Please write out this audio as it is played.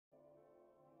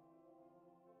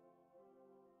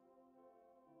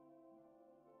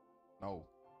No.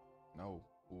 No.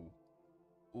 Ooh.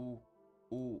 Ooh.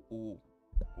 Ooh. Ooh.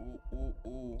 Ooh. Ooh.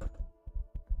 Ooh.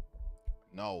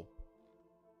 No.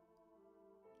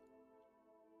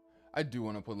 I do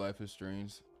want to put Life is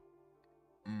Strange.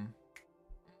 Mm.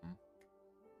 Mm.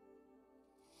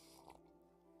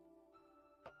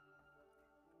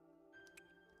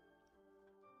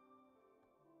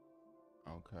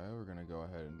 Okay, we're gonna go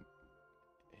ahead and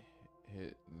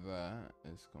hit that.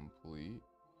 It's complete.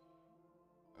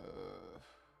 Uh.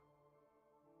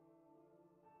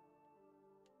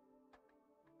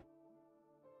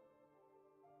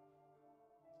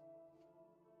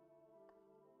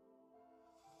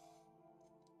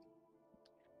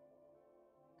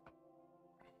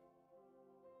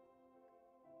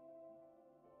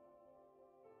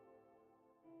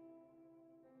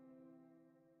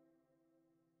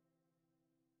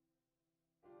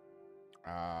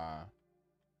 Ah.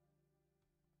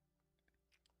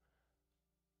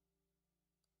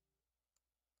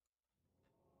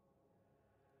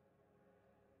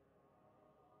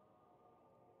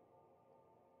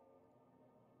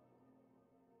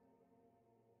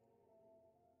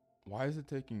 Why is it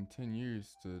taking 10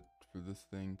 years for this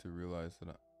thing to realize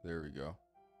that there we go.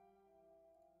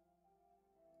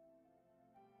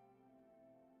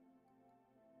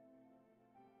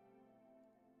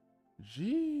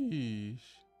 Jeez.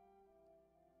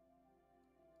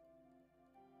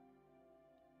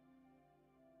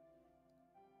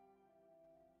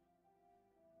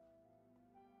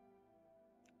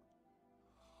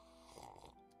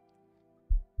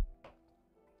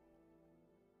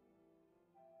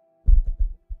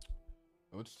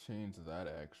 Let's change that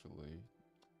actually.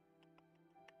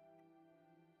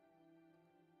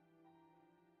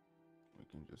 We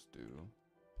can just do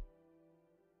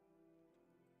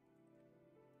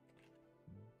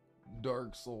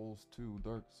Dark Souls 2,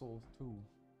 Dark Souls 2.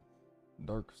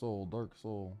 Dark Soul, Dark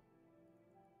Soul.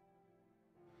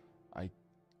 I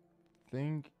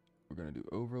think we're gonna do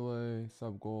overlay,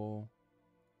 sub goal.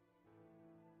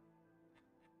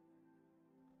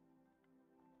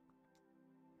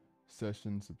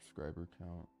 Session subscriber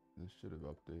count. This should have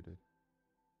updated.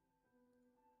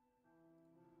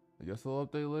 I guess I'll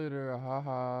update later.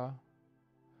 Haha.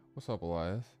 What's up,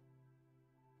 Elias?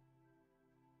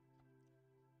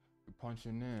 We're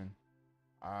punching in.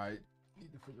 I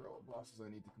need to figure out what bosses I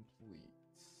need to complete.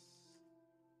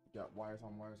 Got wires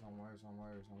on wires on wires on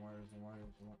wires on wires on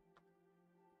wires on wires.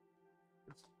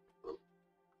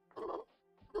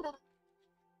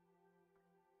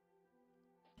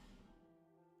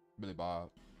 Billy Bob.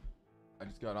 I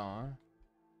just got on.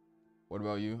 What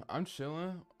about you? I'm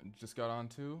chilling. Just got on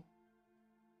too.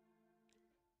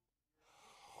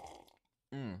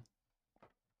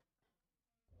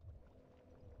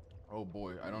 Oh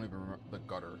boy, I don't even remember the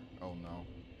gutter. Oh no.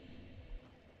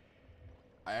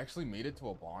 I actually made it to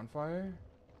a bonfire?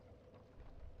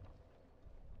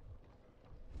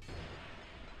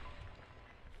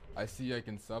 I see I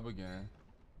can sub again.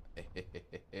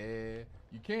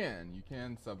 You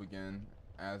can sub again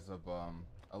as of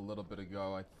a little bit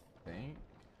ago, I think.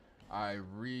 I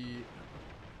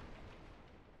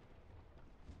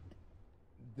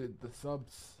did the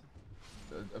subs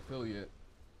affiliate.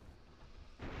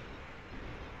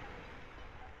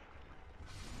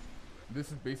 This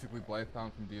is basically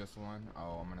Blythetown from DS1.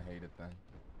 Oh, I'm gonna hate it then.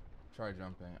 Try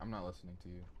jumping. I'm not listening to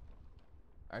you.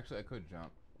 Actually, I could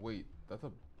jump. Wait, that's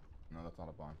a... No, that's not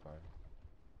a bonfire.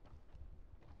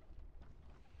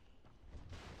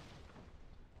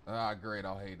 Ah, great,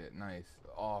 I'll hate it. Nice.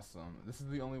 Awesome. This is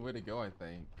the only way to go, I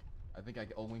think. I think I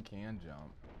only can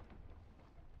jump.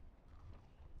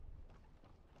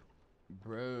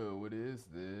 Bro, what is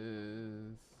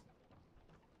this?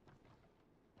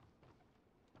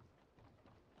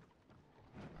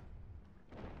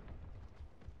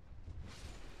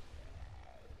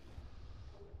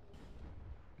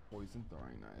 Poison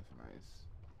throwing knife, nice.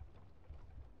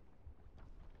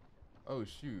 Oh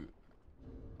shoot.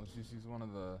 Let's just use one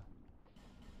of the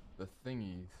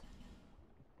thingies.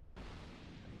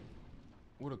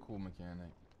 What a cool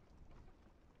mechanic.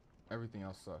 Everything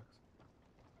else sucks.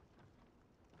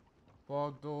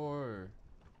 Fog door.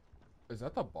 Is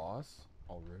that the boss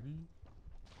already?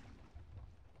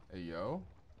 Hey yo.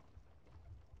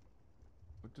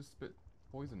 What just spit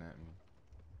poison at me?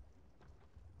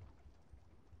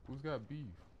 Who's got beef?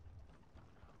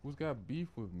 Who's got beef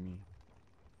with me?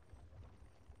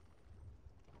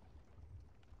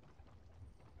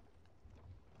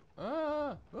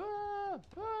 Ah! Ah!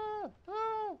 Ah!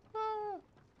 Ah! Ah!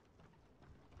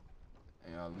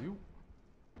 And you.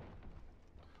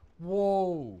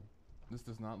 Whoa! This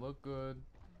does not look good.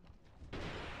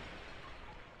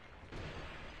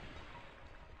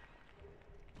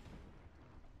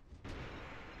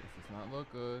 not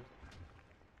look good.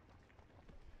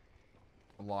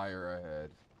 Liar ahead.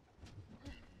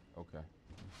 Okay.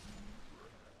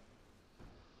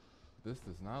 This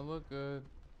does not look good.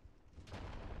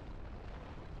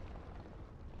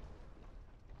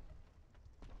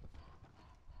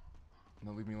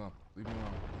 No, leave me alone. Leave me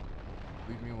alone.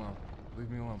 Leave me alone. Leave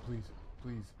me alone, please.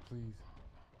 Please, please.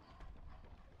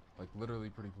 Like, literally,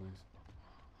 pretty please.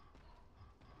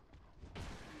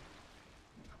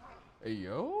 Hey,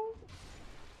 yo?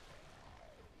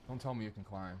 Don't tell me you can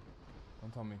climb.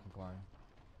 Don't tell me you can climb.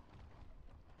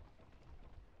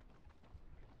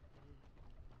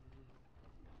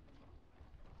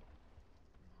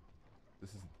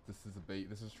 This is a bait.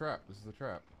 This is a trap. This is a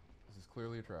trap. This is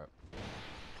clearly a trap.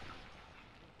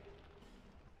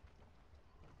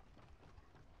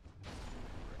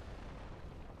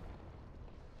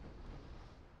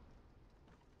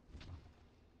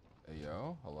 Hey,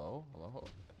 yo. Hello? Hello?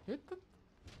 Hit the...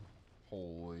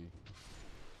 Holy.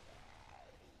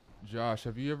 Josh,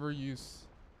 have you ever used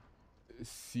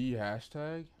C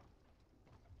hashtag?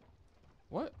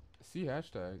 What? C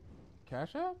hashtag?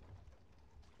 Cash App?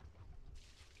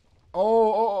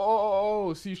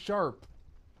 Oh, C sharp.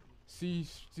 C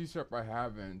sharp I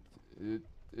haven't.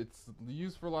 It's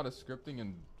used for a lot of scripting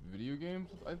in video games,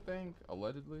 I think.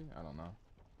 Allegedly. I don't know.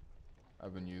 I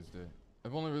haven't used it.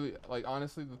 I've only really, like,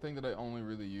 honestly, the thing that I only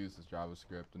really use is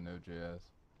JavaScript and Node.js.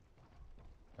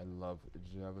 I love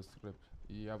JavaScript.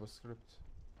 JavaScript.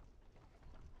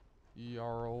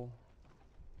 ERL.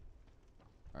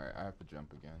 Alright, I have to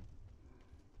jump again.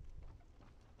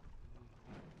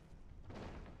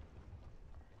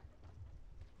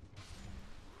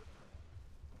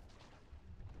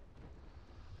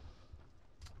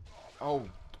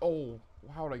 Oh,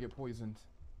 how would I get poisoned?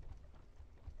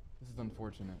 This is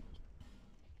unfortunate.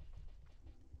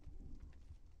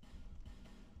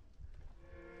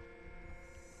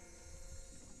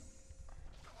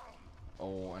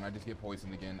 Oh, and I just get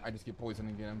poisoned again. I'm just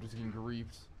getting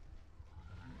griefed.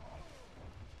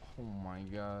 Oh my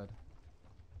god.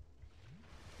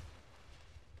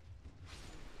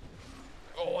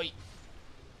 Oh, wait.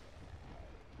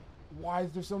 Why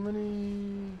is there so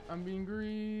many? I'm being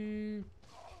griefed.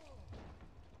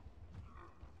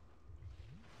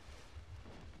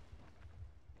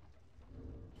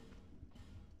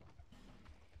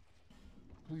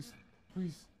 Please,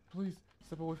 please, please,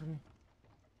 step away from me.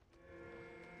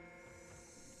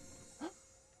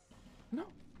 No.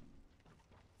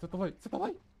 Set the light. Set the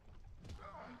light.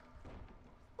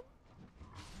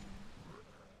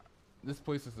 This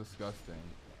place is disgusting.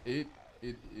 It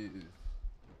is.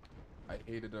 I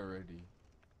hate it already.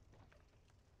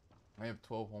 I have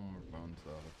 12 home runs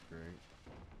though. That's great.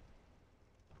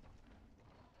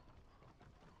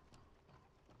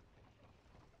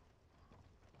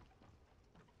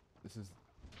 This is...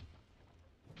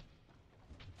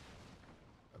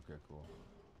 Okay, cool.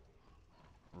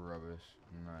 Rubbish.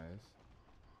 Nice.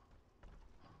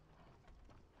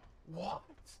 What?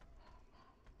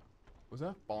 Was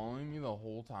that following me the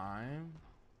whole time?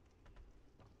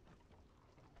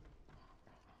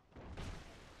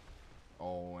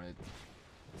 Oh, and it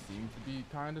seemed to be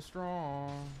kind of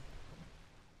strong.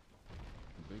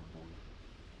 The big boy.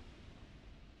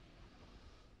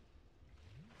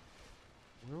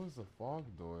 Where was the fog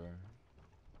door?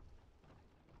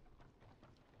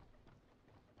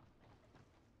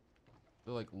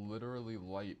 They like literally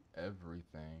light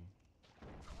everything.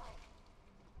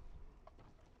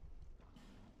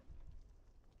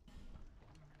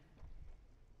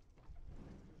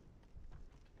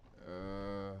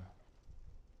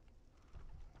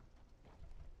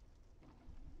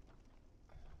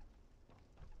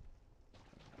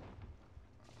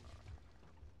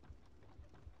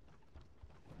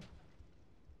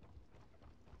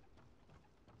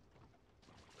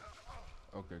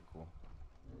 Okay, cool.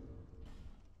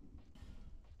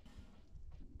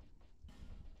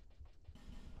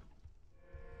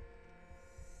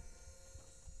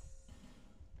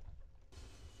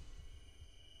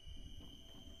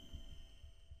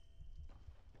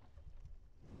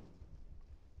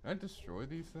 Can I destroy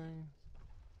these things?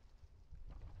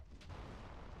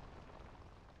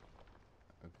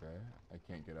 Okay, I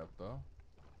can't get up though.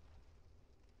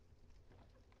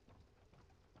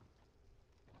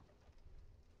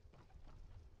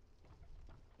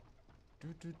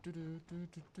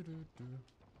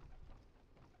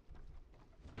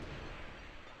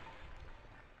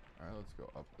 Alright, let's go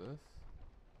up this.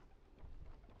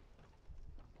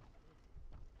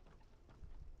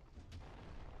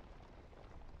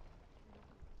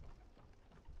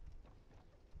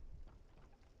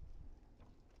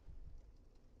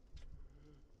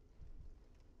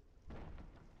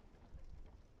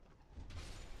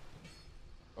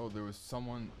 Oh, there was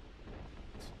someone.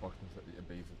 Yeah,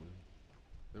 basically,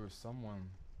 there was someone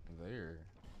there.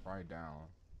 Right down.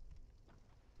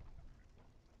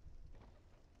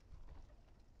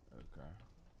 Okay.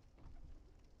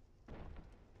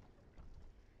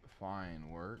 Fine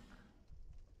work.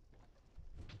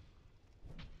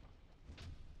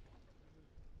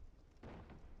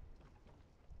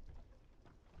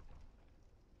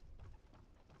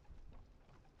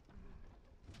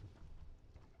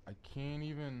 I can't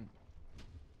even.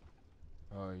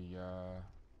 Oh yeah.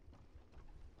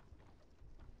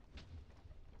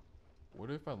 What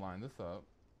if I line this up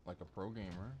like a pro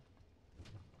gamer?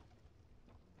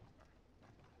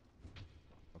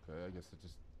 Okay, I guess it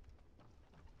just.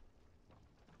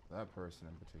 That person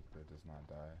in particular does not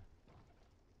die.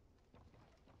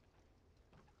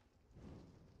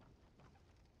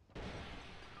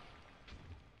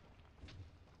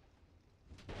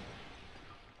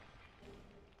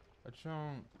 A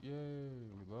chunk! Yay!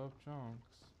 We love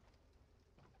chunks.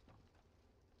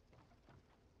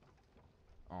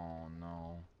 Oh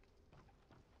no.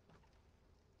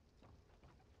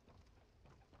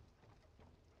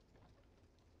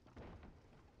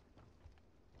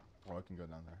 Oh, I can go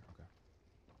down there. Okay.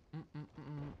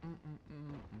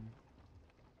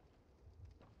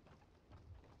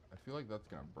 I feel like that's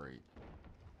gonna break.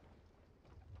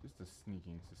 Just a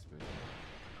sneaking suspicion.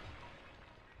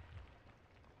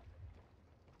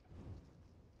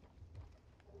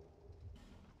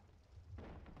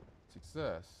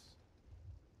 Success.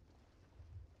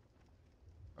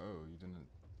 Oh, you didn't.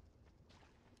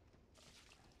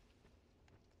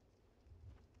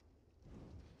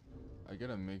 I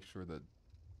gotta make sure that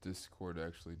Discord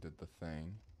actually did the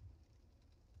thing.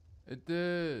 It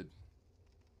did!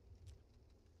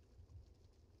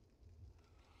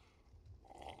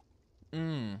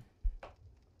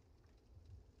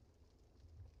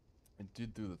 It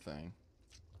did do the thing.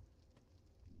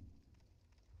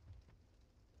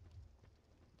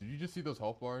 Did you just see those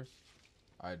health bars?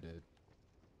 I did.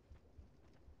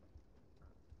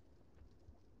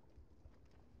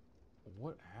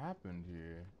 What happened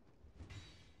here?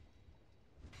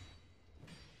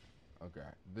 Okay,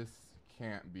 this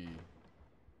can't be.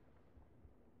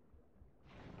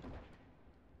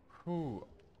 Whew.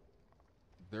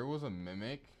 There was a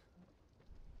mimic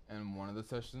in one of the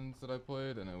sessions that I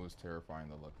played, and it was terrifying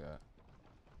to look at.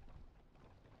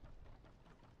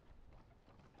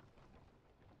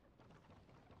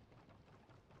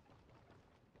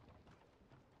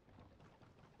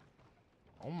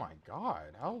 Oh my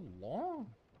god, how long?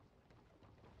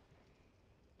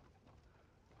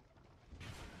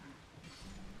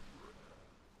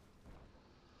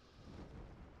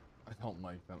 I don't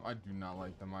like them. I do not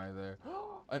like them either.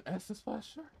 An Estus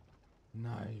Flasher?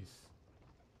 Nice.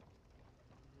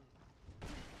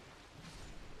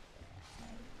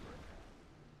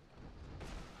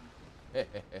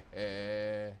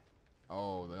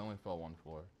 Oh, they only fell one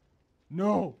floor.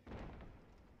 No!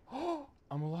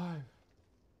 I'm alive.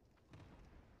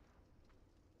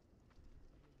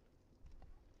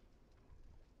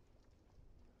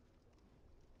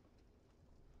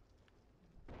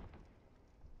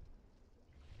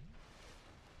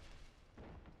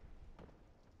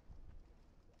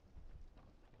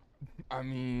 I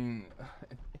mean...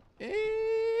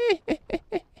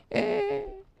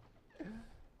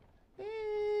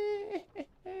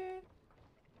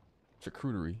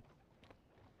 Charcuterie.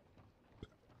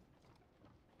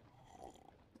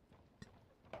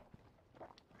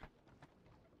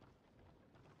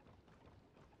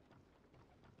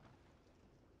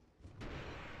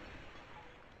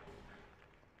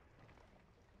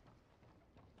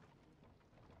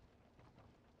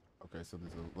 Okay, so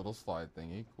there's a little slide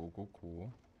thingy. Cool, cool,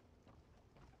 cool.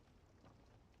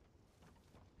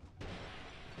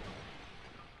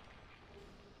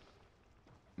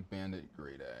 Bandit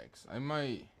Great Axe. I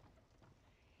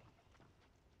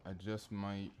just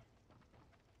might.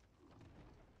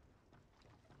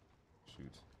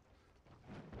 Shoot.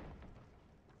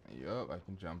 Yup, I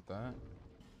can jump that.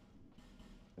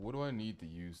 What do I need to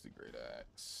use the Great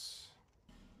Axe?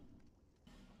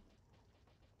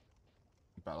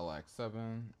 Battle Axe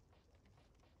 7.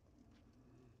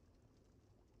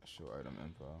 Show item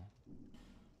info.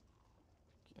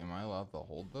 Am I allowed to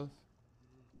hold this?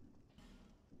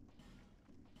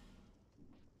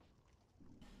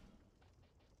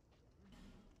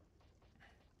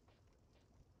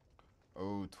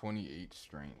 Oh, 28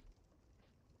 strength.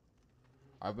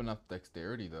 I have enough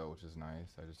dexterity though, which is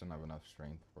nice. I just don't have enough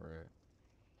strength for it.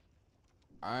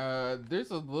 There's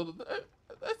a little.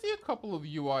 I see a couple of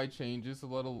UI changes, a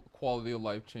little quality of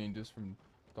life changes from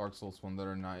Dark Souls 1 that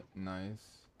are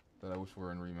nice. that I wish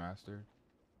were in remastered.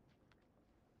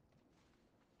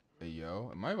 Hey yo,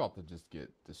 am I about to just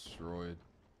get destroyed?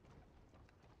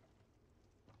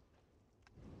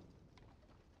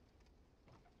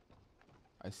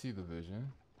 I see the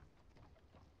vision.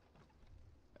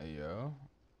 Hey yo.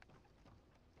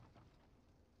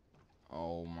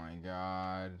 Oh my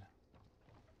god.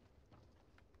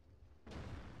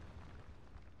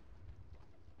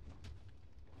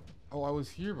 Oh, I was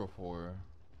here before.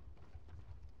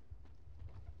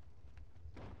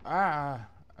 Ah,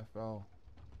 I fell.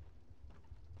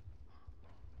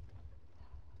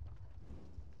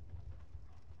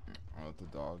 Oh, the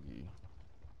doggy.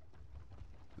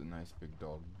 The nice big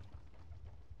doggy.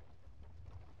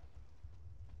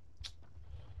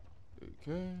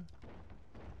 Okay.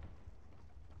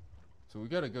 So we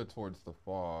gotta go towards the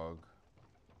fog,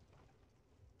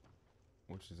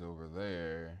 which is over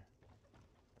there.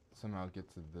 Somehow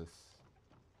get to this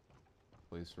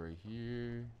place right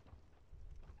here.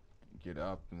 Get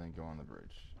up and then go on the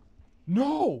bridge.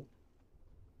 No!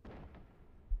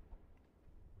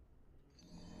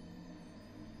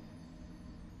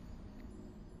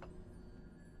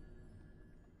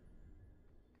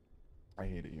 I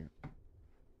hate it here.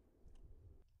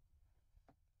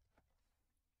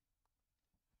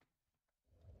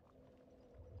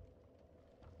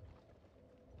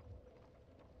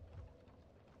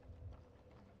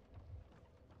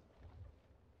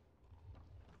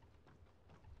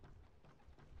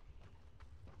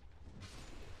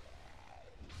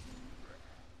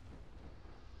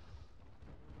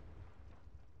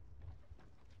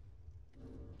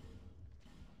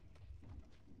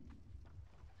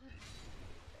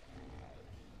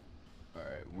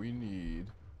 Alright, we need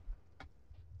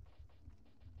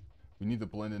to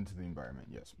blend into the environment.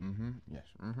 Yes. Yes.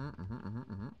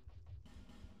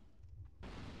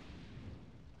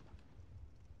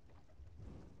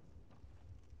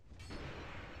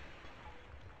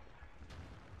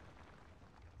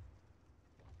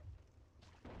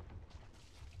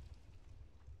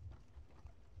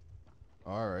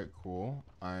 Alright, cool.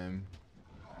 I'm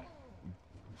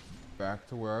back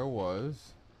to where I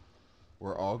was.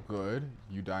 We're all good.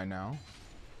 You die now.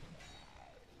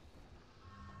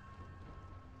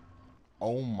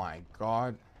 Oh my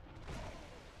god.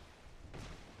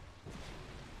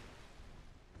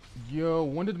 Yo,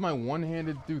 when did my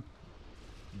one-handed do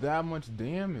that much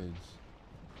damage?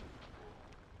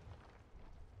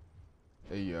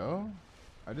 Hey, yo.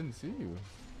 I didn't see you.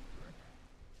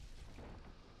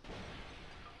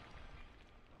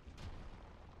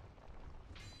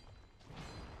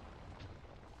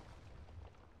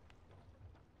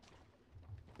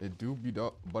 It do be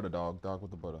butter dog with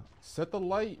the butter. Set the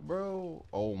light, bro.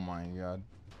 Oh my god.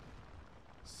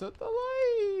 Set the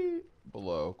light.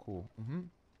 Below, cool.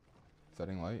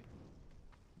 Setting light.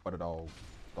 Butter dog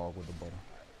with the butter.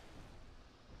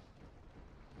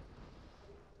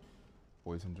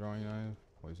 Poison drawing knife.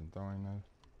 Poison throwing knife.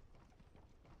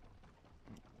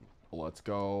 Let's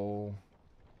go.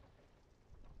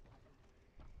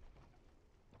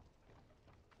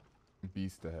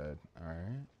 Beast ahead.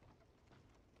 Alright.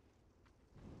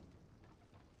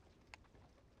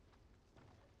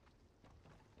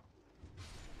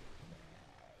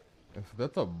 If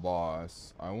that's a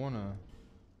boss, I wanna...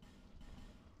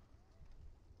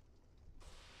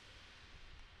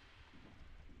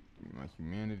 Give me my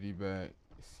humanity back.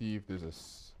 See if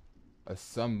there's a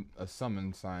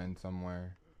summon sign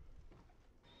somewhere.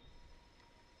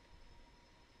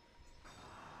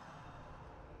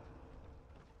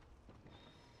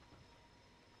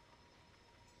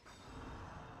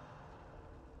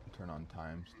 Turn on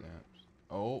timestamps.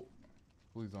 Oh,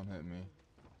 please don't hit me.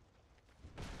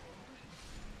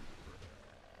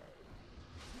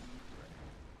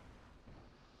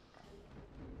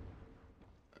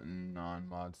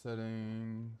 Non-mod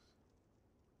settings.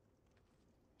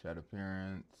 Chat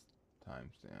appearance.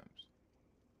 Timestamps.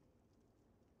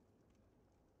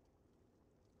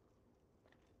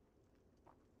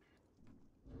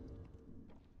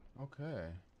 Okay.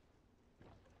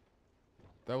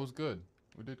 That was good.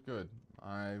 We did good.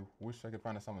 I wish I could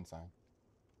find a summon sign.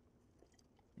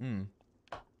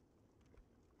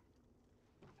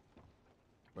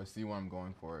 But I see why I'm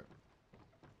going for it.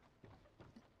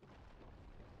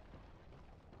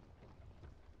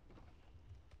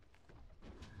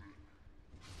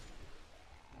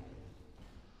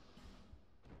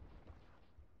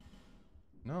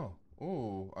 No.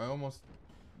 Ooh, I almost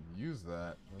used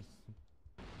that.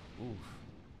 Oof.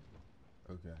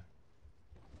 Okay.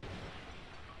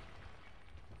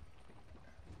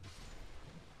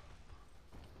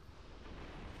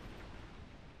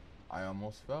 I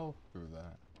almost fell through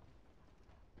that.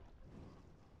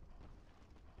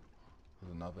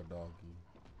 another doggy.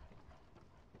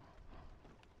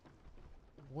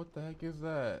 What the heck is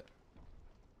that?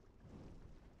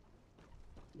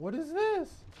 What is this?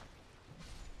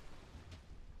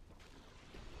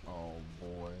 Oh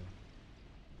boy.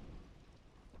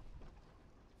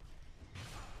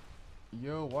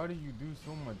 Yo, why do you do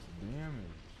so much damage?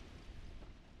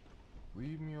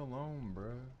 Leave me alone, bruh.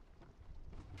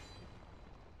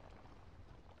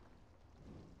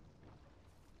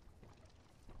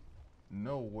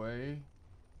 No way.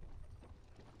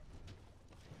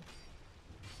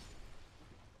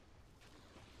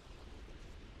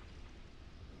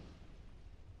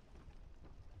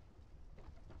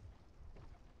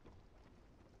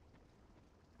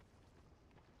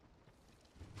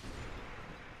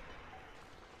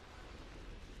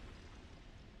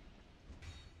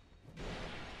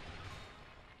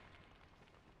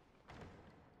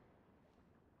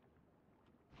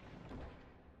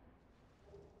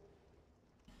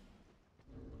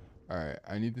 Alright,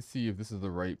 I need to see if this is the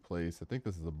right place. I think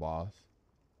this is the boss.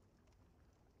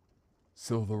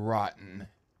 Silver Rotten.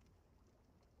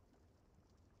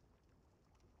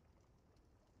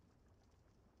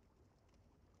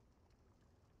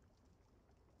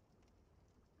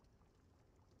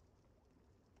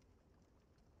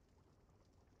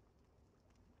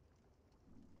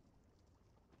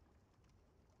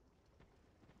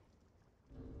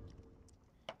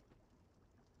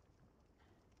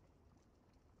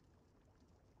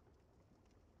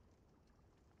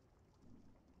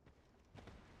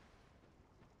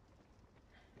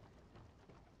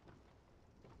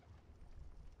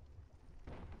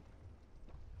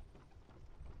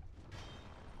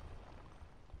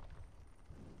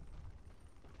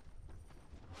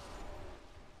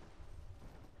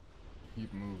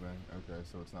 Keep moving. Okay,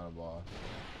 so it's not a boss.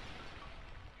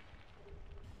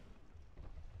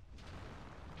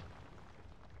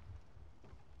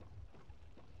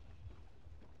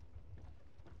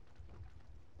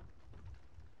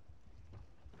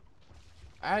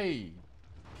 Hey!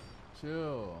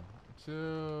 Chill.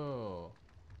 Chill.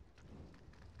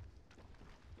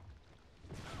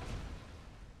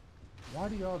 Why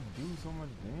do y'all do so much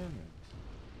damage?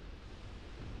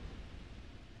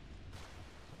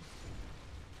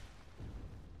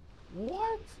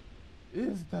 What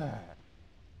is that?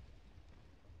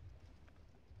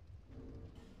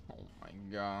 Oh my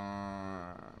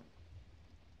god.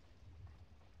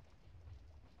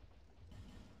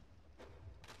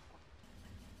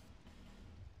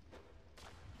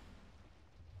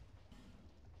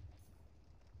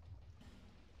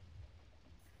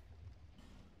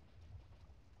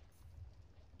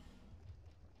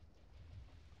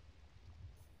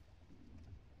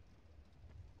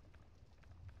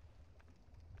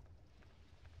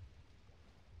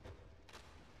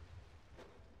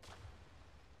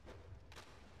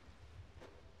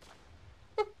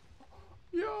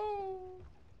 Yo!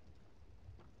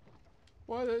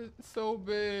 Why is it so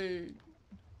big?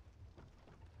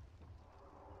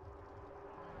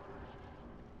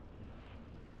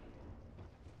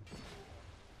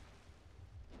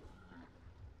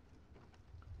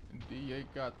 D8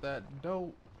 got that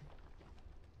dope.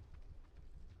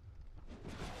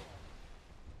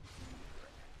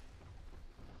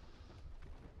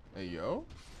 Hey, yo.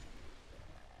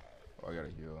 Oh, I gotta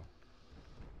heal.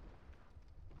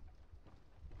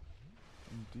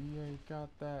 D8 got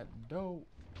that dope.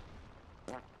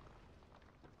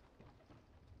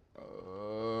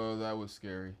 That was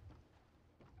scary.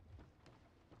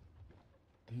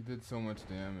 He did so much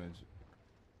damage.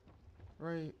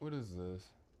 Right, what is this?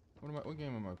 What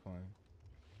game am I playing?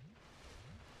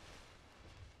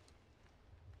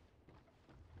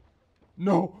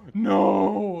 No,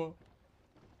 no!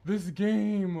 This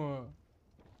game!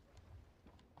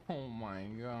 Oh my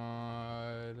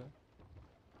god.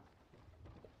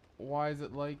 Why is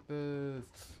it like this?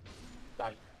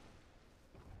 Die.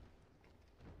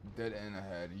 Dead end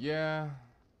ahead. Yeah.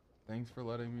 Thanks for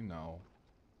letting me know.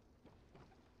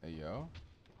 Hey, yo.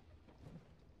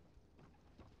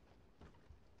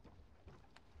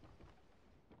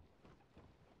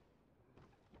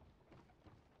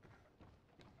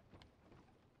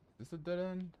 Is this a dead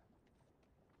end?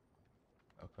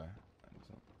 Okay. That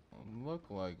doesn't look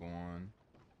like one.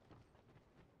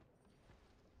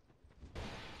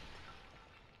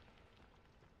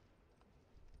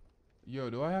 Yo,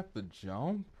 do I have to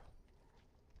jump?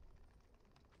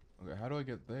 Okay, how do I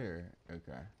get there?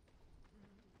 Okay.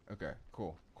 Okay,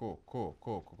 cool.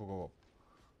 Cool.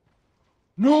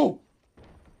 No!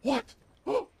 What?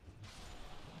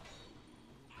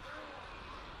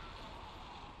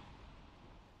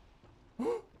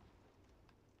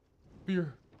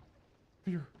 Fear.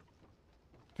 Fear.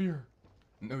 Fear.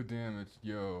 No damage.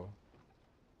 Yo.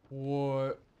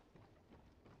 What?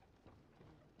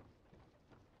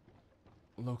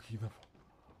 Low-key the...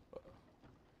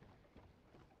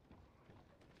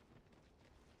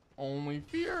 Only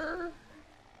fear.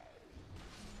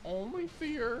 Only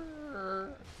fear.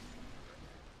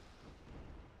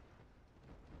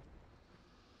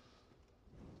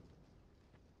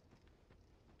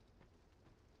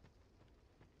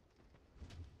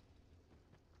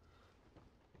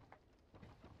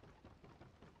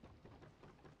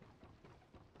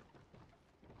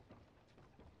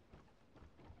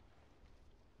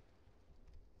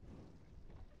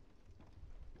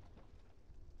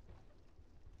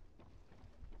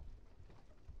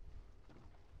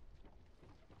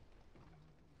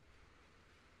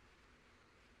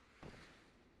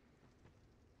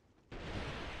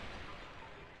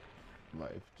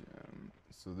 Life gem.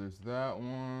 So there's that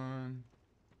one.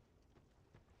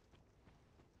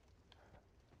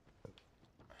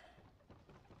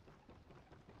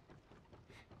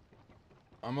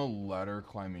 I'm a ladder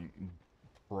climbing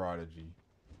prodigy.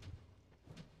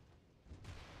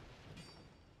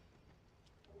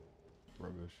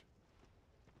 Rubbish.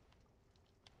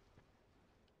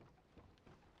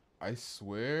 I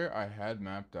swear I had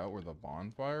mapped out where the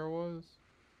bonfire was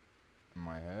in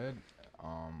my head.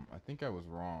 I think I was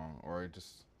wrong, or I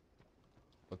just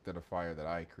looked at a fire that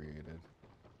I created.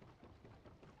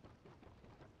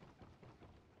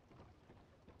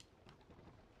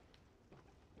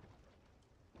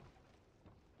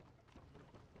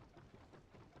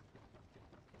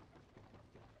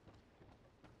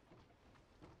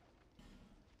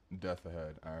 Death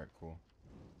ahead. Alright, cool.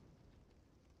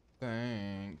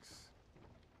 Thanks.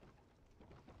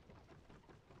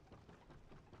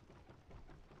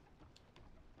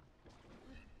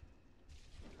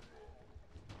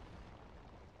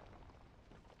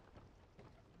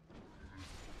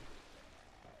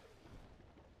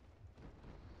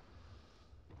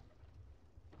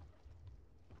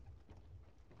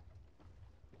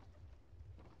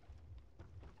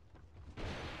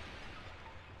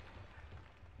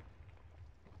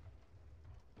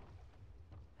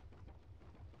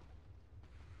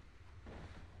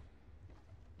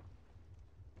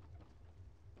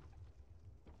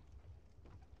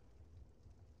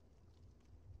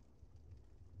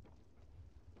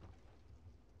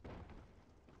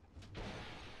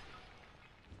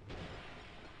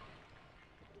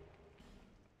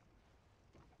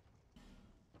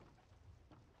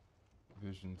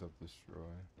 Visions of Destroy.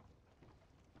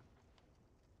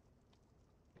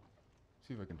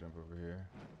 See if I can jump over here.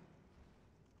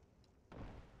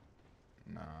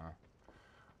 Nah.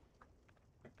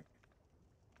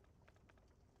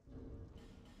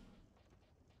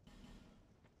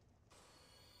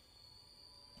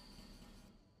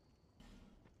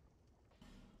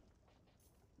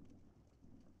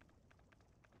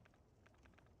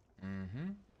 Mm-hmm.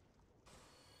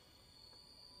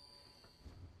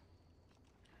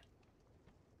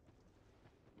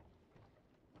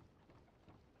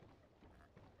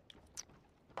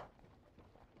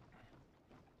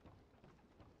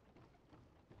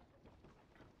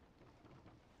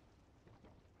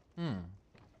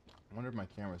 I wonder if my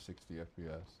camera's 60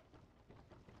 FPS.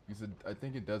 Because I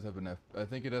think it does have an I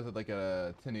think it has like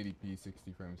a 1080p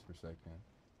 60 frames per second.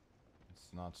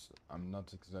 It's not. I'm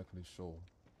not exactly sure.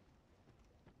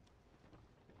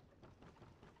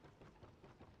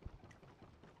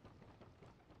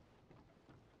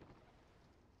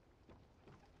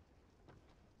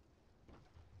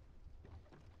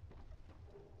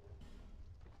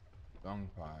 Dung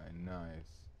pie,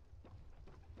 nice.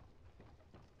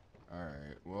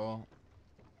 Alright, well,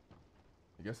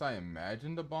 I guess I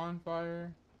imagined a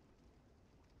bonfire.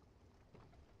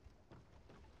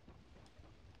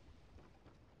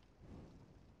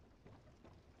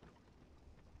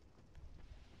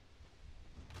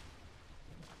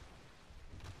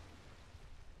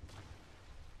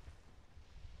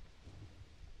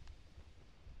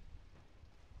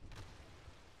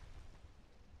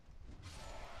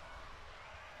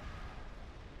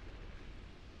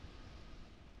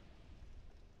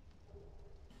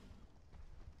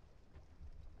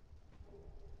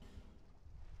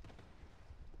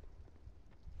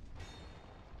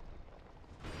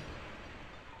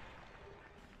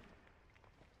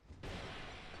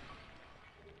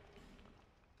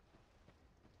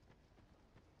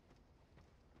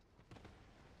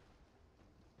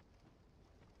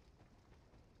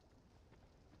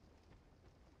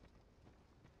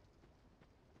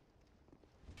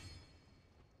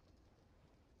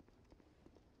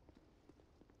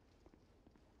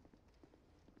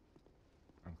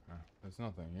 Okay, there's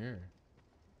nothing here.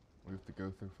 We have to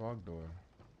go through fog door.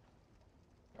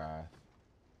 Path.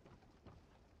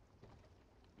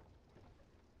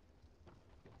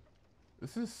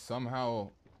 This is somehow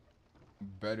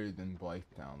better than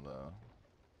Blythetown, though.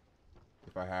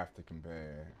 If I have to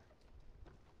compare.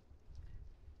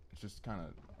 It's just kind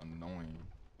of annoying.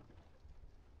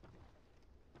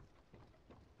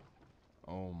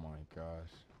 Oh my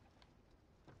gosh.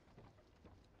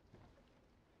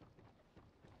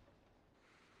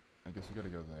 I guess we gotta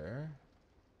go there?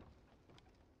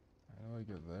 How do I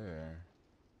get there?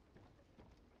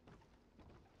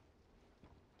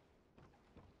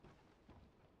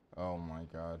 Oh my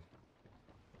god.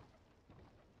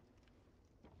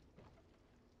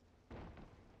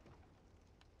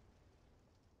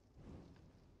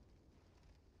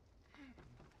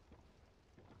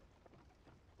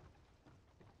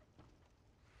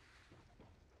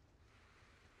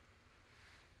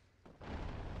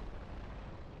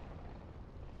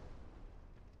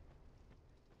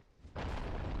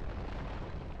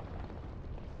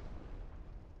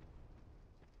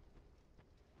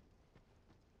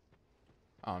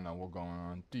 I don't know what's going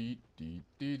on. Dee dee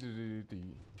dee dee dee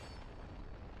dee.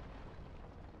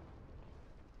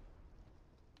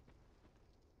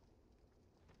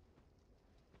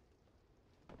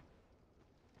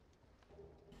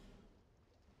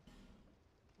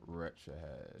 Wretch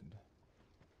ahead.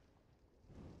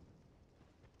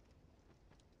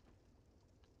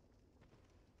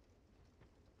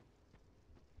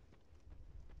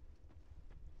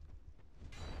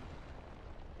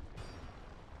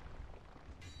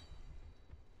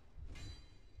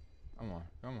 Come on,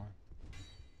 come on.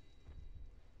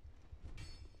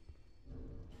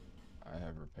 I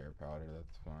have repair powder,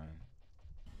 that's fine.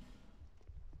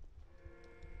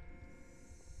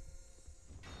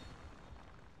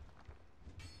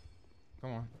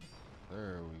 Come on.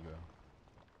 There we go.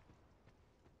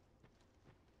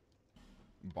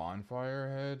 Bonfire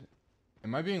head?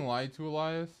 Am I being lied to,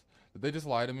 Elias? Did they just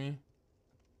lie to me?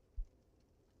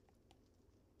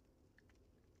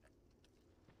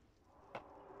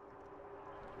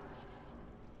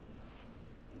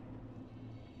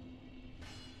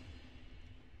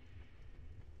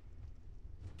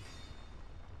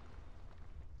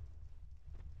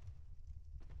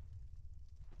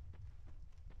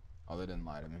 Oh, they didn't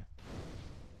lie to me.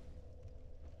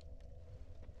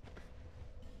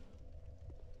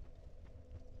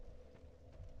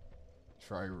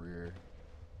 Try rear.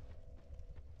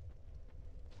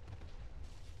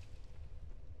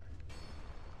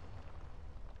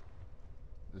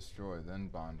 Destroy, then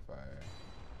bonfire.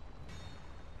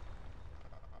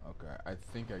 Okay, I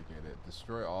think I get it.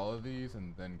 Destroy all of these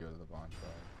and then go to the bonfire.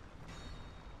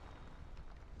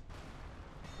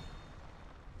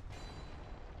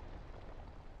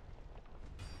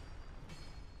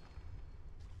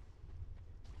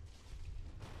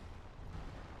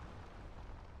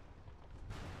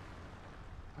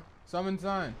 Summon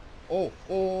sign. Oh,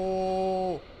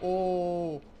 oh,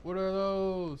 oh. What are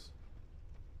those?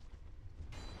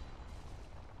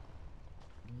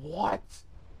 What?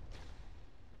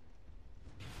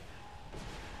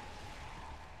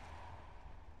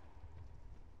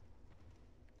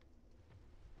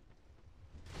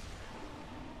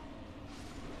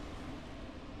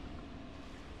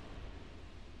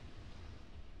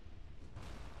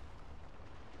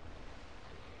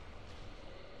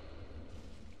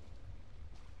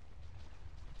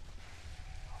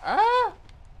 Ah!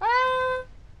 Ah!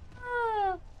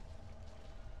 Ah!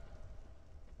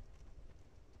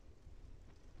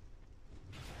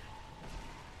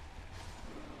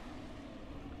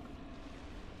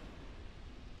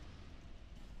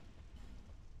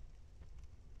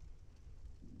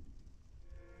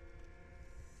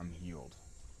 I'm healed.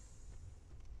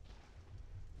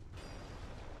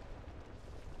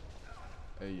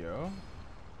 Hey, yo.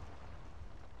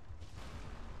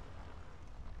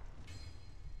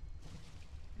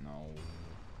 No.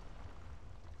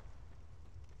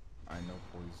 I know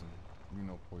poison. You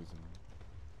know poison.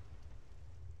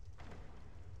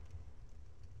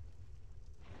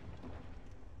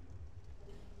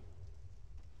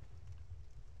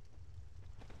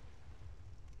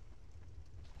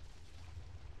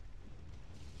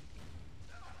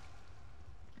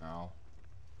 Ow.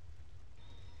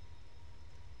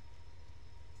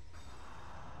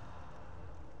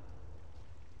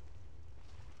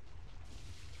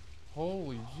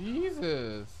 Holy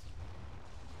Jesus.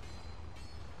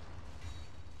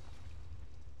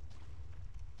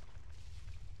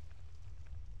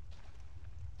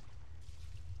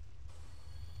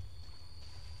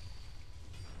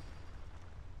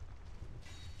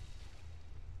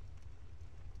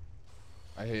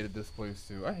 I hated this place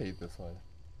too. I hate this way.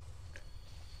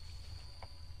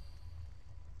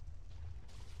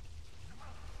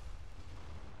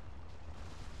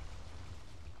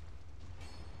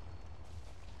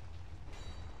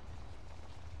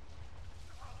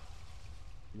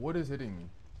 What is hitting me?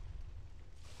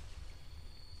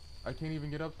 I can't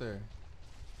even get up there.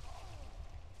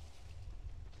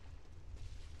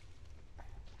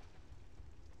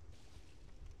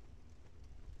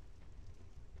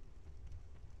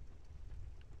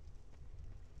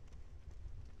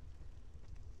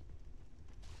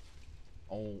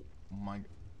 Oh my,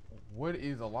 what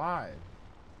is alive?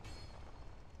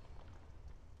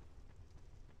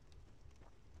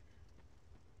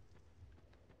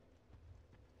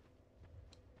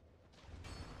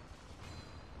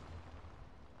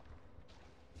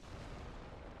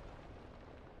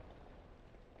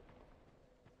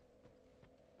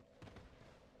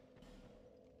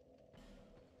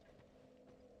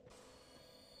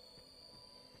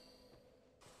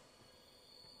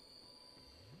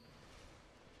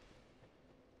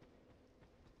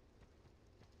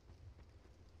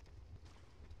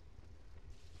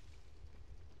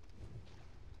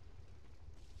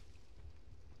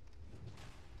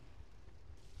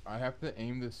 I have to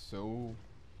aim this so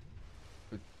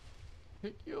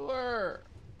particular.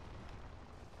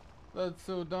 That's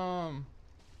so dumb.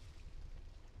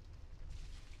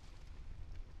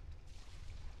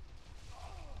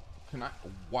 Can I?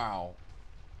 Wow.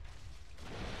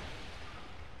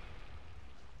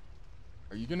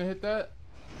 Are you gonna hit that?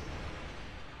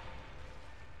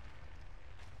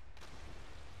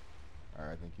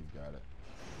 Alright, I think he's got it.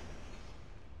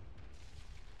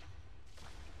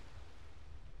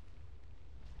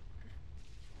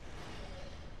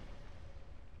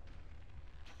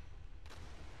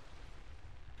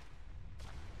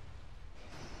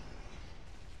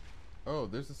 Oh,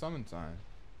 there's a summon sign.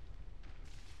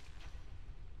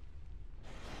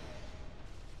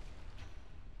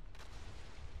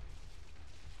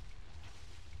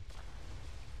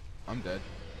 I'm dead.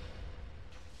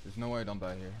 There's no way I don't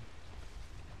die here.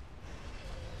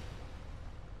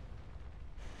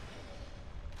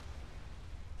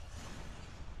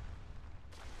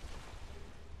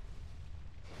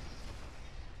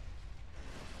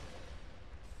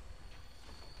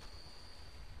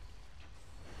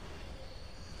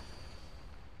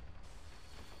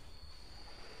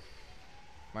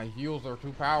 My heals are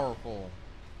too powerful.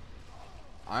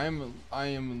 I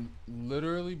am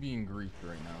literally being griefed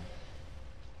right now.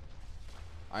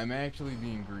 I'm actually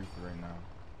being griefed right now.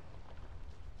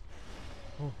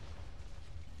 Oh.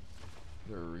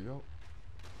 There we go.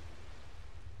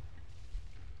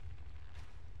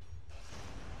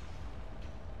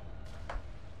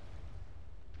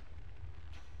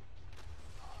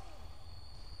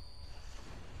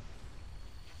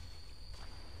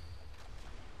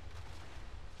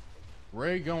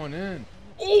 Ray going in.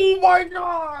 Oh my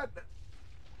god!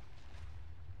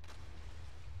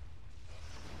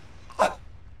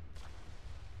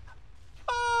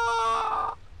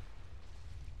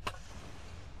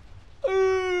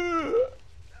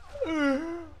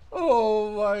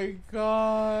 Oh my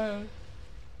god.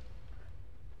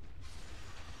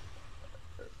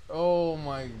 Oh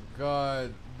my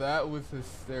god. That was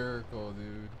hysterical,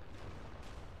 dude.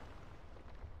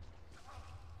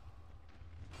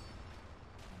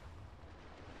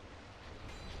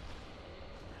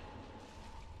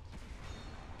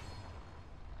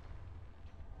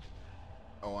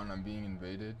 Oh, and I'm being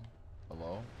invaded?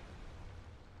 Hello?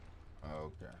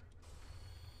 Okay.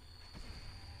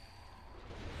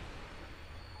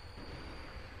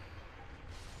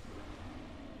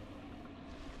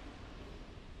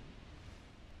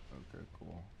 Okay,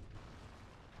 cool.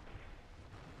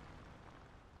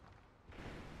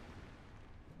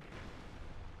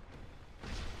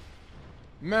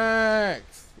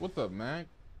 Max! What's up, Max?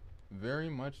 Very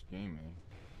much gaming.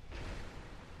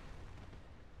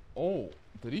 Oh,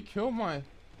 did he kill my...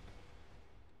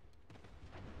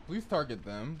 Please target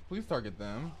them. Please target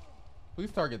them.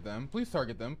 Please target them. Please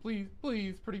target them. Please,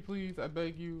 please, pretty please. I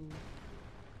beg you.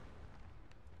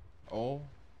 Oh.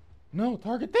 No,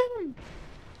 target them!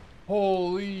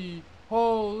 Holy.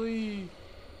 Holy.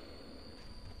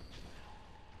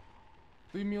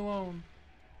 Leave me alone.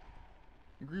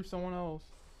 Grieve someone else.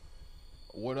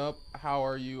 What up? How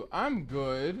are you? I'm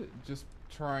good. Just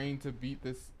trying to beat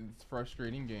this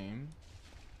frustrating game.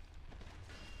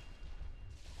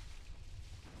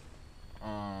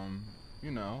 You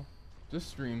know, just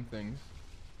stream things.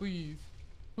 Please.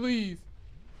 Please.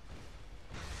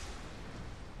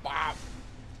 Bop.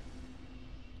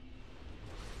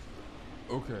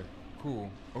 Okay.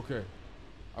 Cool. Okay.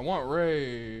 I want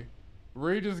Ray.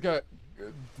 Ray just got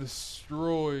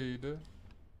destroyed.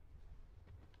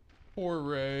 Poor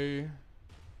Ray.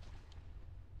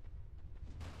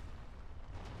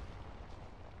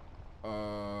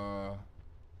 Uh.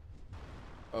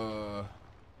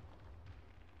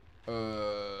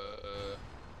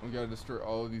 We gotta destroy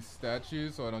all of these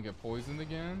statues so I don't get poisoned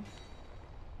again.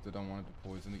 I don't want it to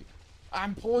poison again.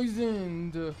 I'm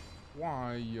poisoned!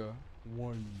 Why?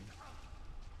 Why?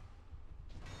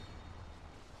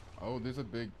 Oh, there's a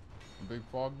big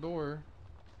fog door.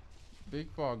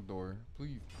 Big fog door,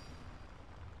 please.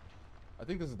 I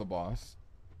think this is the boss.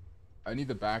 I need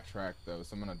to backtrack though,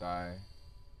 so I'm gonna die.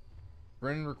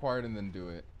 Brennan required and then do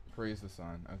it. Praise the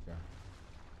sun. Okay.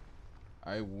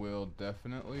 I will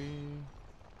definitely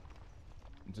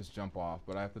just jump off,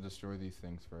 but I have to destroy these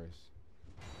things first.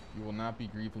 You will not be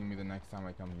griefing me the next time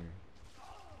I come here.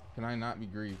 Can I not be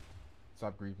griefed?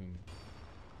 Stop griefing me.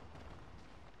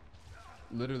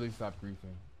 Literally stop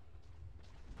griefing.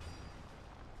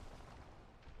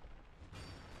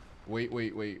 Wait.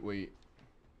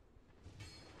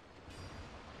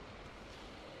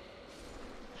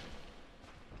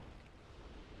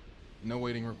 No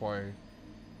waiting required.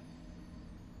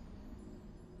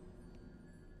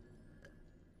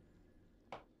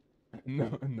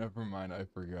 No, never mind. I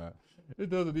forgot. It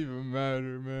doesn't even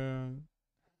matter, man.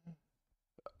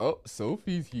 Oh,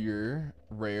 Sophie's here.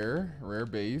 Rare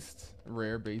based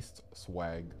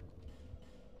swag.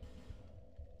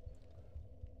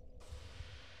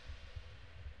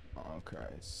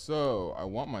 Okay, so I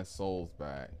want my souls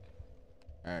back.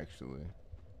 Actually,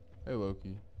 hey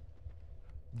Loki.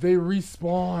 They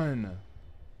respawn.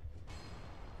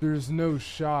 There's no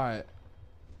shot.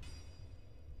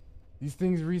 These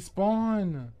things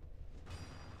respawn.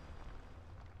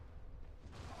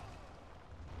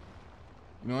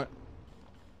 You know what?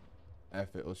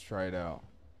 F it, let's try it out.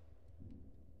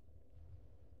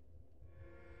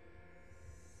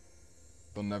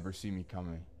 They'll never see me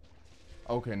coming.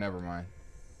 Okay, never mind.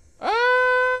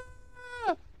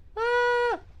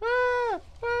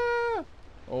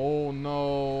 Oh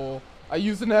no. I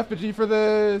used an effigy for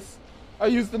this.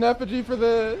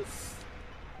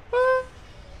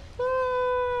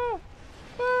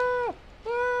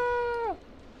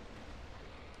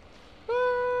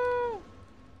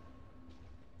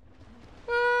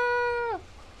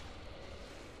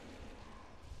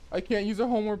 I can't use a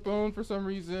homeward bone for some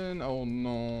reason. Oh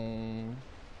no.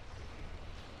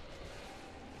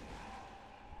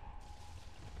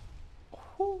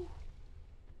 Whew.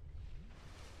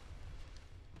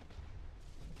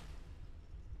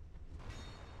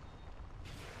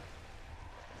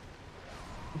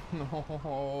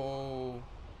 No.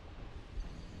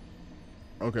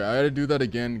 Okay, I gotta do that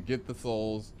again. Get the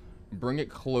souls. Bring it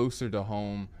closer to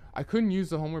home. I couldn't use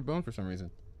the homeward bone for some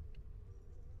reason.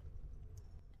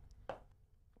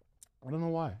 I don't know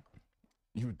why.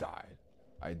 You died.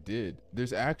 I did.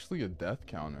 There's actually a death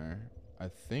counter. I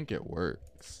think it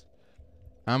works.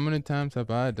 How many times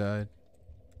have I died?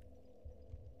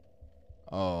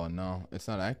 Oh no, it's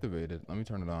not activated. Let me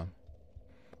turn it on.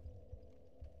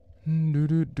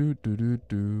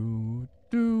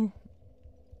 Do.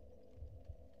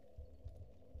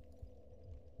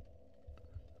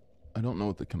 I don't know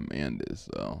what the command is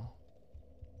though.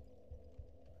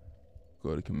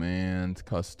 Go to commands,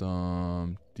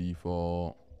 custom,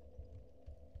 default.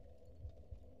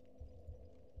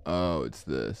 Oh, it's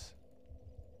this.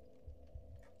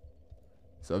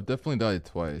 So I've definitely died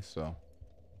twice, so.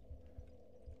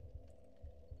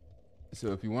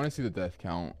 So if you want to see the death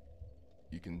count,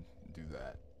 you can do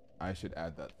that. I should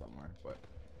add that somewhere, but.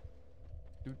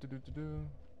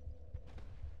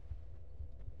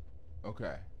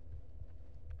 Okay.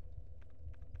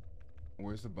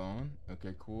 Where's the bone?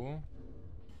 Okay, cool.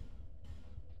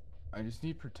 I just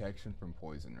need protection from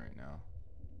poison right now.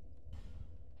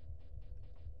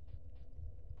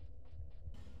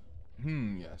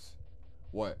 Yes.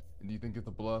 What? Do you think it's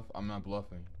a bluff? I'm not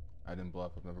bluffing. I didn't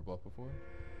bluff. I've never bluffed before.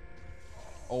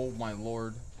 Oh my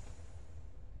lord.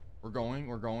 We're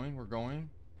going.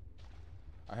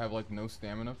 I have like no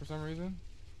stamina for some reason.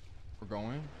 We're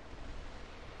going.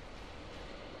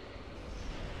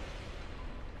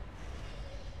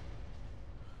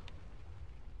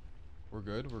 We're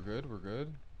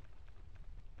good.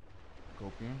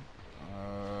 Copium.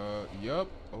 Yup.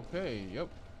 Okay, yup.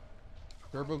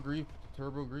 Turbo grief.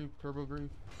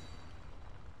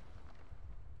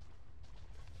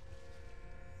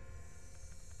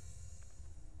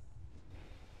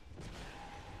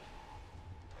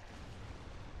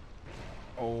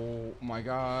 Oh my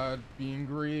god, being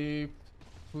griefed.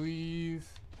 Please.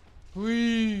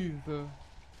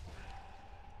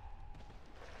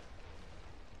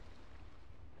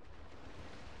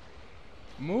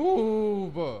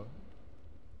 Move! Oh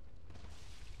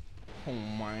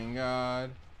my god.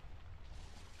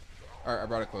 Alright, I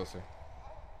brought it closer.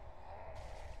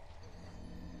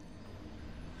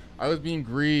 I was being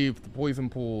grieved. The poison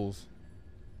pools.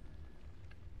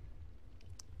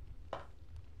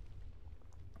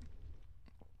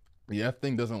 The F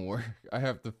thing doesn't work. I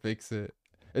have to fix it.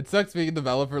 It sucks being a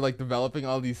developer, like developing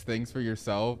all these things for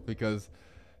yourself, because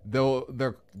they'll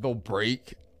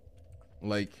break.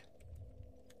 Like,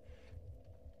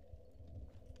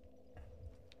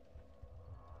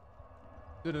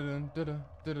 I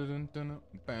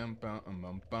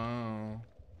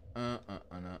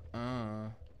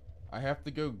have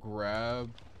to go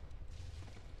grab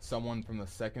someone from the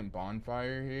second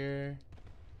bonfire here,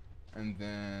 and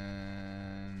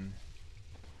then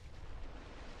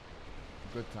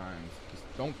good times. Just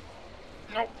don't.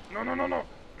 No, no, no, no, no,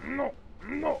 no,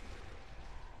 no.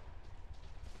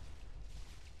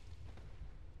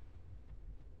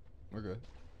 We're good.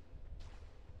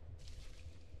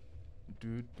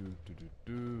 Do.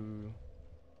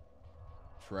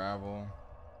 Travel.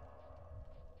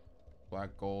 Black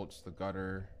Gulch, the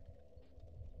gutter.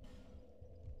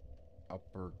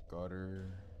 Upper gutter.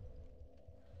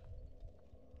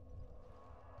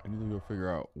 I need to go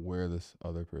figure out where this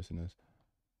other person is.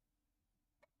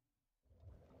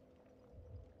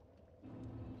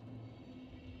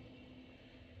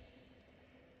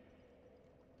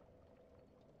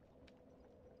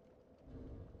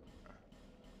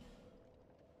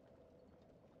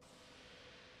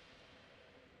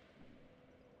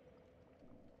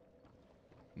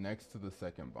 Next to the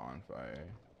second bonfire,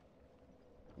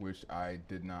 which I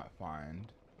did not find.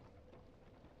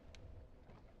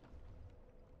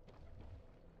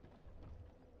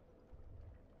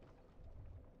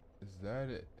 Is that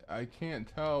it? I can't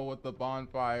tell what the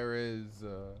bonfire is.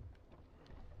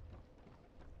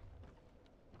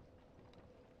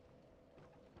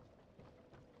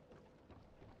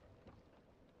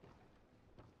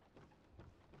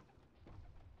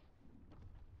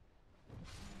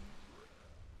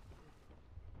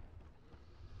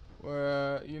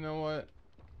 Well, you know what?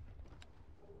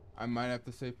 I might have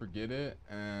to say forget it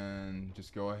and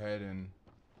just go ahead and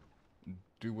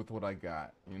do with what I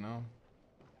got, you know?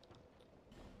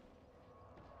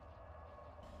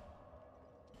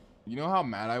 You know how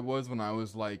mad I was when I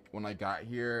was like, when I got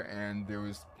here and there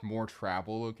was more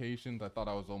travel locations? I thought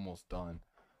I was almost done.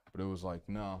 But it was like,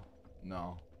 no,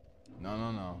 no, no,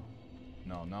 no, no,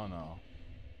 no, no, no.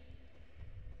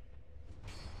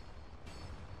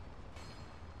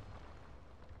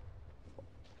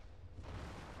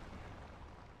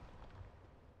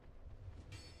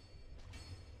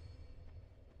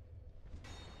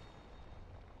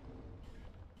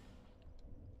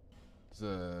 We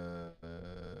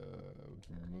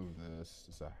can remove this.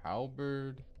 It's a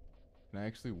halberd. Can I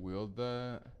actually wield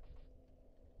that?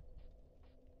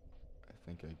 I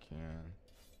think I can.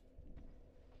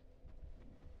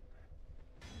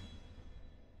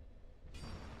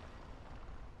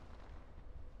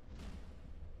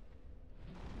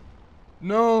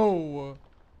 No!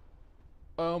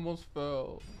 I almost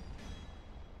fell.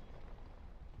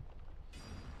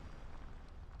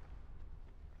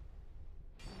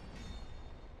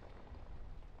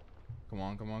 Come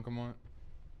on, come on, come on.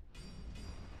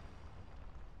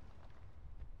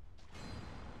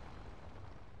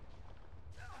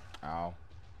 Ow.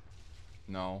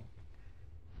 No.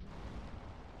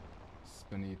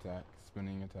 Spinning attack,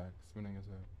 spinning attack, spinning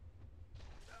attack.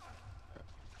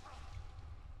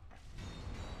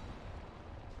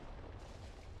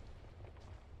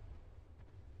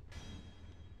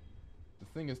 The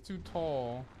thing is too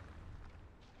tall.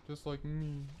 Just like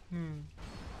me.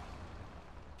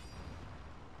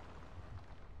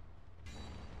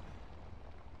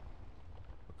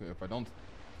 Okay, if I don't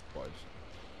budge.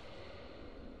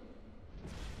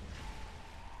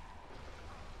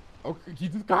 Okay, he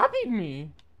just copied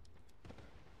me.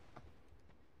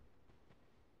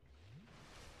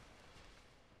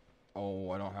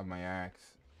 Oh, I don't have my axe.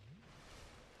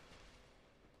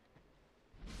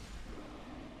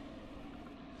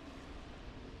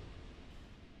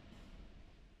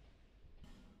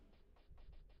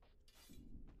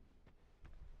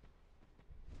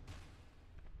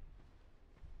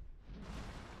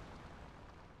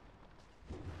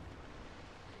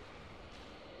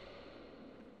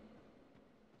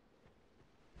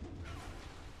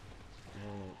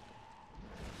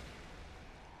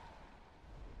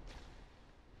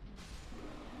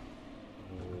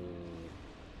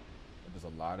 That does a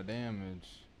lot of damage.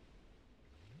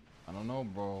 I don't know,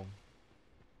 bro.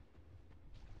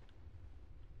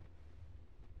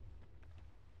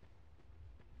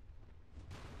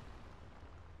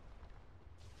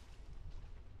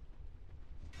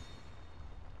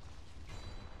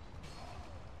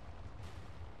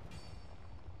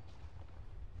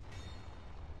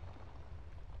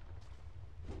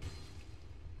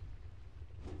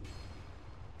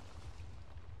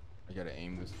 gotta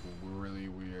aim this really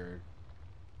weird.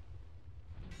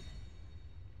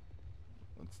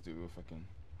 Let's do if I can.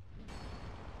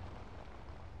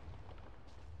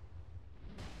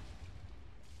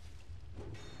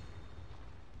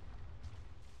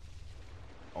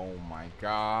 Oh my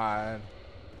god.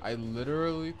 I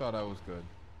literally thought I was good.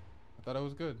 I thought I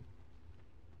was good.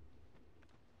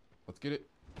 Let's get it.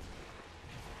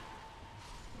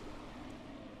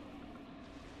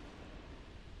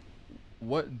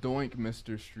 What doink,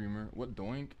 Mr. Streamer? What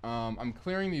doink? I'm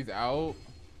clearing these out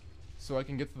so I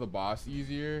can get to the boss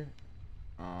easier.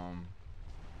 Oh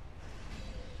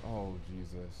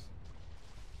Jesus.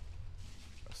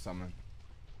 A summon.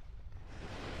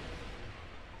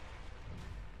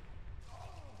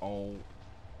 Oh.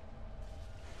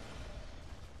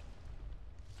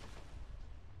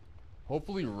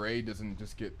 Hopefully Ray doesn't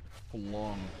just get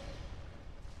flung.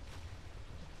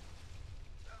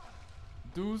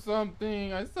 Do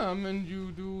something. I summoned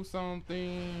you. Do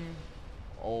something.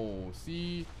 Oh,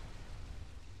 see?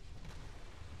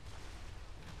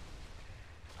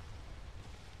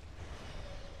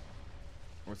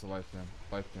 Where's the life gem?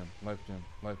 Life gem. Life gem.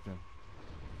 Life gem.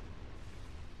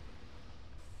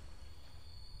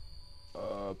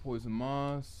 Poison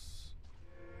moss.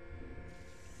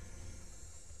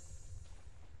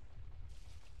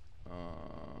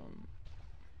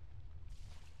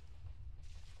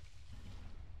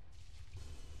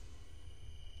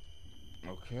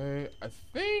 Okay, I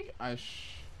think I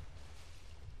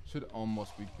should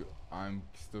almost be good. I'm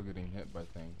still getting hit by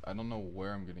things. I don't know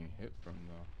where I'm getting hit from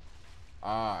though.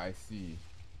 Ah, I see.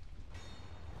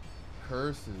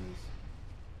 Curses.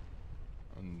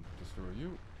 And destroy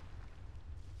you.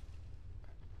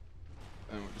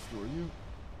 And we'll destroy you.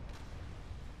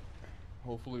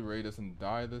 Hopefully Ray doesn't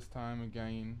die this time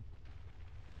again.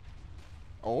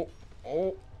 Oh,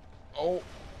 oh, oh.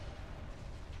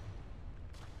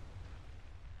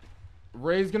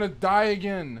 Ray's gonna die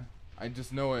again. I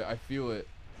just know it. I feel it.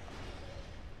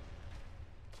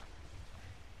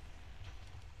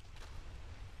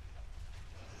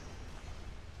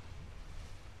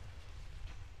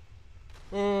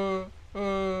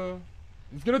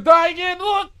 He's gonna die again.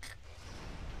 Look.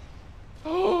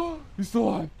 Oh, he's still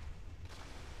alive.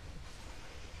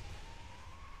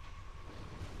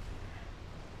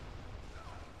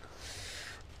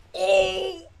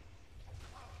 Oh.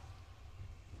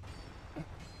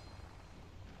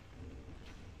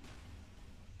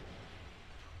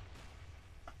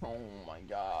 Oh my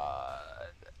god.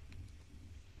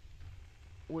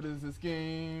 What is this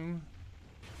game?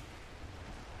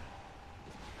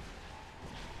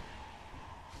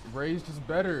 Ray's just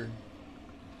better.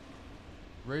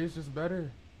 Ray's just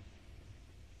better.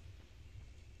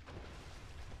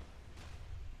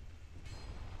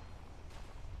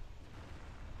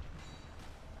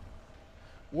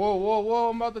 Whoa, whoa, whoa,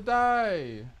 I'm about to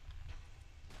die.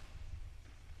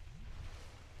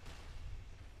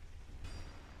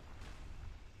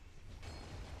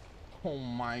 Oh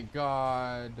my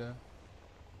god.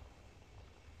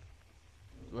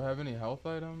 Do I have any health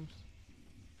items?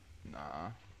 Nah.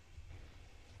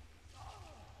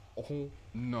 Oh,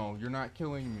 no, you're not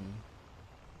killing me.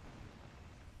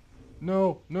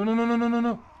 No, no, no, no, no, no, no,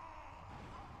 no.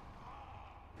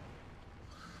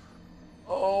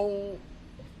 Oh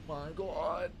my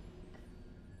god.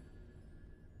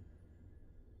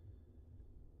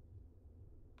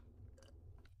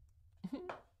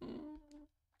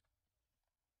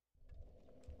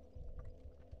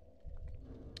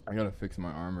 I gotta fix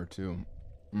my armor too.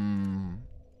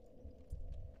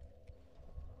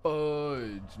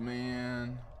 Fudge,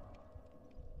 man.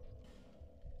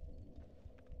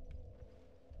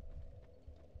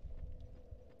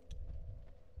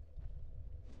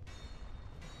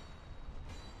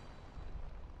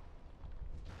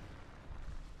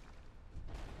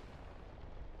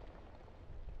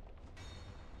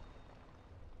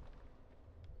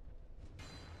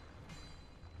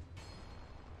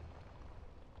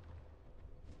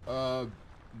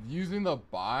 Using the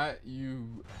bot,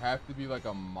 you have to be like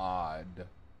a mod,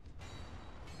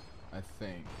 I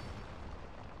think.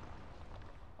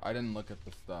 I didn't look at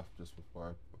the stuff just before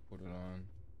I put it on.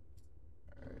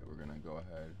 Alright, we're gonna go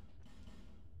ahead.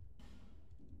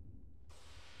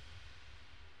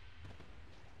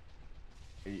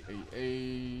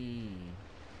 Ay.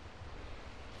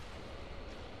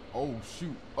 Oh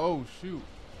shoot, oh shoot.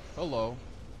 Hello.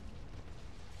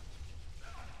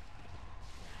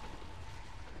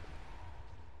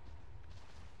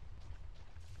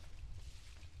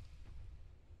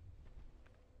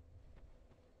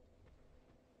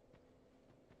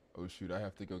 Oh shoot, I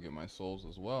have to go get my souls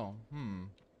as well.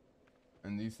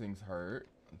 And these things hurt.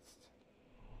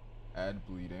 Add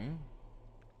bleeding.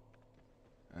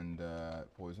 And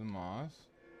poison moss.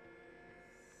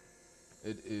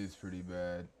 It is pretty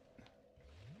bad.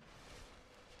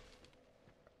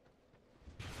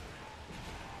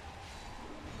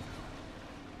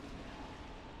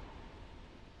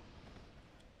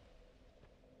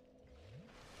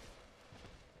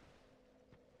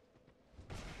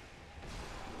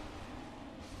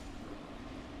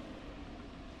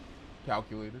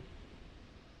 Calculated.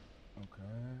 Okay,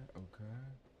 okay.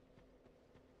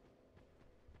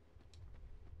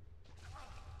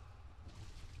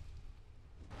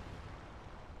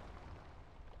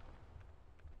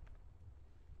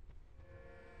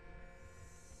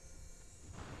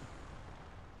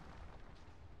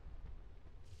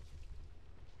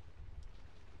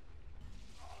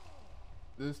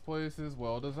 This place is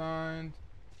well designed.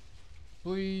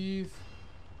 Please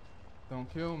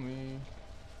don't kill me.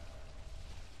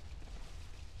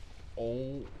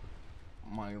 Oh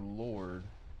my lord.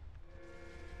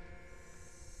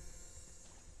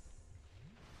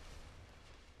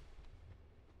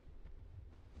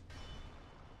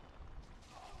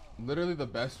 Literally the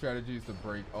best strategy is to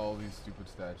break all these stupid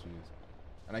statues.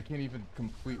 And I can't even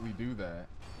completely do that.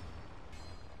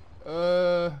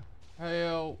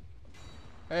 Help.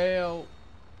 Help.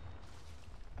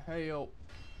 Help.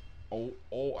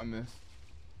 Oh, I missed.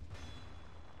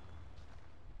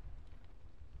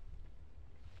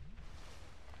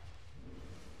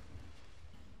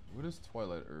 What does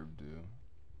Twilight Herb do?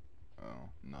 Oh,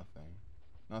 nothing.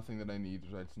 Nothing that I need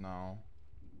right now.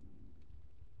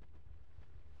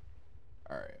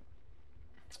 Alright.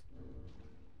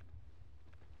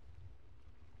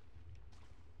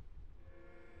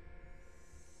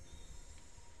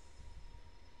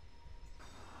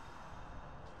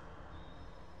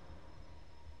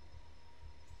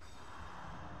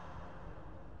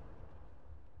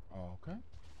 Okay.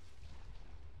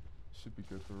 Should be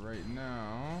good for right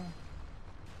now.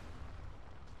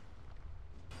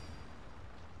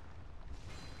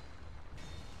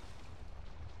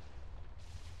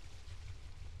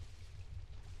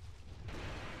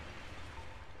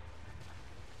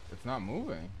 It's not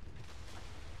moving.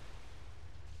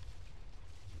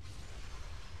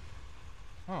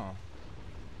 Huh.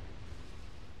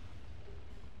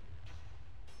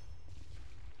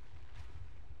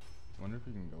 Wonder if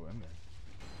we can go in there.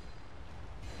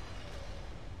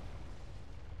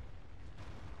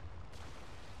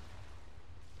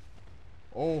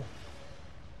 Oh.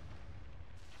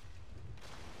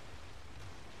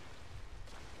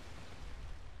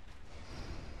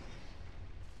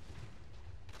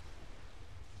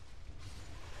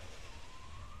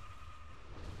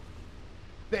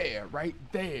 There, right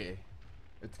there.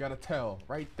 It's got a tell,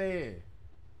 right there.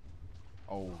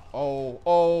 Oh.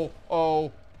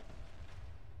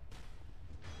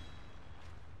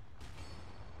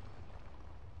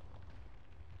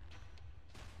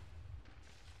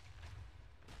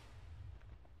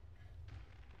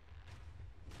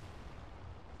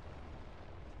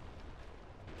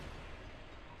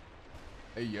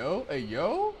 Hey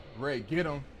yo. Ray, get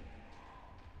him.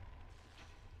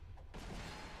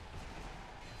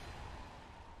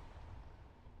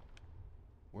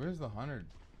 Where's the hunter?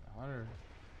 The hunter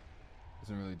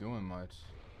isn't really doing much.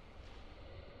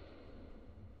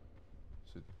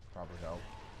 Should probably help.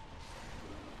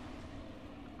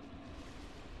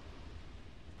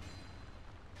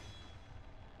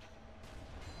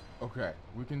 Okay,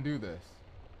 we can do this.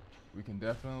 We can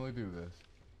definitely do this.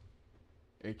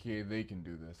 AKA they can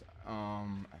do this.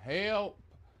 Help!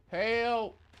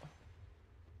 Help!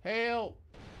 Help!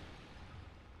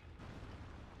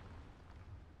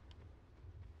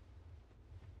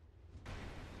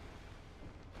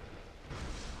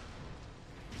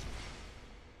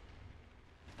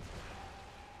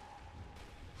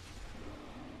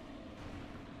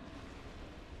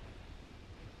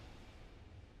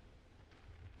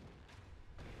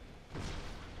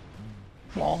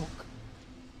 Bonk!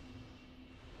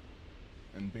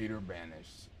 Invader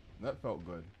banished. That felt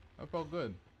good. That felt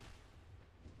good.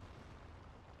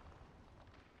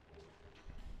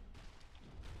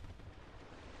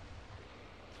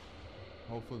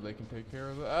 Hopefully they can take care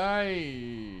of it.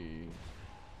 Aye!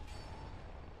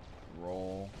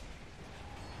 Roll.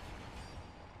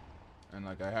 And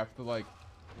like I have to like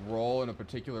roll in a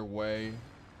particular way.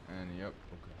 And yep,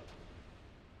 okay.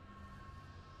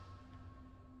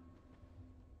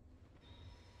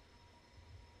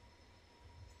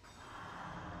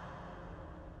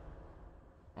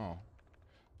 Oh.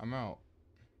 I'm out.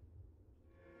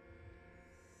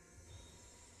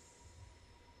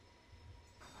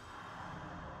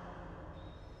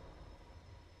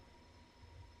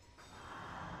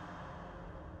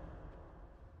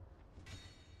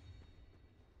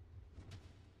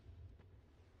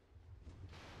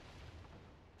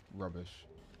 rubbish.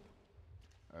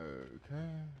 Okay.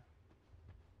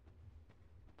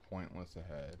 Pointless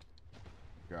ahead.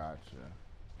 Gotcha.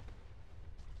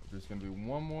 There's gonna be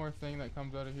one more thing that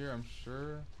comes out of here, I'm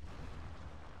sure.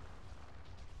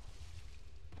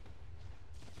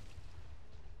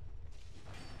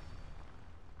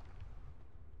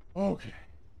 Okay.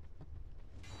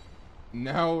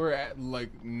 Now we're at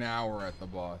the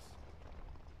boss.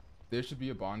 There should be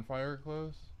a bonfire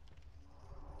close.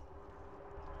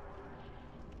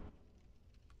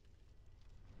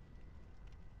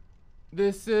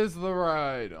 This is the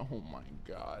ride. Oh my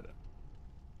god.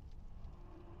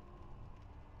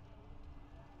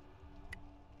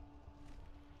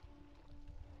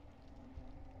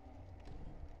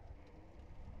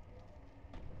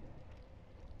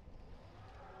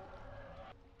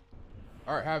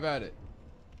 Alright, have at it.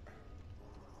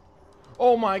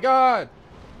 Oh my god!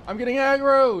 I'm getting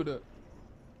aggroed!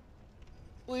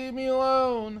 Leave me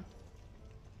alone!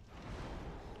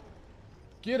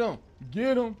 Get him!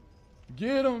 Get him!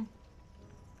 Get him!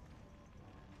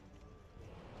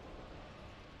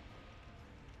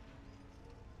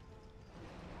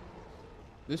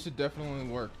 This should definitely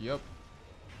work. Yep.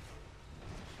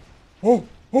 Oh!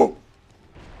 Oh!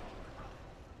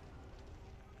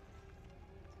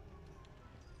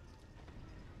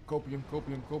 Copium,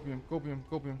 copium, copium, copium,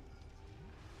 copium.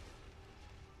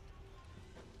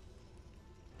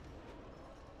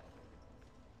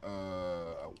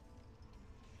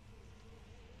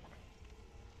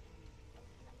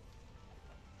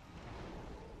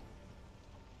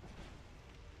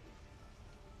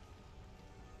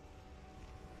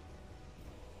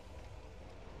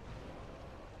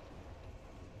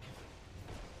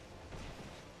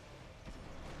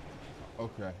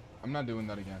 Okay. I'm not doing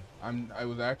that again. I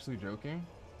was actually joking.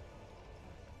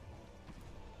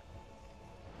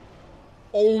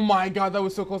 Oh my god, that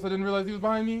was so close. I didn't realize he was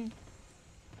behind me.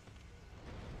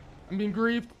 I'm being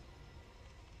griefed.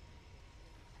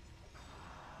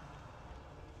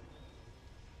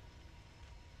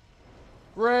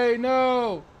 Ray,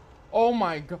 no! Oh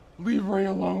my god. Leave Ray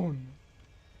alone.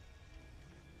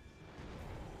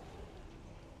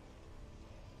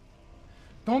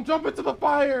 Don't jump into the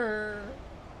fire!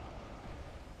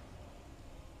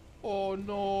 Oh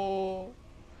no.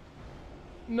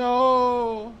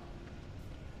 No!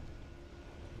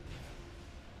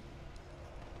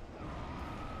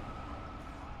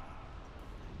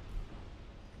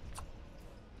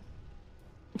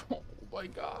 Oh my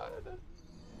god.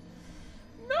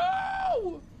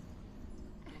 No!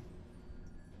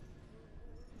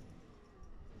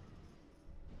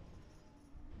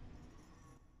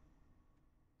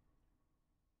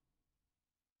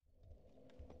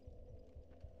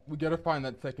 We gotta find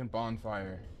that second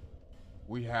bonfire.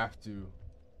 We have to.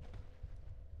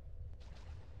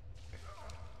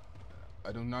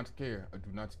 I do not care. I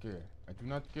do not care. I do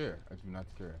not care. I do not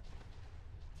care.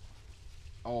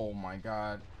 Oh my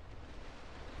god.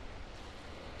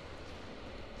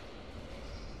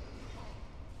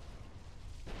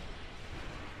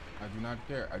 I do not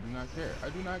care. I do not care. I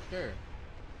do not care.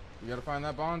 We gotta find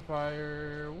that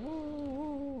bonfire.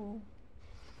 Woo!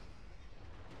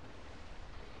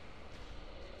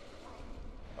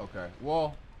 Okay.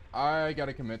 Well, I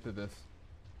gotta commit to this.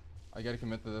 I gotta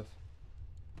commit to this.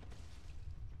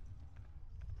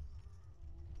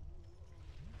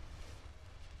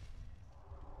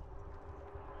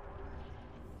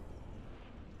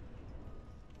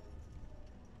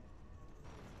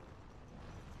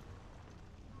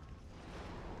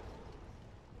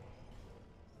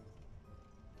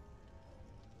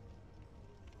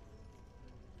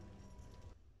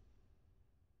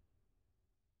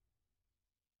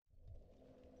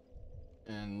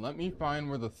 And let me find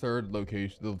where the third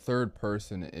location, the third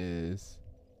person is.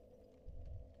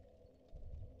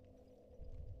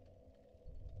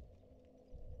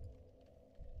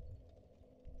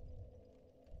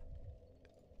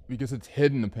 Because it's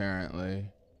hidden apparently.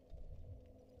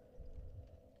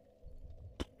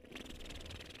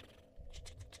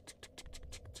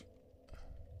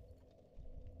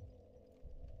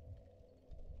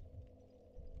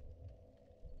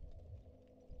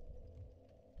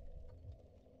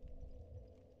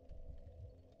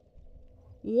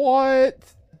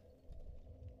 What?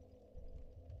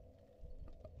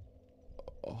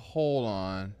 Hold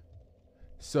on.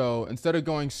 So instead of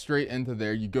going straight into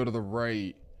there, you go to the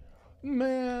right.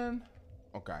 Man.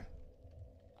 Okay.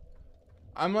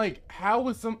 I'm like, how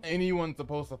was anyone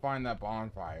supposed to find that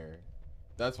bonfire?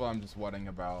 That's what I'm just wondering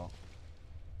about.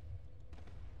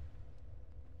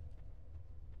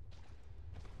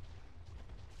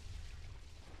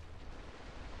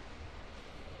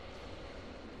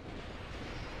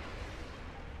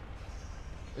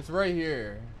 It's right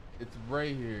here. It's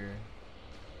right here.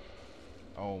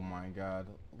 Oh my god.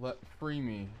 Free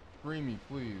me. Free me,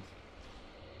 please.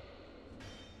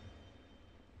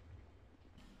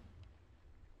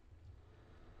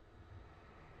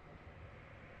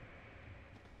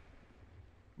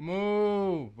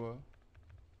 Move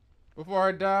before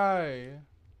I die.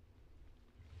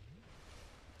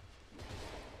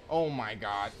 Oh my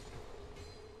god.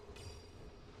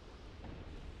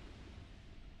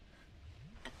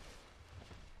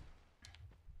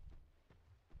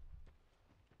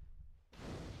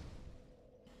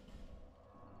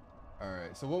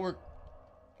 Alright, so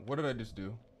what did I just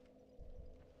do?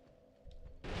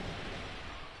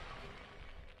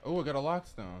 Oh, I got a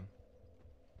lockstone.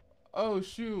 Oh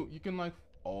shoot, you can like,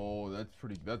 oh, that's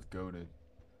goated.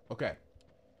 Okay,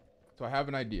 so I have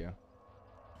an idea.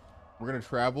 We're gonna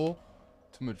travel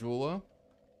to Majula.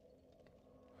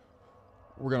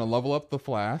 We're gonna level up the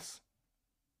flask.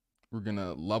 We're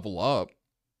gonna level up.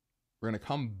 We're gonna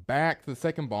come back to the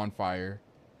second bonfire.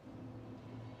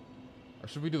 Or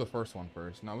should we do the first one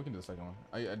first? No, we can do the second one.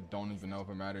 I don't even know if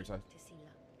it matters.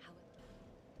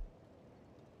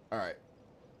 Alright.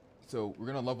 So we're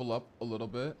gonna level up a little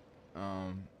bit.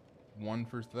 One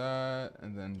for that,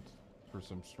 and then for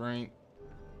some strength.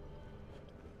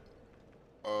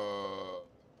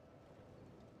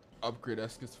 Upgrade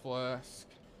Estus Flask.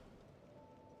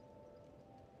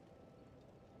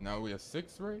 Now we have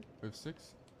 6, right? We have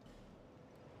 6.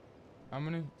 How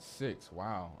many? 6.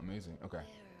 Wow, amazing. Okay.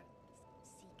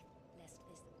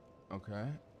 Okay.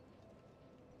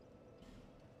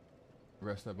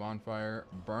 Rest that bonfire.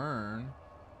 Burn.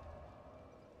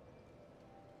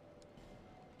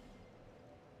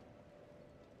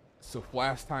 So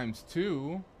flash times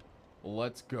 2.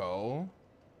 Let's go.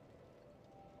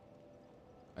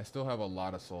 I still have a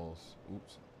lot of souls.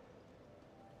 Oops.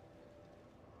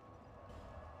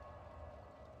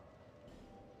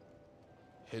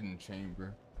 Hidden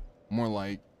chamber. More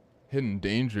like hidden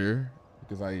danger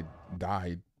because I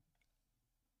died.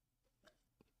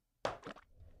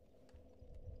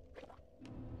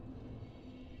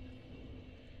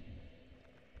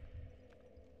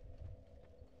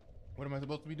 What am I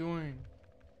supposed to be doing?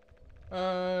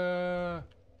 Alright.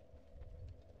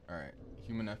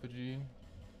 Human effigy.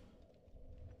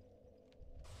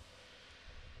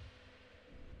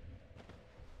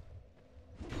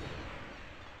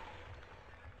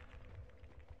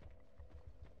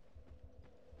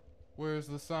 Where's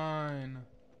the sign?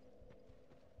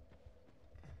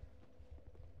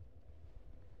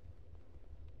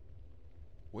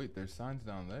 Wait, there's signs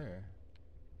down there.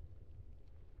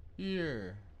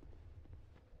 Here.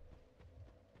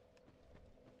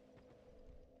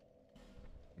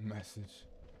 Message.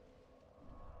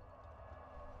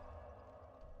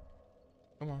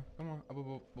 Come on, come on.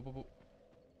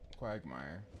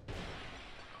 Quagmire.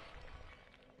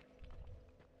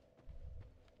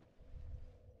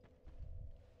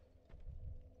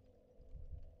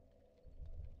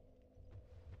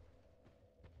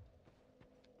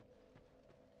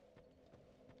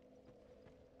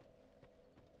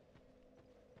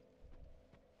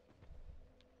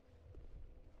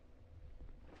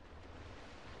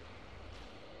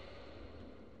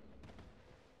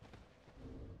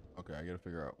 Okay, I gotta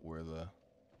figure out where the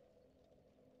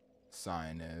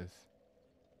sign is.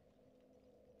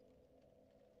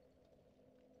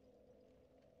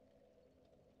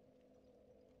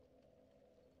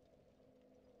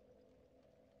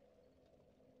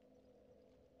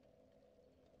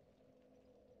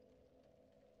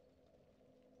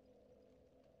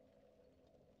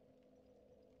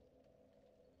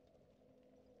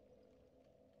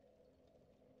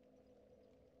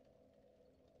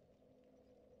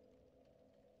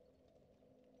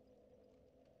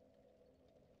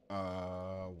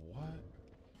 What?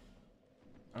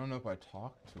 I don't know if I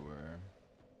talked to her.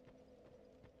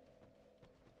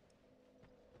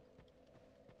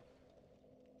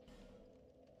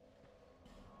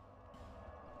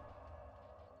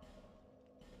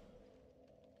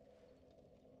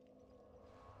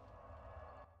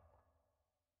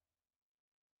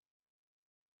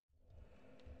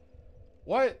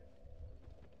 What?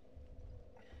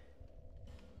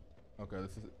 Okay,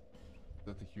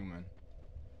 that's a human.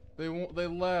 They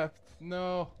left.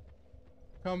 No.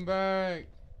 Come back.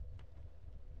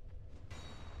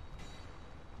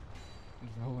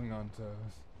 Just holding on toes.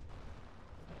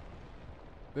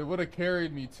 They would have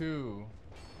carried me too.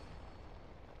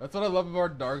 That's what I love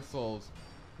about Dark Souls.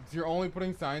 Because you're only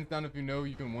putting signs down if you know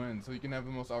you can win, so you can have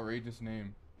the most outrageous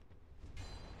name.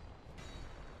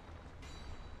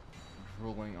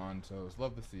 Drooling on toes.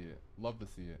 Love to see it. Love to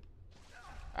see it.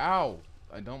 Ow!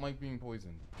 I don't like being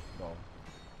poisoned, though.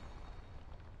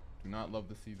 Do not love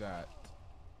to see that.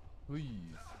 Please.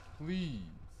 Please,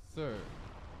 sir.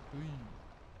 Please.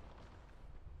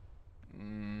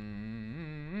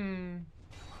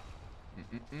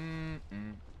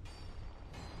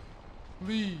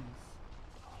 Please.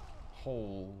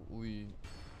 Holy.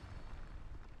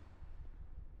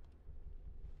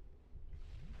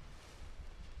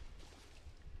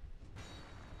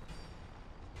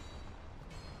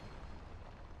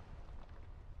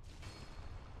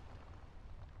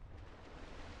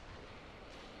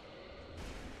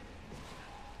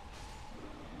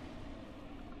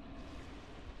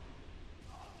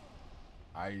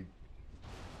 I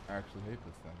actually hate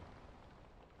this thing.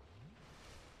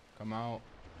 Come out.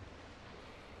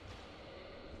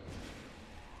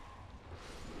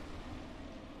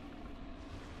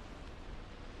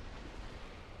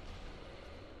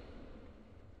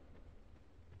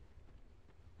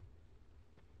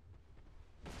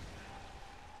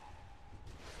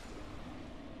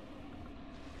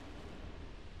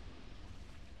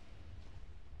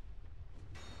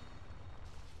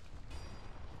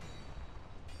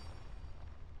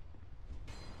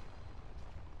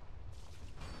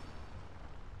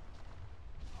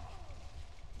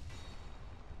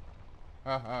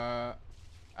 Haha.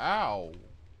 Ow.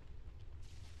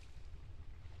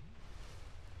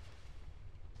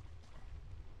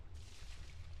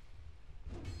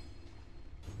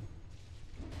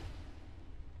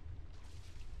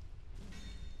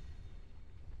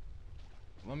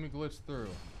 Let me glitch through.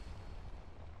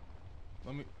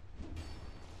 Let me...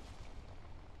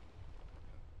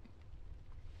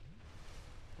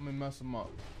 Let me mess him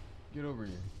up. Get over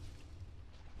here.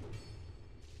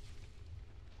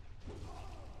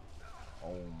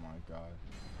 Oh my god.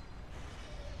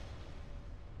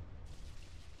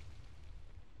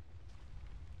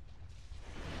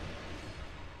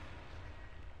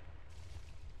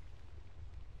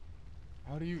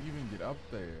 How do you even get up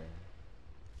there?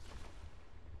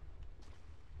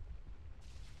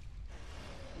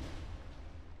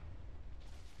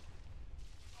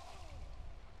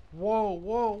 Whoa,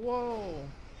 whoa, whoa.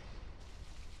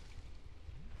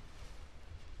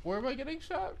 Where am I getting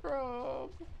shot from?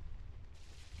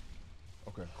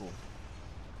 Okay, cool.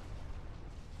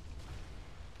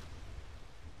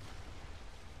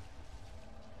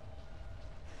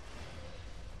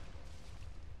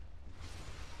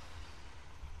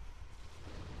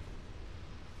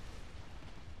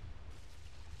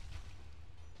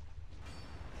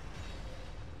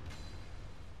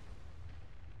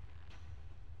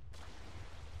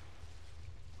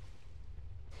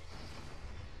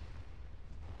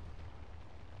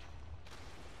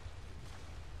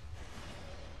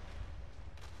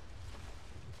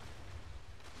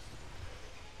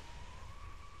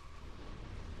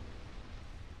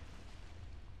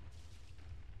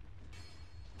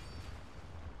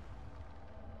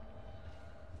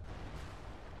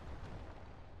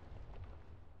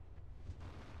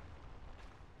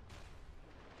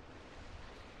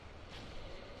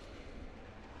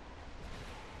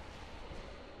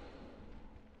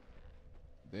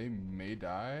 They may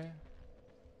die.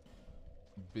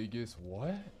 Biggest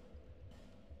what?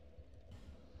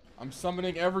 I'm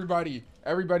summoning everybody.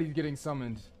 Everybody's getting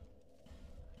summoned.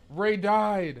 Ray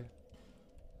died.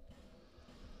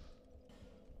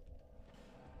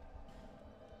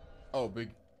 Oh, big...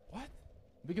 What?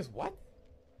 Biggest what?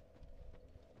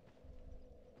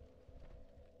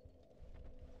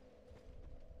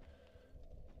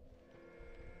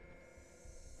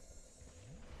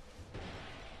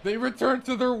 They returned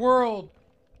to their world.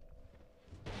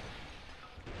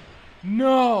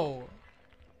 No.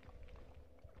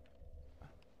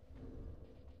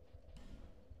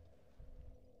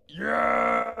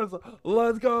 Yes.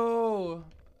 Let's go.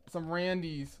 Some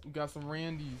Randys. We got some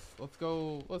Randys. Let's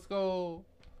go. Let's go.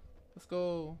 Let's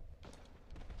go.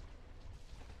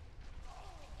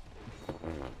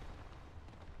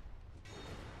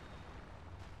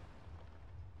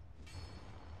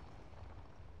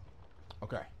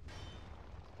 Okay.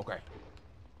 Okay.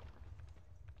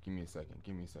 Give me a second.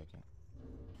 Give me a second.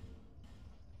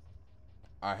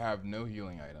 I have no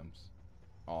healing items.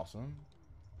 Awesome.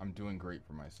 I'm doing great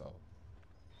for myself.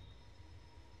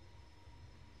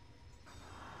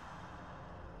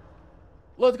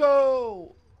 Let's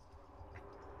go!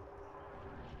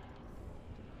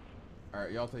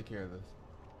 Alright, y'all take care of this.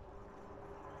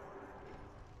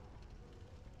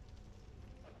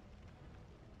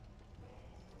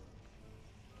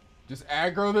 Just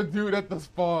aggro the dude at the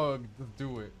spawn. Just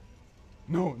do it.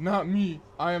 No, not me.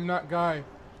 I am not guy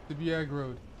to be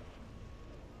aggroed.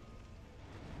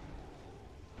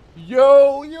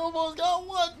 Yo, you almost got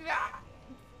one.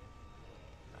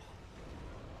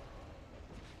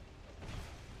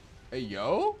 Hey,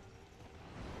 yo,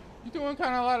 you doing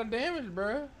kind of a lot of damage,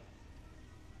 bruh.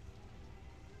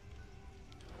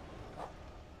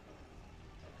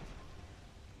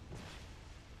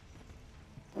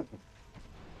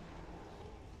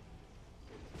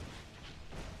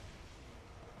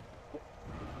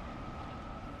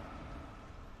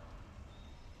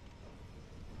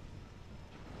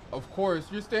 Of course,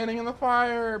 you're standing in the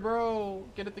fire, bro.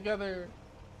 Get it together.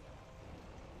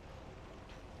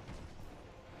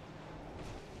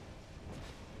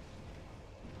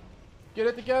 Get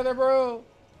it together, bro.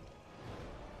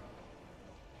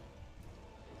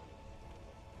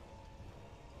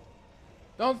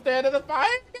 Don't stand in the fire.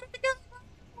 Get it together.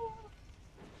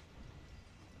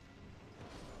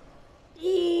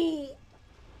 Ooh.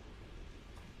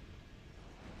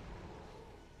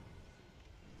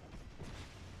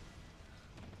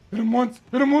 Hit him once.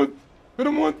 Hit him once. Hit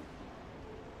him once.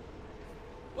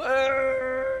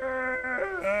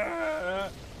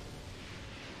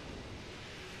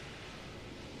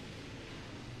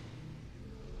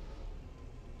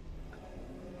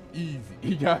 Easy.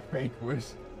 He got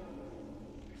vanquished.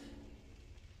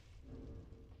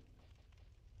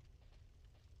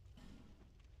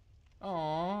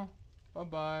 Aw.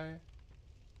 Bye-bye.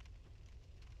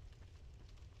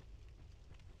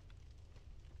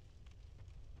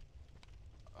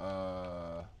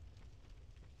 Uh...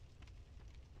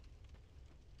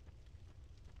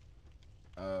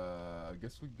 I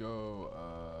guess we go,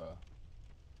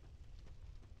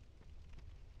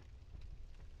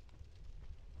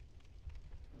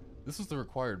 this was the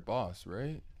required boss,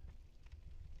 right?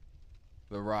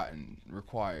 The Rotten.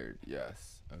 Required,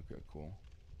 yes. Okay, cool.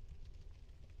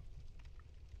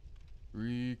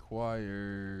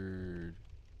 Required.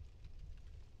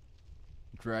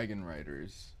 Dragon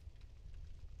Riders.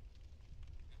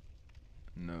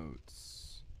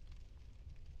 Notes.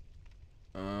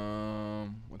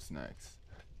 What's next?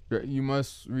 You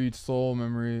must reach soul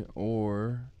memory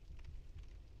or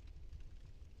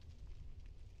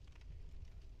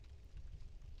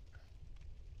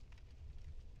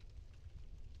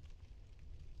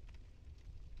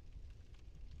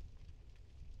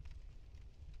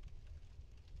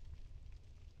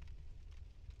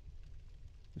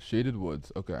Shaded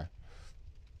Woods. Okay.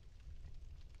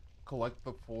 Collect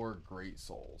the 4 great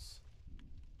souls.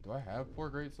 Do I have 4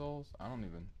 great souls? I don't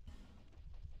even.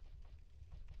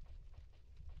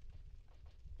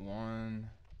 1,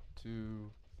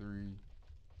 2, 3.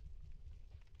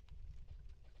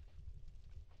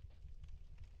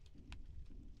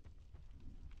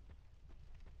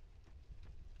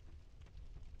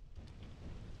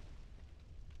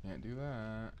 Can't do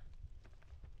that.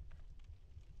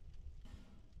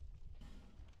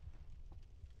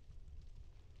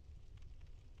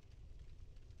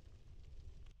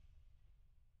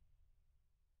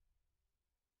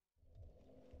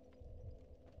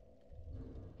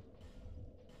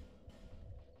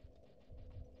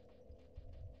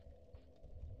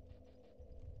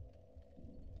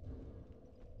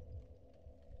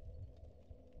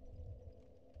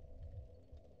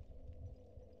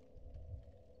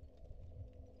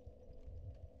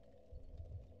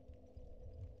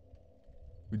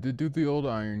 We did do the old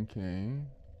Iron King.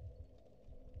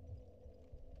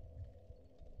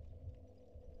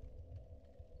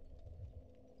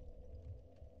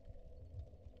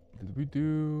 Did we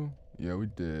do? Yeah, we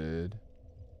did.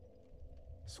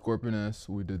 Scorpionus,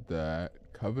 we did that.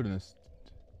 Covetous,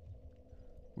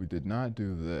 we did not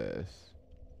do this.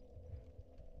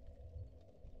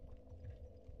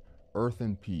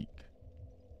 Earthen Peak.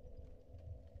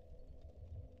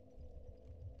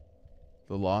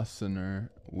 The Lost Sinner,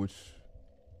 which...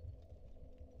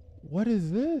 What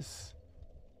is this?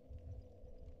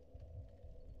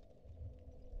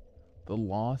 The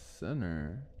Lost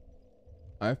Sinner.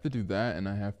 I have to do that, and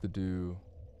I have to do...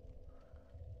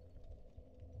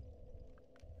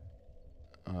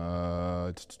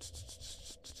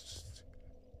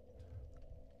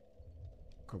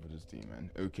 Covetous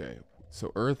Demon. Okay,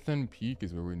 so Earthen Peak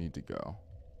is where we need to go.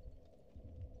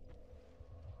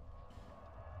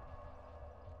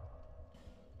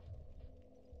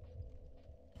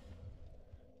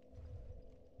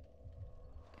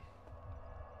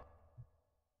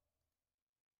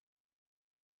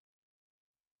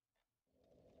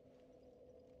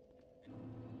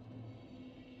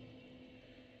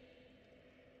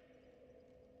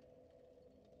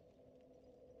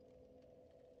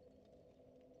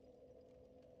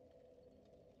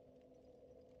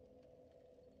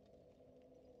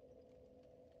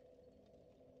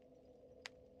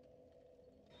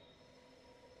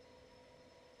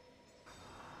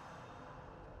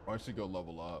 Or I should go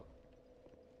level up.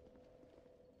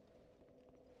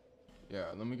 Yeah,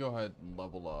 let me go ahead and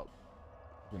level up.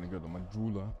 I'm gonna go to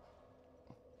Majula.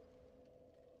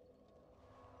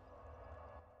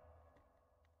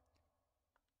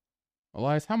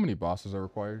 Elias, how many bosses are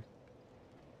required?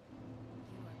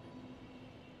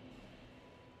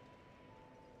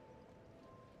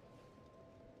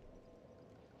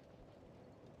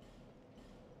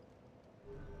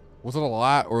 Was it a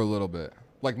lot or a little bit?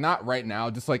 Like not right now,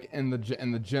 just like in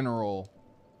the general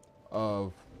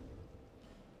of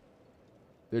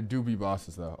there do be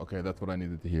bosses though. Okay, that's what I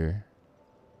needed to hear.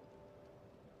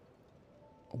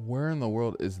 Where in the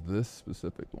world is this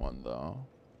specific one though?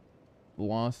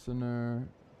 Lost Sinner.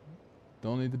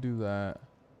 Don't need to do that.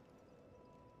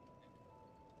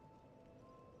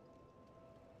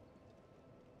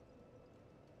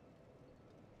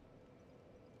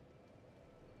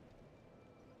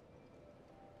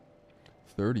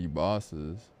 $30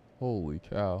 bosses. Holy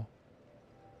cow.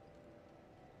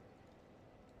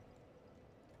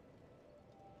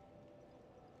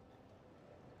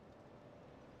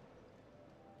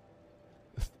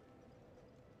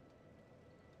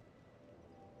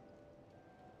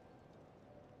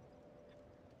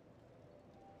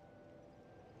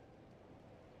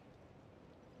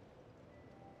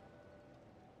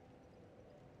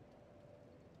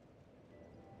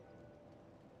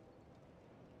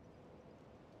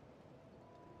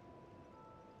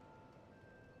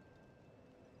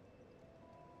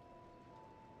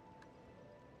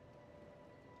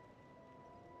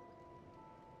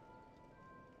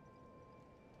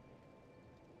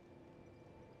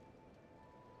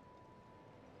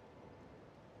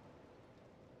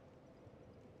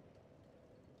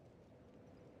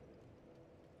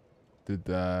 Did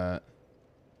that.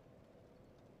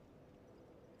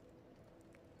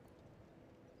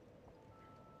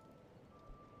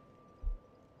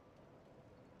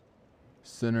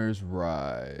 Sinner's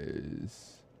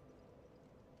Rise.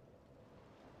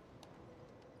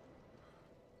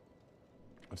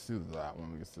 Let's do that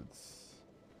one because it's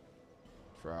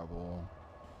travel.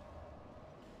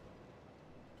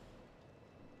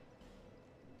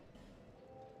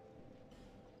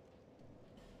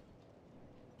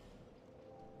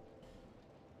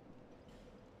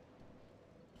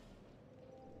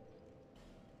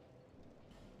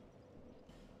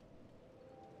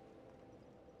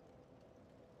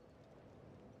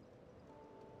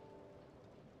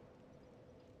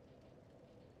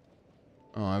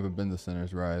 Oh, I haven't been to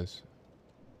Sinner's Rise.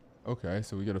 Okay,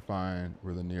 so we gotta find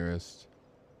where the nearest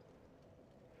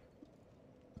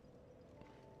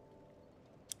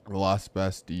Las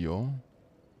Bastille.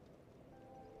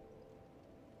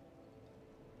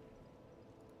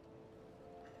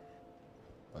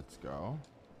 Let's go.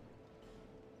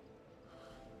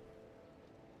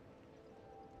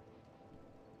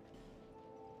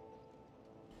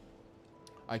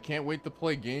 I can't wait to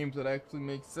play games that actually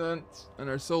make sense and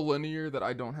are so linear that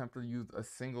I don't have to use a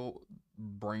single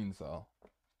brain cell.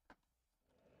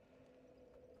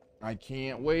 I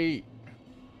can't wait.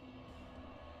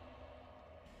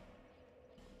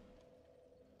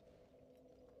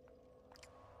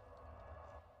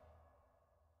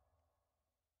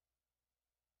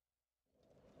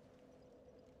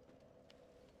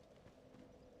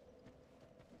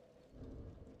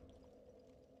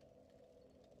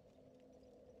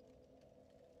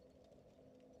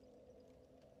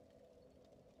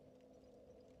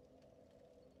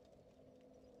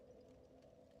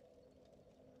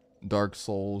 Dark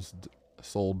Souls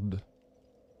sold.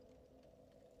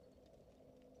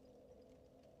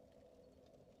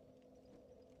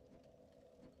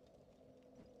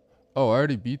 Oh, I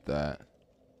already beat that.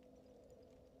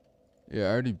 Yeah,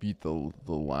 I already beat the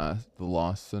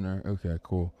Lost Sinner. Okay,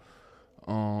 cool.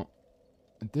 Uh,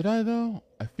 did I though?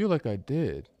 I feel like I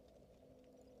did.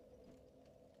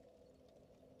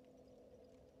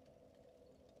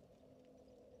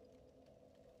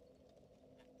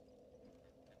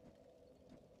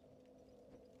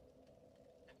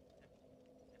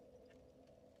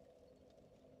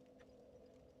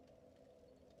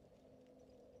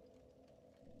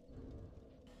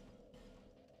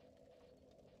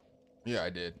 Yeah, I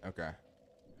did. Okay.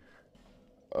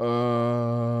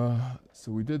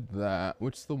 So we did that.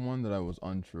 Which the one that I was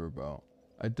unsure about?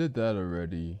 I did that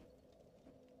already.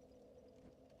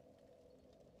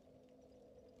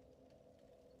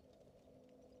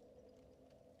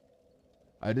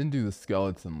 I didn't do the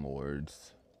Skeleton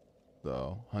Lords,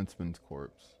 though. Huntsman's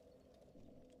Corpse.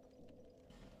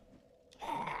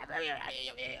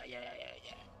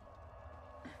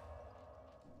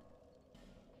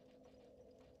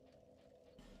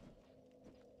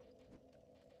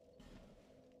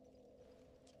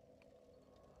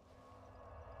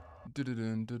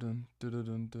 Dun-dun, dun-dun,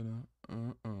 dun-dun, dun-dun,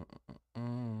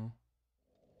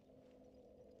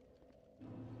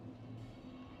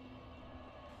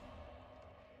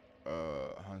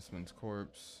 Huntsman's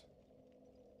corpse.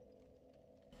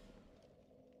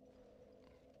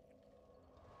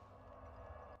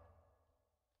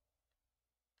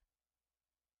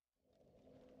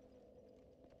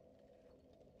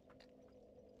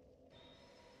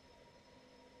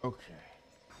 Okay.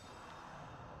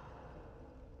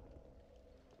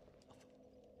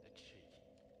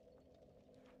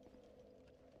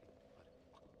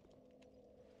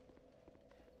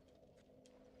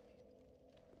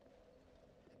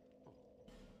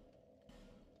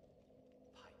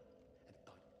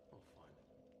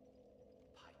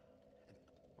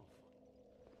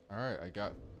 All right, I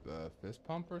got the fist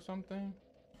pump or something.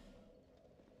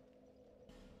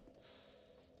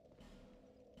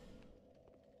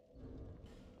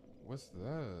 What's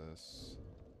this?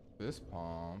 Fist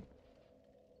pump.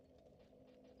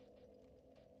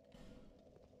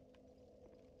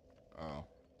 Oh.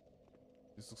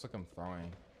 This looks like I'm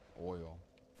throwing oil.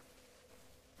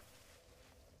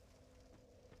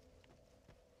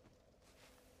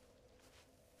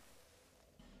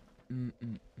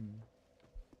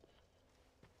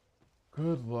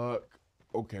 Good luck.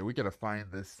 Okay, we gotta find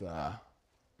this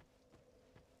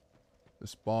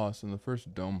this boss in the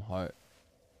first dome hut.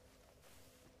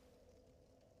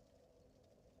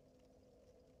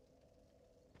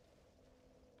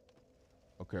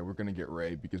 Okay, we're gonna get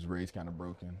Ray because Ray's kind of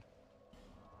broken.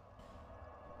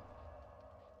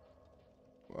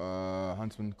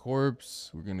 Huntsman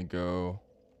corpse. We're gonna go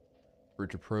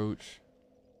bridge approach.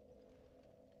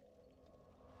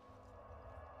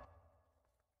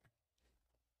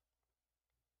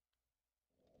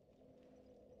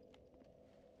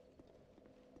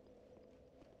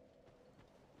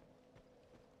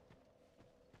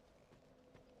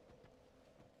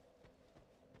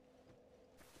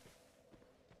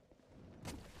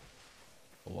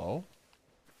 Hello?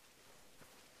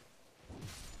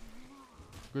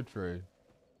 Good trade.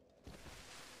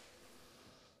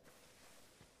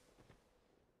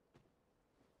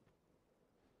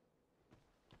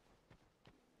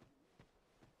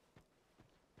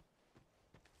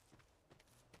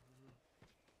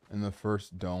 In the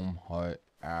first dome hut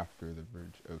after the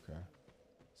bridge. Okay.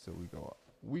 So we go up.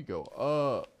 We go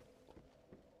up.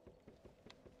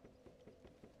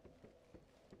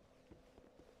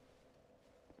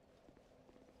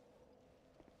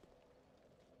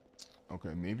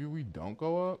 Okay, maybe we don't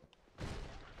go up.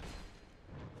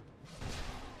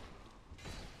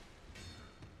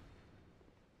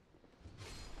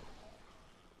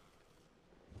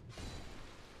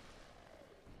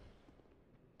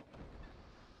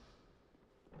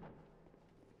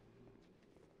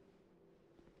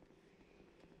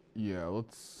 Yeah,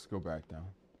 let's go back down.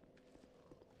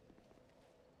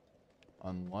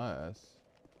 Unless...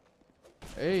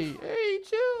 Hey,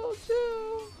 chill,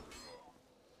 chill.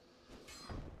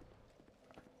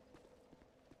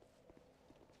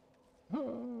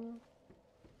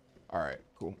 Alright,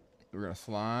 cool. We're gonna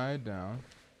slide down.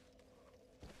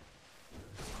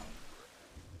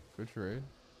 Good trade.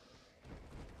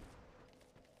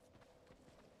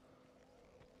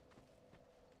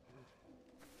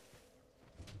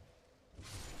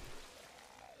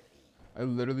 I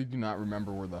literally do not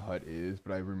remember where the hut is,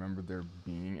 but I remember there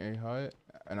being a hut.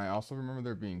 And I also remember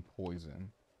there being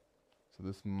poison. So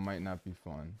this might not be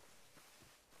fun.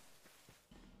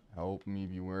 Help me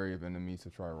be wary of enemies to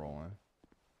try rolling.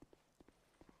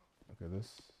 Okay,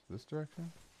 this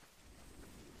direction?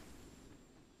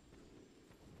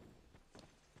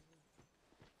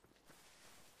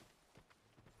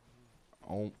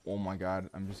 Oh my god,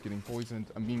 I'm just getting poisoned.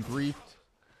 I'm being briefed.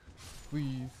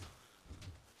 Please.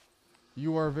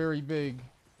 You are very big.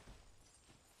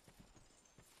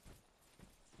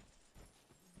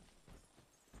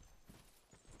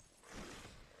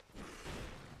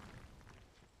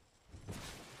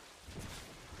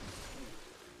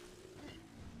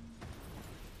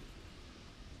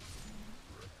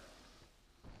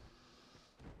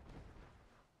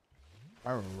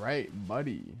 All right,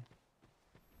 buddy.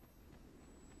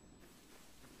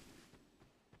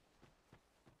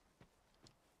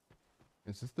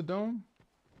 Is this the dome?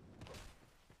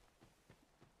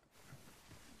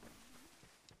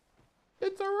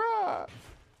 It's a rock.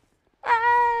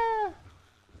 Ah!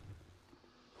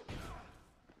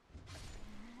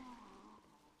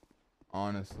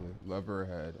 Honestly, lever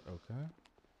ahead. Okay.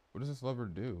 What does this lever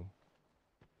do?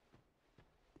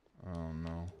 Oh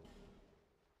no.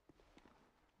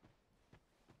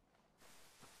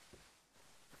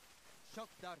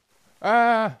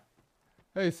 Ah!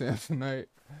 Hey, Samsonite.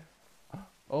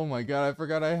 Oh my god, I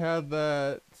forgot I had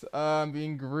that. I'm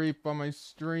being griefed on my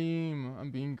stream.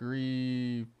 I'm being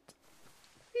griefed.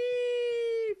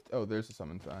 Griefed. Oh, there's a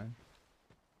summon sign.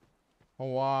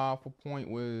 Waffle Point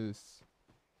was.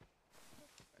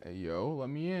 Hey, yo, let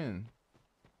me in.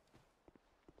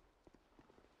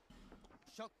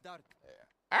 Shock dart.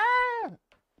 Ah!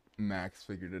 Max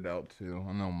figured it out too.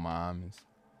 I know mom is.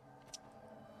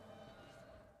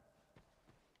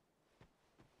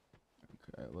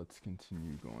 Okay, let's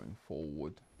continue going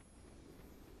forward.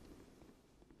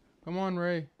 Come on,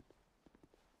 Ray.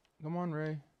 Come on,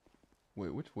 Ray.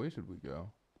 Wait, which way should we go?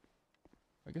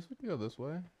 I guess we can go this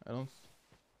way.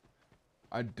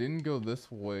 I didn't go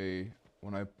this way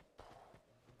when I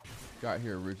got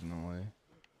here originally.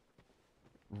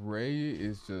 Ray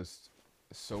is just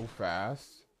so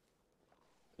fast.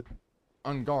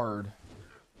 On guard.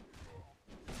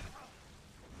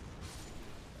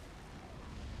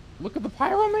 Look at the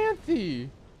pyromancy.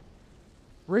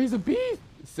 Ray's a beast.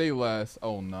 Say less.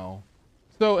 Oh no.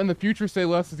 So in the future, say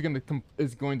less is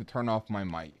going to turn off my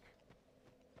mic.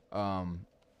 I'm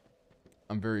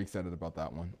very excited about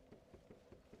that one.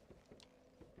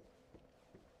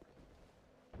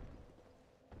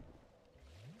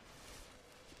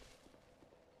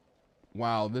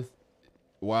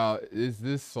 Wow, is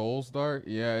this Souls Dark?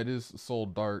 Yeah, it is Soul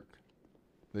Dark.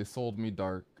 They sold me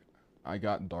dark. I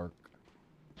got dark.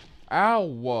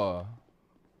 Ow!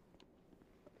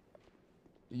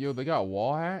 Yo, they got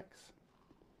wall hacks?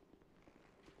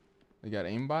 They got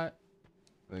aimbot?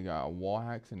 They got wall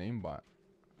hacks and aimbot.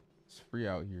 It's free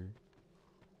out here.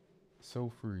 So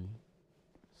free.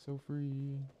 So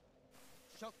free.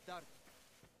 Shock dart.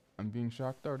 I'm being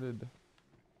shock darted.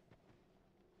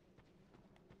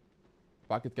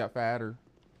 Pockets got fatter.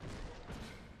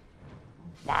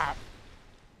 Bop!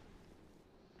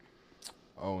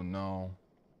 Oh no.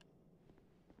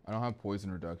 I don't have poison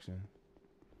reduction.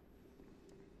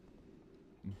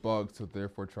 Bug, so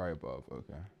therefore try above.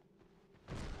 Okay.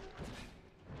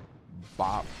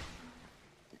 Bop.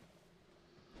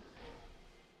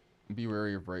 Be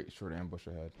wary of right short ambush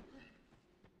ahead.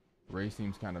 Ray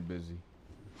seems kind of busy.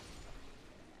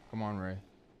 Come on, Ray.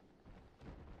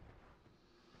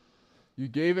 You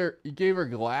gave her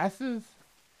glasses?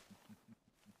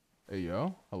 Hey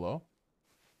yo, hello?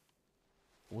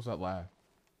 What was that laugh?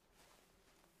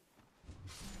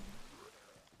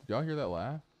 Did y'all hear that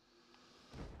laugh?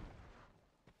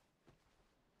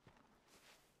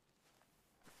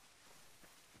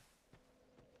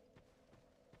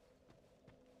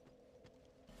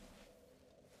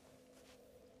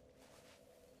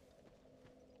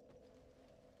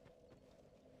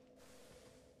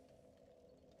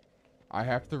 I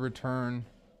have to return.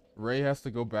 Ray has to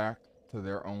go back to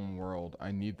their own world.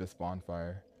 I need this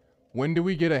bonfire. When do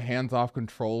we get a hands-off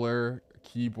controller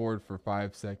keyboard for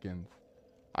 5 seconds?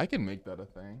 I can make that a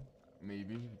thing.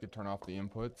 Maybe you could turn off the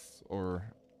inputs or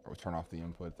turn off the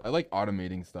inputs. I like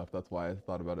automating stuff. That's why I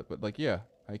thought about it. But like, yeah,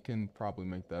 I can probably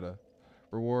make that a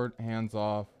reward.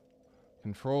 Hands-off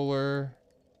controller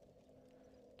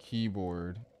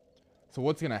keyboard. So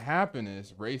what's gonna happen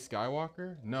is Ray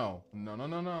Skywalker? No, no, no,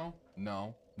 no, no,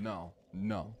 no, no,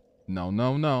 no, no,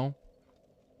 no, no,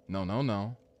 no, no,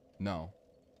 no, no,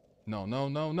 no, no,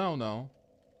 no, no, no.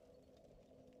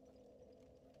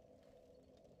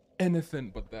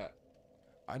 Anything but that.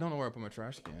 I don't know where I put my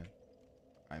trash can.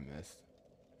 I missed.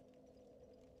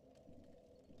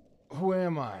 Who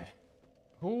am I?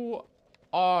 Who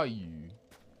are you?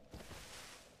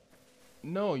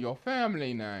 No, your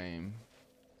family name.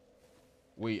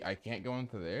 Wait, I can't go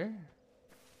into there?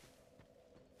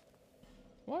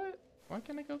 What? Why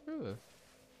can't I go through this?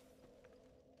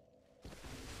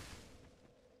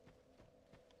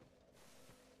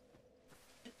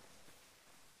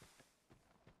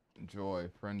 Joy,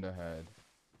 friend ahead.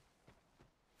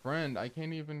 Friend, I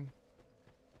can't even...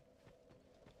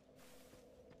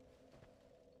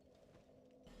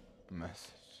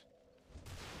 Message.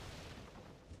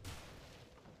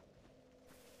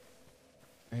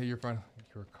 Hey, you're finally...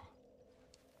 You're call.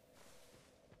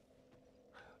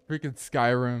 Freaking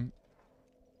Skyrim.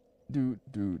 Do.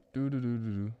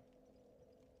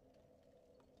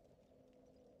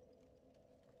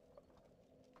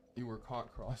 You were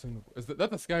caught crossing the... Is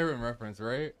that's a Skyrim reference,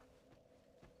 right?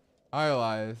 Hi,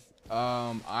 Elias.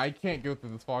 I can't go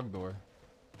through this fog door.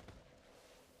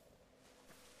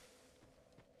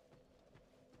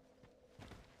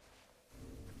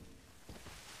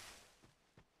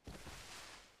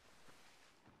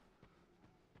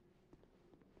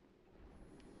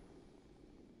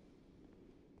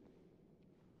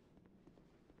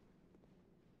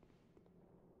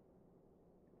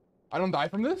 I don't die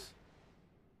from this?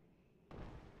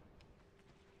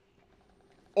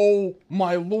 Oh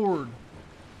my lord.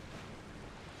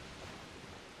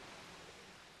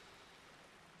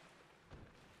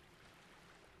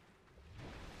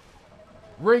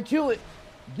 Ray, kill it.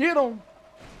 Get him.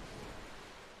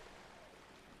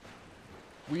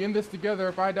 We in this together.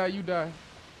 If I die, you die.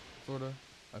 Sorta,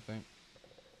 I think.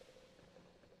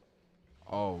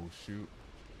 Oh, shoot.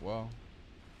 Well,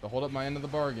 to hold up my end of the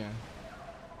bargain.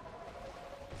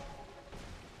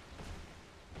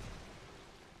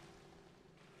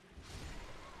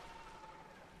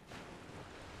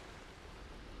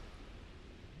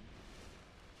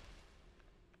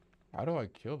 How do I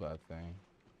kill that thing?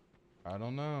 I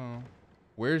don't know.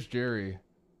 Where's Jerry?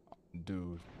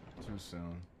 Dude, too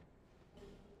soon.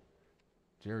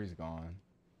 Jerry's gone.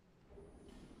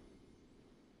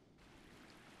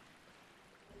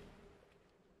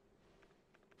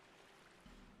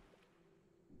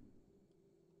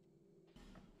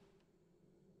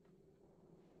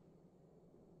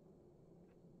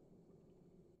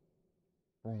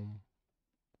 Boom.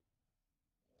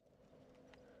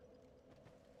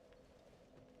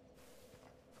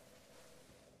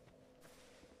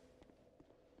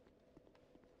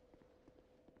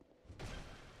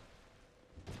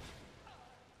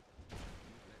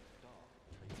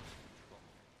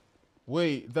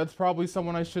 Wait, that's probably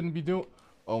someone I shouldn't be doing.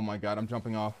 Oh my god, I'm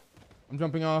jumping off. I'm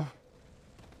jumping off.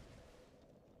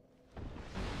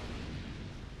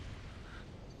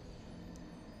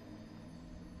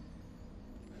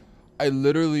 I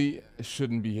literally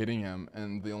shouldn't be hitting him,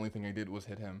 and the only thing I did was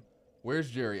hit him. Where's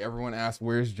Jerry? Everyone asked,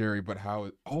 where's Jerry? But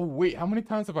how? Oh, wait, how many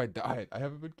times have I died? I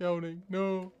haven't been counting.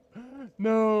 No.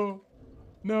 No.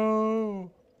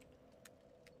 No.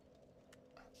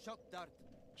 Shock dart.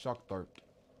 Shock dart.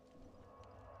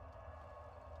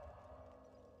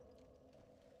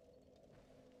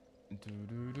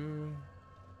 Do.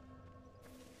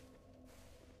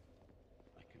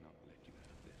 I cannot let you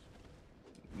have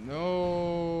this.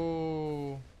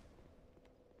 No.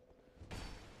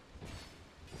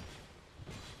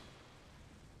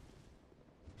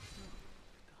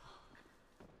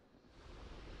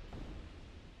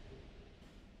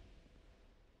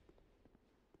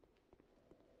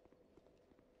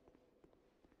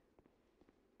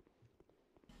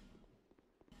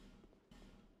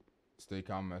 Stay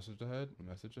calm. Message ahead.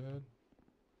 Message ahead.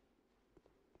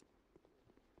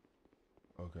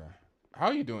 Okay. How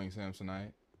are you doing,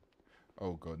 Samsonite?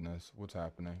 Oh goodness, what's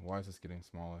happening? Why is this getting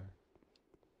smaller?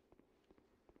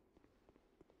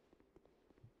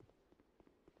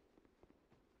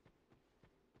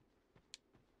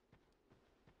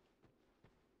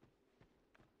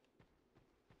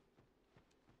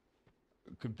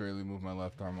 Could barely move my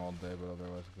left arm all day, but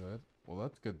otherwise good. Well,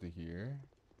 that's good to hear.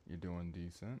 You're doing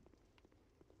decent.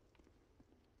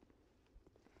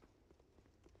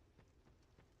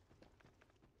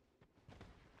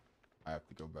 I have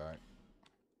to go back.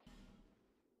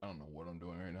 I don't know what I'm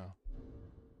doing right now.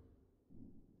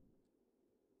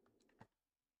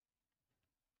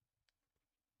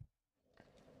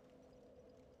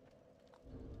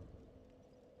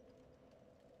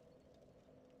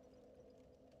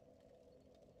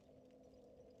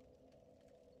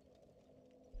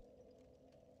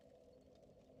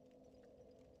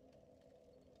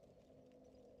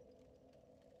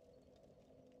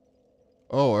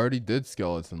 Oh, I already did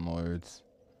Skeleton Lords.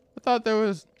 I thought there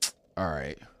was...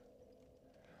 Alright.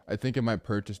 I think I might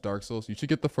purchase Dark Souls. You should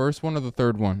get the first one or the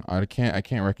third one. I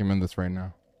can't recommend this right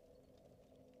now.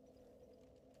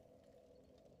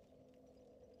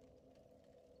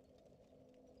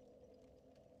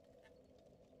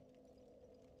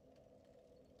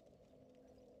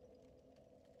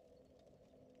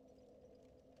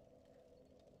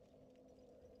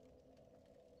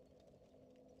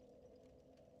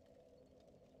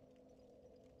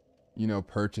 You know,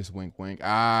 purchase wink wink.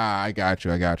 Ah, I got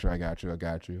you.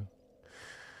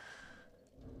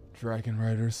 Dragon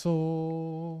Rider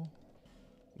Soul.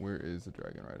 Where is the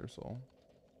Dragon Rider Soul?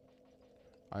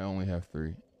 I only have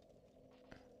 3.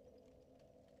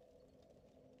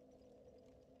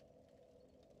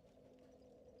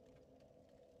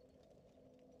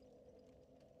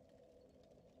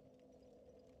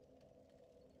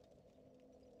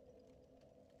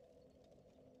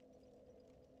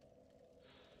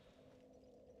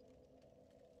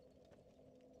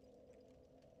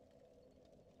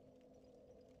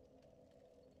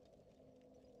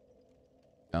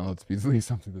 Download speed's at least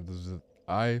something that does just...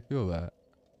 I feel that.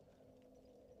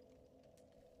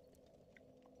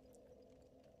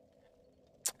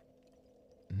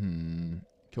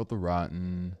 Killed the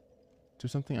Rotten. Is there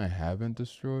something I haven't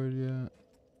destroyed yet?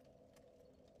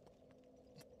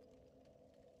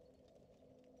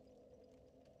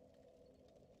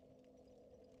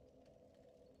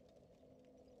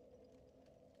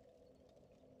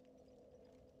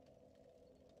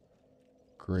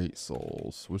 Great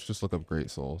Souls. Let's just look up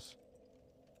Great Souls.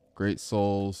 Great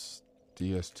Souls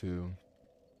DS2.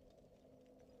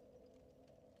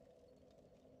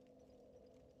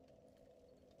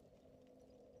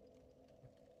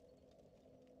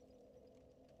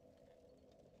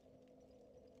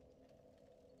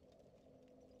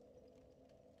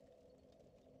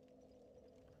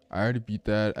 I already beat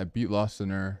that. I beat Lost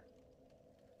Sinner.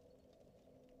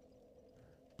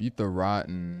 Beat the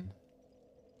Rotten.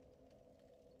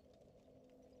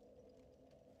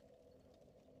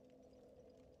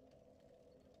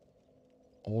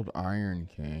 Old Iron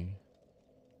King.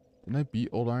 Didn't I beat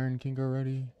Old Iron King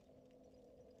already?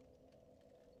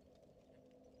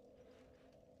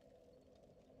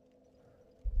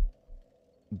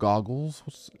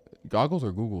 Goggles? Goggles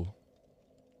or Google?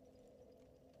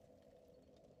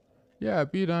 Yeah, I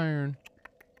beat Iron.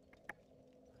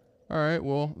 Alright,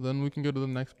 well, then we can go to the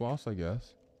next boss, I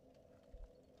guess.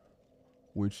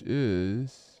 Which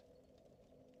is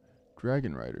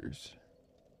Dragon Riders.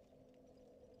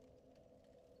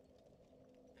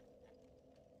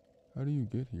 How do you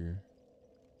get here?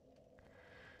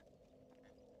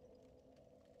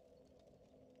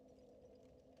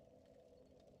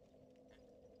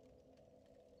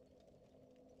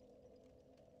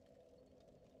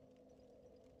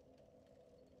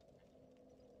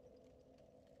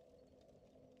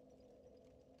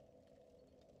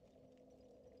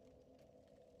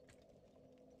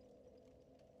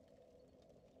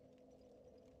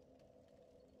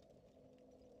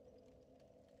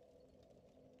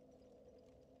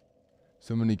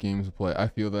 So many games to play. I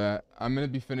feel that. I'm going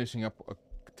to be finishing up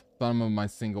some of my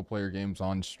single player games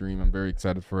on stream. I'm very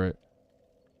excited for it.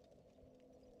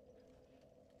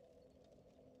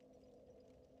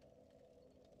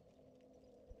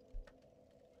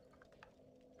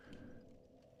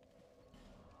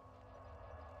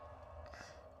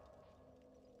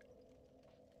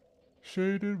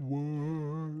 Shaded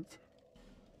words.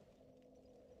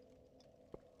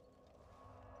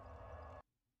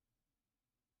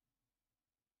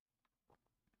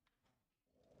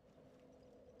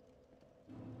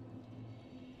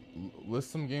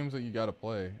 List some games that you gotta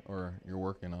play or you're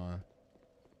working on.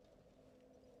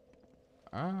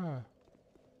 Ah.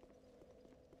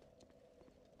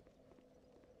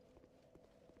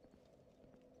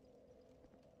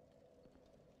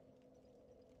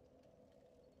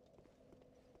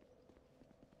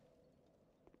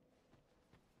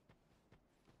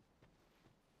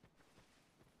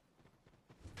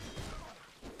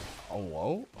 Oh,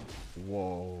 whoa. Whoa,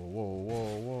 whoa,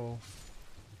 whoa, whoa.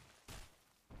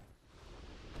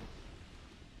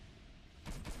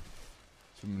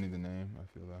 Too many to name,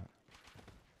 I feel that.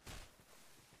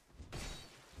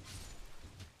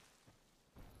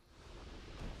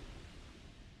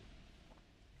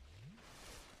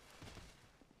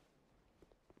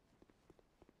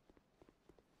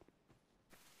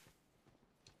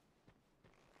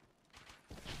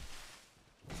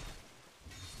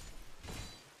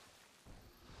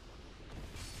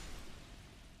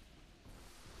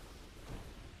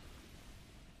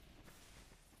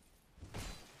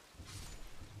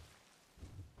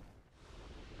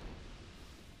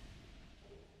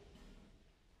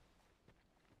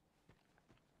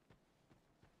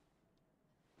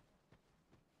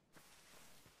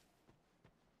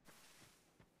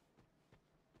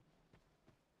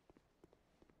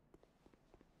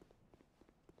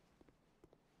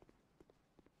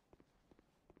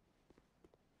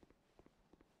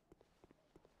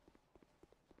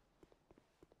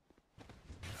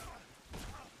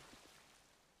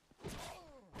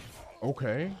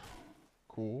 Okay.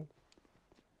 Cool.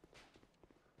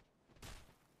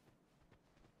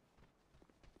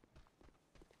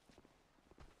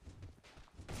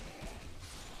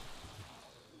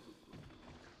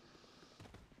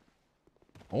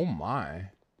 Oh my.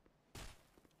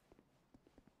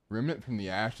 Remnant from the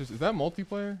Ashes. Is that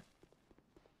multiplayer?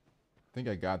 I think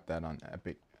I got that on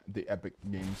Epic, the Epic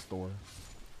Game Store.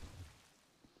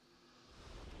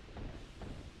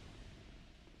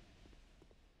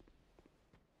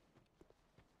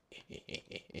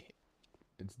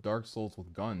 It's Dark Souls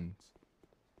with guns.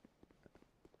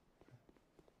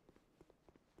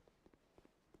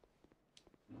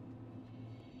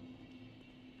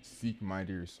 Seek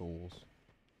mightier souls.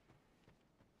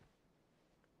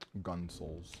 Gun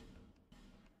souls.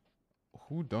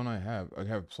 Who don't I have? I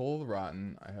have Soul of the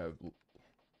Rotten. I have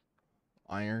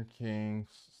Iron King,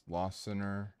 Lost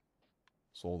Sinner,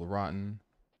 Soul of the Rotten.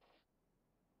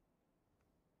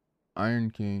 Iron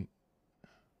King.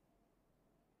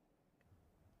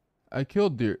 I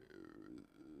killed the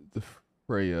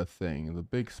Freya thing, the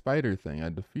big spider thing. I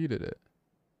defeated it.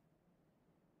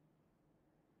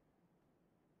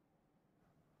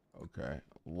 Okay,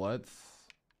 let's.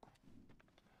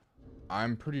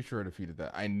 I'm pretty sure I defeated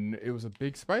that. It was a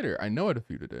big spider. I know I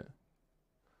defeated it.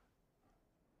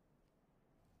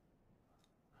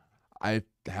 I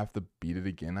have to beat it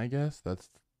again, I guess. That's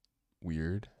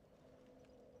weird.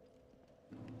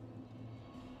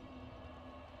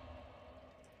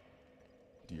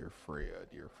 Dear Freya,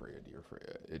 dear Freya, dear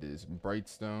Freya. It is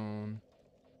Brightstone.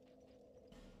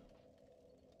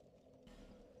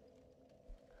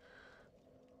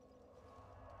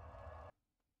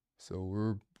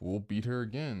 So we'll beat her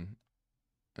again.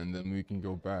 And then we can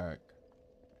go back.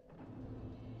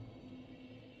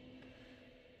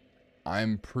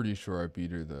 I'm pretty sure I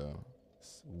beat her though.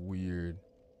 It's weird.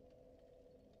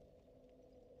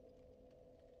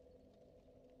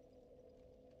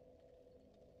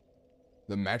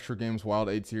 The Metro Games Wild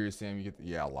 8 series, Sam, you get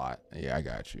yeah, a lot. Yeah, I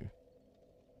got you.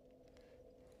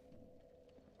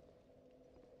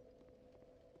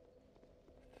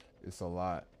 It's a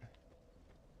lot.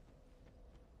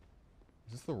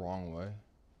 Is this the wrong way?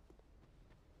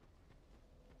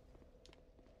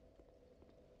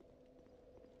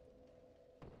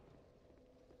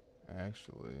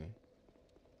 Actually.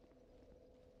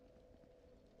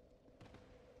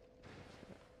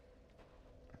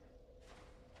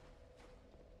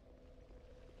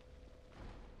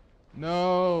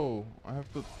 No! I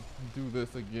have to do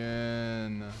this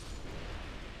again.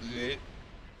 Yeah,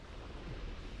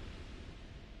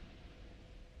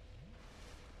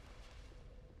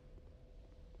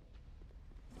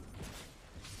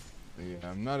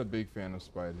 I'm not a big fan of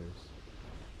spiders.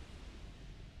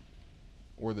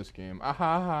 Or this game.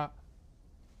 Aha!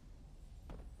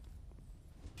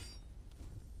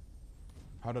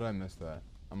 How did I miss that?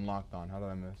 I'm locked on. How did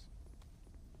I miss?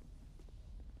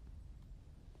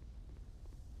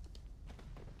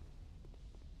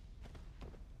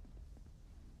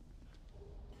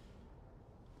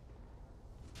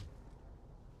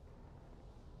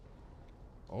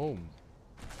 Oh.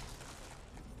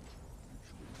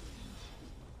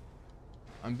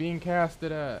 I'm being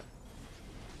casted at.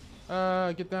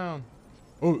 Get down.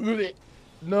 Oh,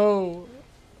 no.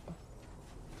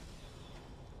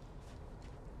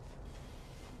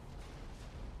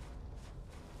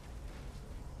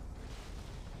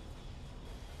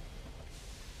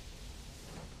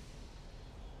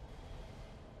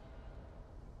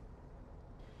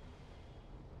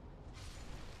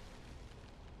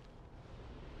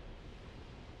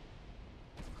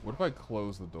 What if I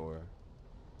close the door?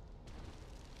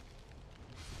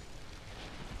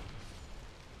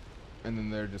 And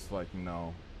then they're just like,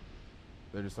 no.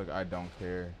 They're just like, I don't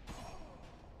care.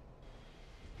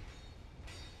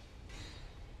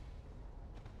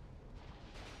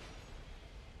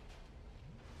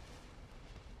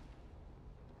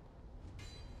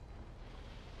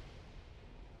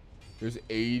 There's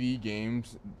 80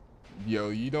 games. Yo,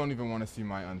 you don't even want to see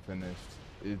my unfinished.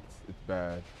 It's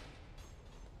bad.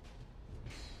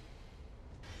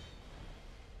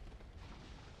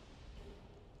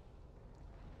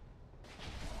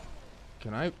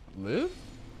 Can I live?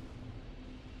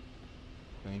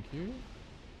 Thank you.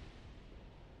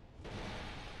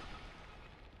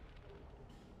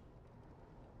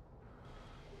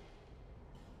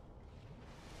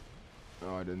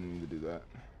 Oh, I didn't mean to do that.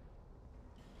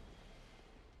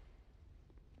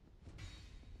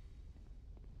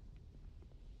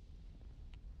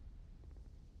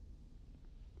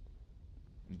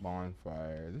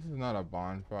 Bonfire. This is not a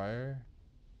bonfire.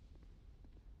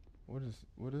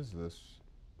 What is this? Is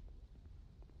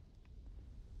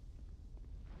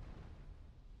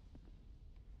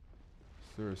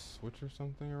there a switch or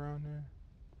something around here?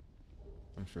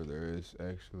 I'm sure there is,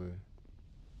 actually.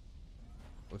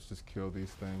 Let's just kill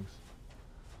these things.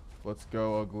 Let's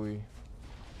go, ugly.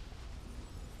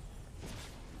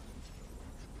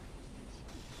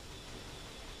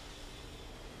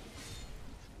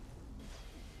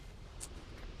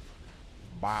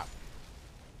 Bop.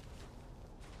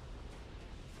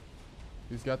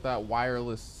 He's got that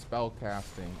wireless spell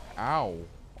casting. Ow.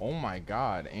 Oh my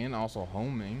god. And also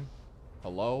homing.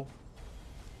 Hello?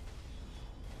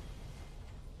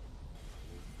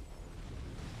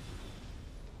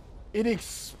 It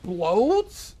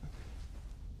explodes?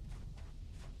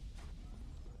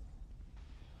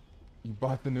 You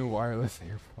bought the new wireless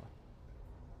AirPod.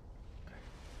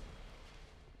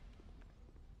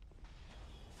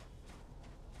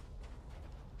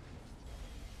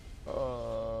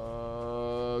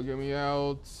 Get me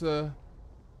out.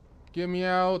 Get me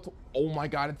out. Oh my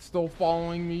god, it's still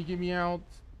following me. Get me out.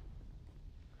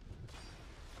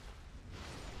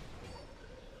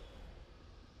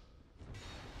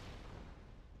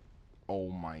 Oh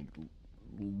my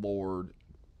lord.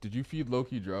 Did you feed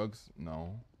Loki drugs?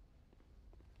 No.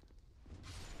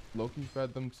 Loki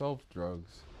fed themselves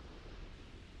drugs.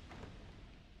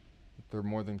 They're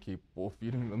more than capable of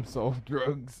feeding themselves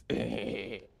drugs.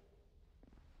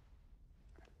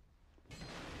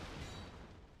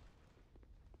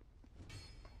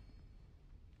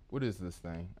 What is this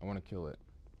thing? I want to kill it.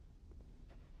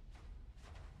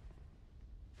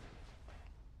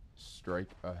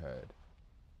 Strike ahead.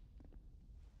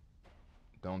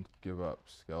 Don't give up,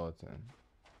 skeleton.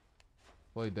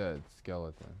 Play dead,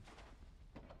 skeleton.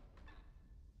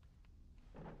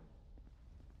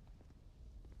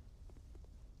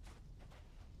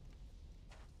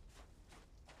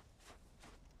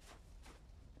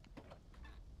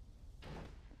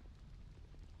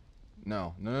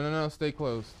 No, no, no, no, no, stay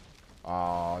close.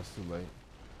 Aw, it's too late.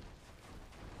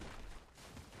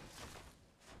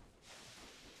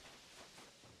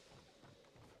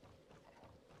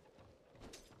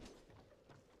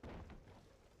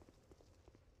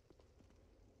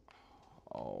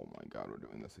 Oh my god, we're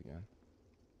doing this again.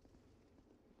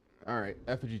 Alright,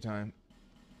 effigy time.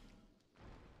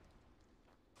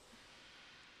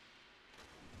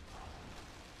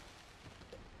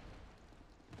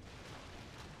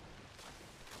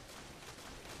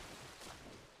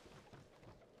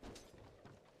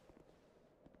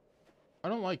 I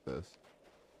don't like this.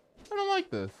 I don't like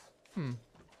this.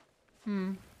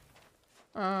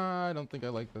 I don't think I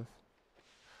like this.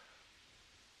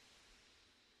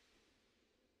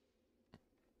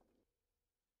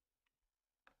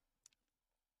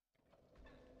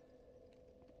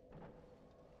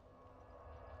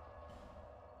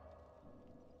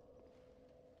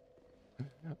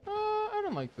 I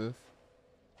don't like this.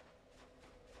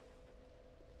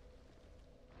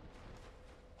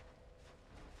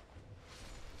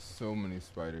 So many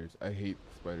spiders. I hate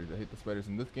the spiders. I hate the spiders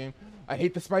in this game. I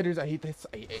hate the spiders. I hate this.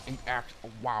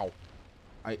 Wow.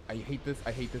 I hate this.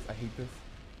 I hate this. I hate this.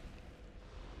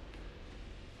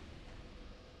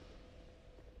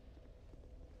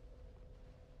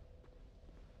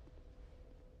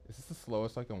 Is this the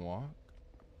slowest I can walk?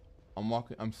 I'm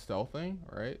walking. I'm stealthing,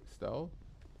 right? Stealth.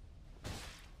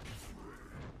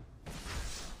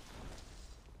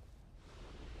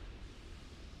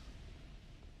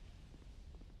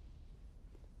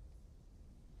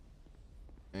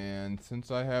 And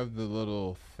since I have the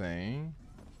little thing,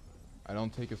 I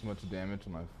don't take as much damage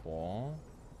when I fall.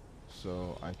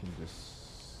 So I can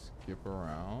just skip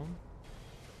around.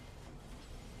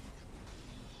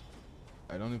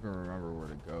 I don't even remember where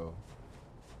to go.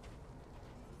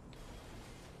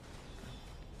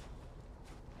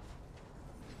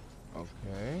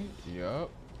 Okay, yep.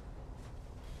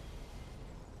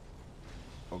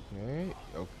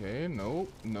 Okay, nope,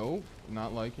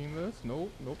 not liking this.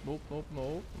 Nope.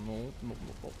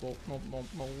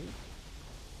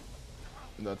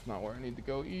 That's not where I need to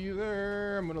go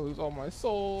either. I'm gonna lose all my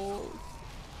souls.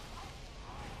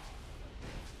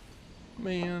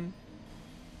 Man.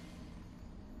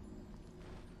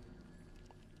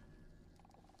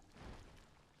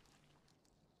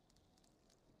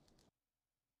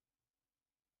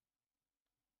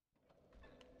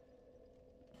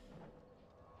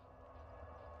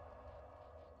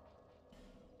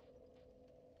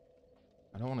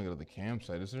 I don't want to go to the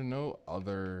campsite. Is there no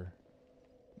other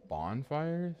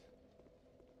bonfires?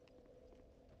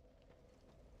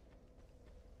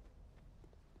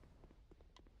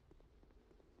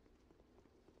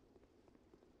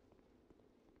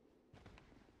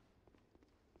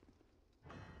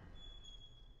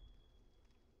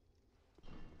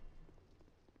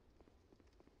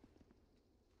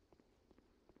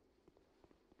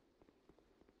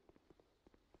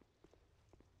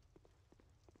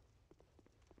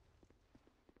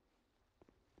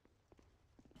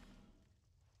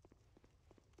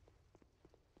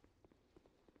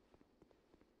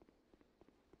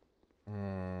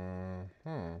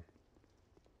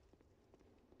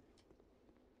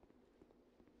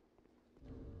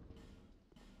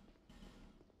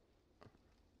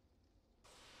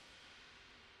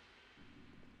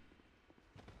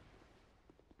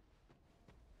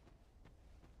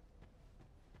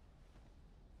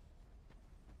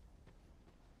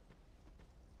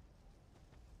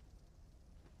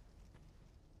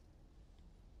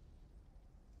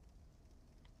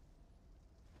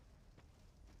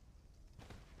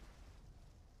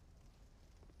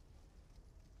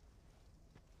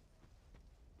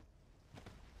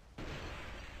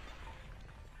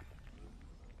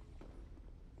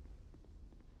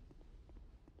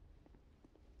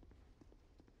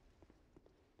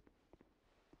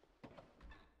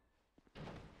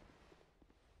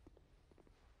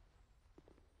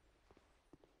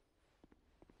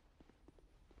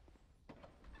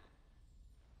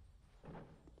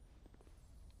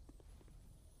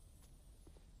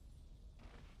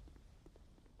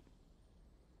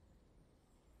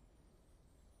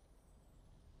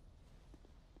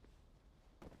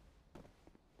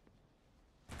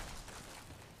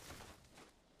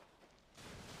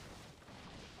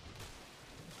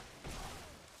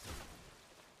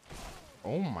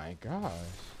 Oh my gosh.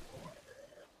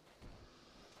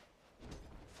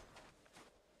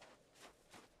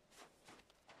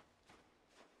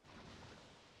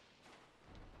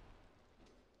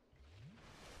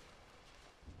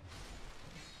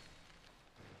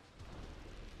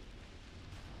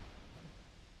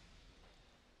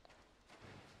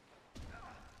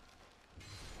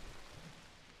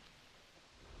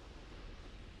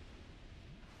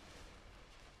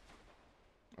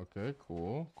 Okay,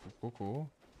 cool. Cool.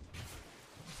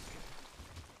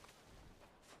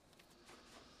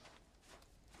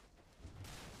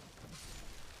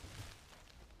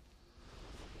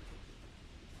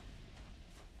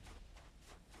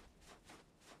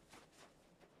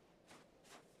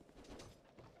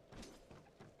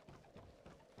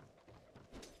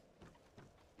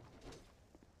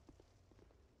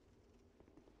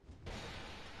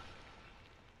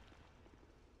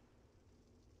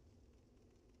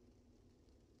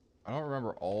 I don't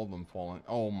remember all of them falling.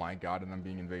 Oh my god, and I'm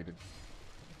being invaded.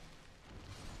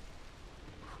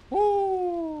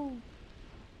 Woo!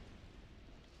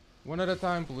 One at a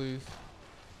time, please.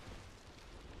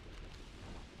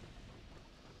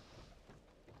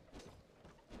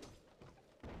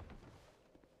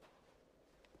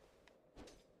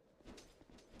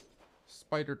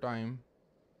 Spider time.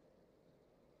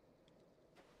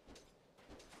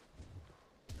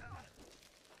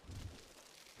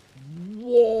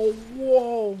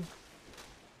 Whoa.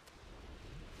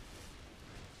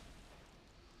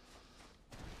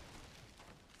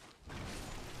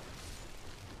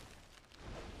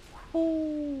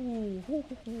 Ooh,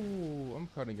 I'm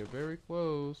cutting it very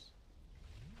close.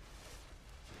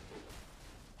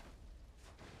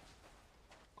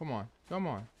 Come on.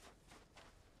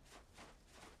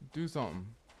 Do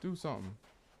something.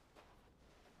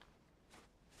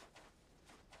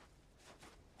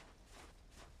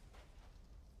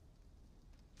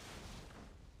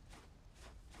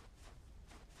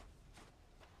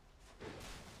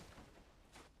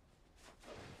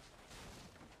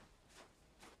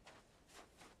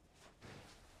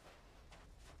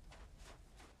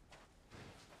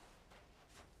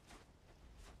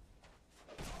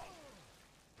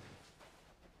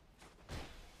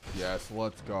 Yes,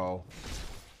 let's go.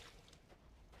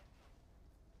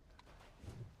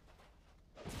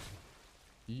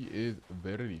 He is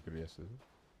very aggressive.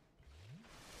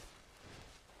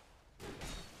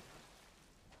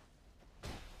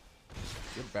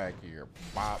 Get back here,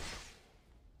 bop.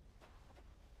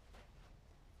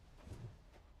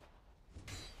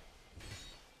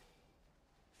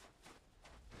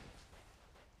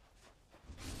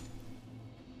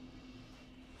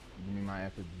 Give me my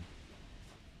effigy.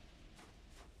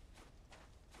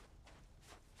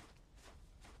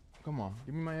 Come on,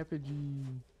 give me my effigy.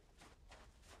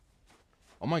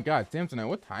 Oh my god, Samsonite,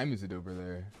 what time is it over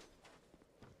there?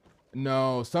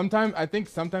 No, I think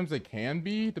sometimes they can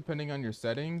be, depending on your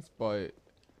settings, but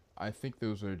I think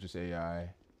those are just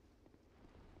AI.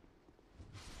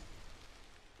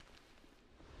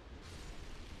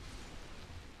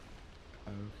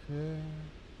 Okay.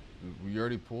 We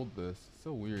already pulled this. It's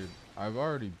so weird. I've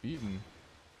already beaten.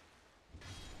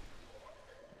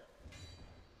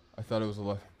 I thought it was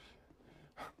 11.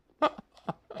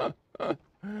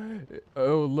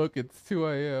 Oh, look, it's 2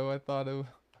 a.m. I thought it was...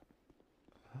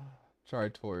 Try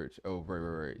torch. Oh,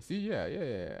 right. See, yeah.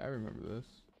 I remember this.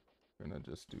 Gonna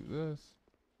just do this.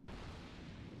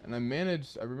 And I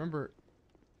remember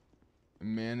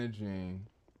managing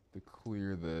to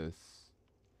clear this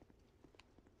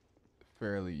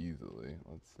fairly easily.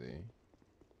 Let's see.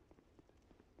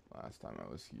 Last time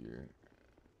I was here.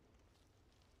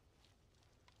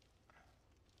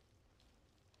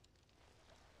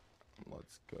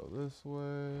 Let's go this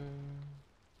way.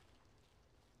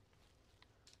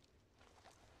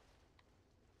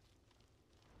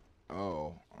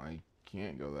 Oh, I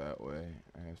can't go that way.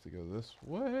 I have to go this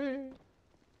way.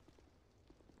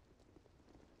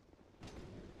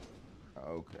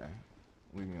 Okay.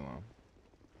 Leave me alone.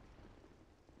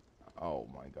 Oh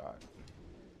my god.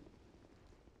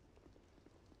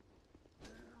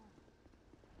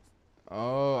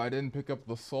 Oh, I didn't pick up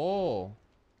the soul.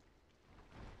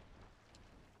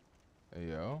 Hey,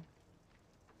 yo.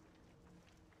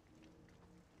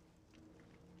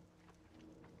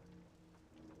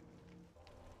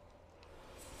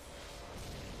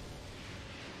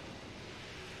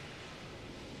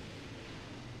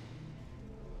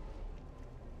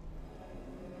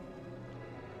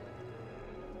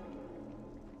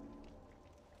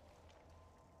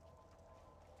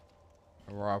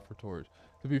 Raw for torch.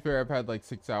 To be fair, I've had like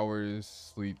 6 hours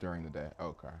sleep during the day.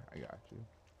 Okay, I got you.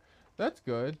 That's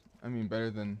good. I mean, better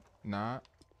than not.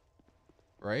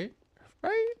 Right?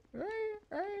 Right? Right?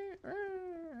 Right? Right?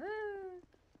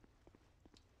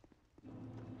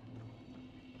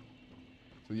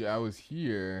 So yeah, I was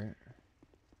here.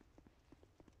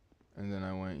 And then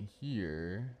I went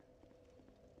here.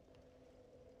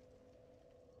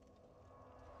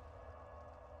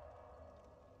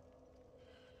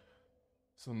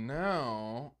 So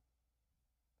now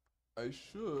I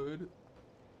should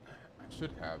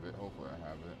have it. Hopefully I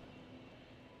have it.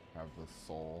 Have the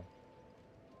soul.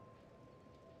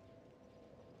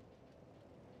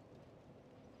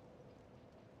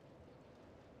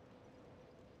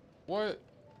 What?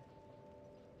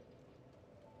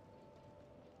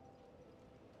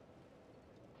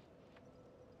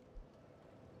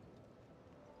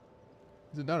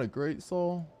 Is it not a great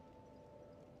soul?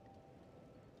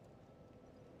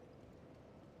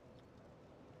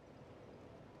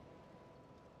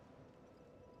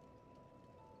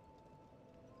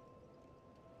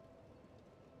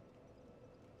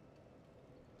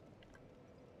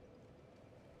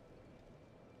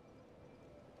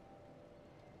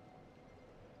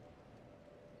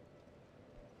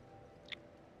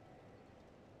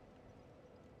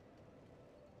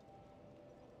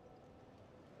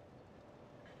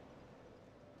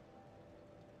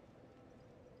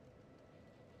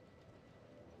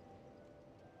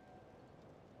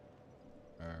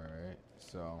 Alright,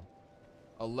 so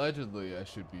allegedly I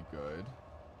should be good.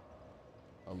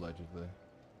 Allegedly.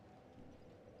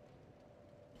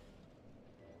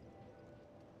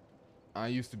 I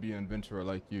used to be an adventurer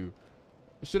like you.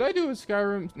 Should I do a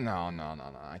Skyrim? No, no, no,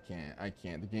 no. I can't. I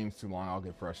can't. The game's too long. I'll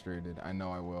get frustrated. I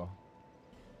know I will.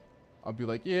 I'll be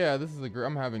like, yeah, this is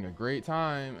I'm having a great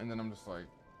time, and then I'm just like,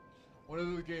 when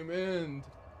does the game end?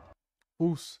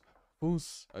 Foos,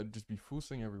 foos. I'd just be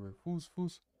foosing everywhere. Foos,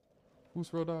 foos,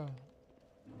 foos, Roda.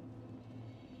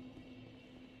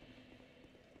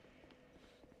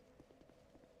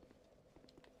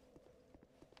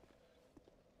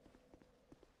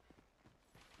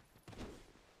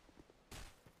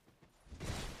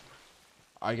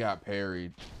 I got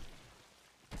parried.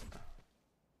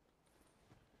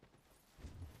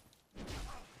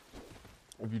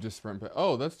 If you just sprint,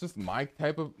 oh, that's just my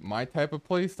type of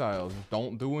play styles.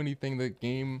 Don't do anything that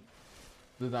game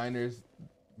designers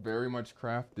very much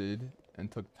crafted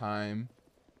and took time.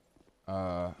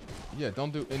 Yeah,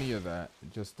 don't do any of that.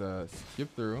 Just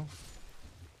skip through.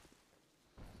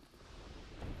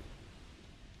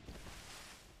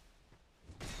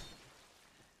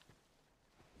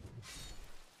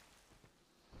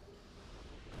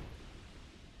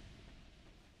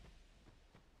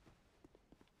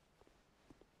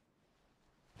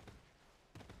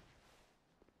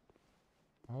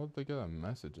 How would they get a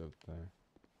message up there?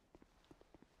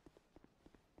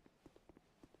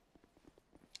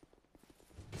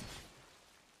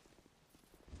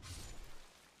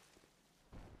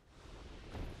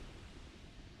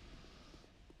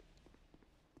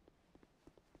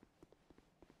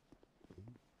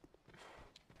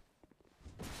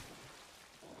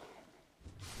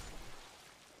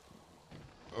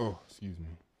 Oh, excuse me.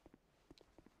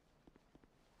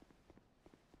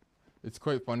 It's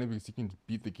quite funny because you can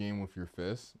beat the game with your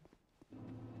fist.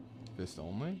 Fist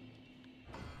only?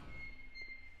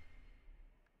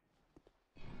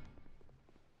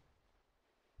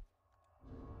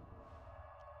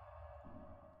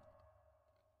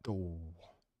 Oh.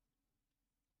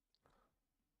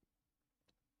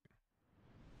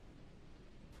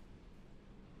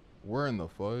 We're in the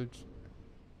fudge.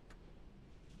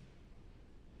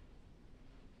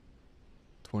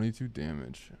 22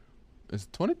 damage. Is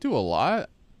 22 a lot?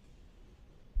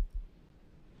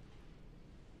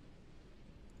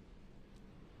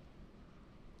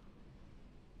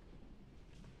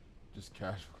 Just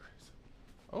casual.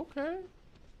 Okay.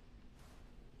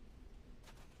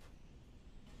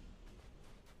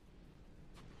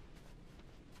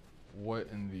 What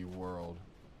in the world?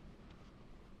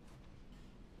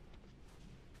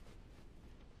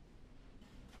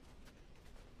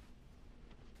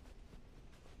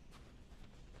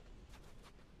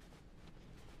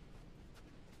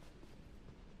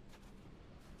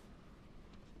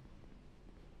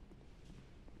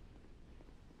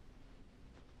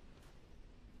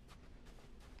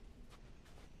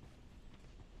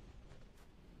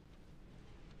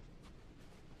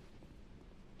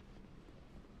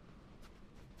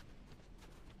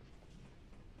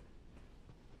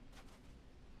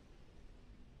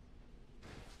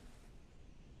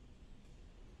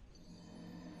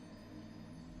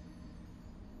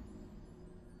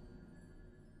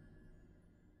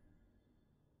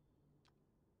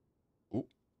 Ooh.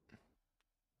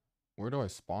 Where do I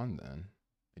spawn then?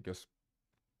 I guess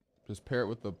Just pair it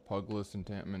with the Pugless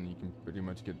enchantment, you can pretty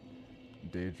much get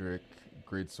Daedric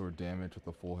greatsword damage with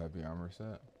a full heavy armor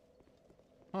set.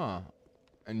 Huh.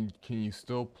 And can you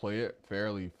still play it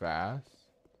fairly fast?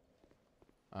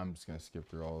 I'm just gonna skip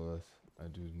through all of this. I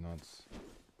do nuts.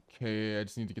 Okay, I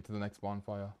just need to get to the next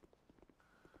bonfire.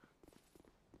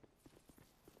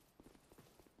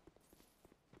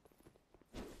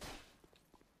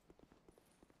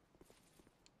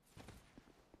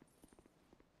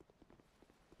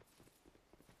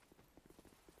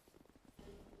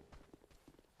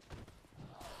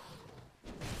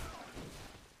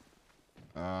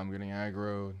 I'm getting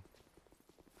aggroed.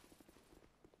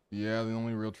 Yeah, the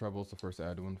only real trouble is the first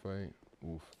Adwin fight.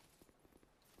 Oof.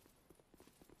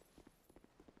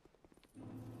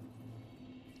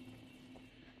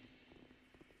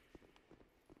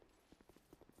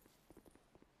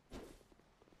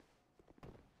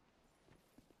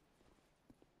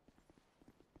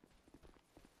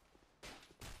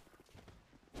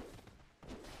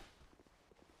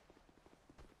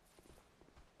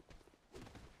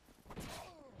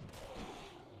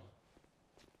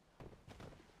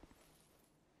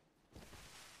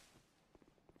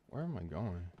 Where am I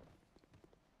going?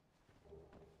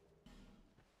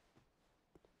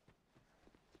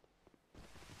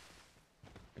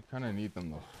 I kind of need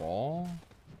them to fall.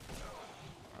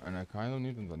 And I kind of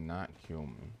need them to not kill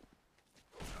me.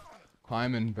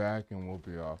 Climbing back and we'll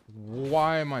be off.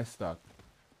 Why am I stuck?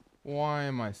 Why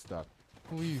am I stuck?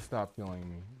 Please stop killing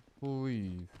me.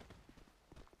 Please.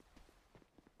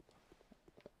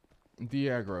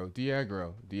 De-aggro.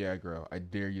 De-aggro. De-aggro. I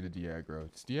dare you to de-aggro.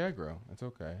 It's de-aggro. It's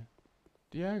okay.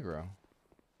 De-aggro.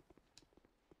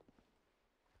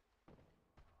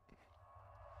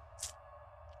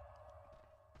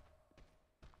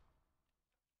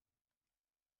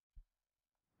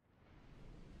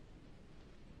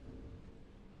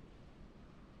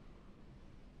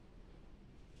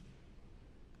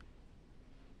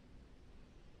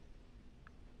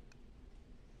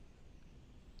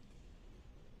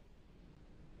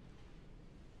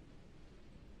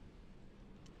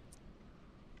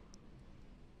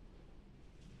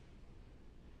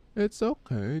 It's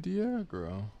okay,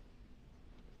 de-aggro.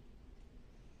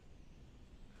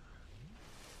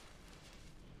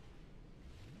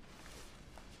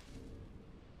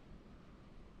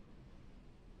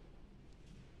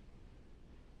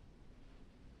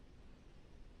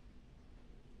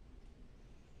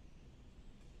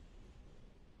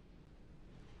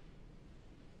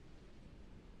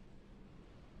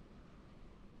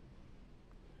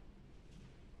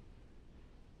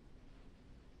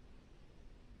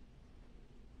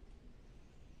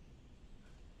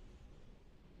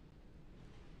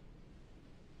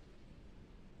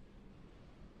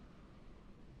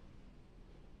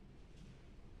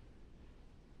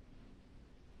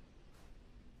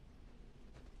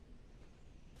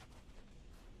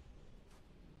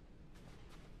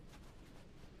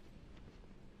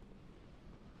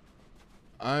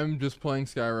 I'm just playing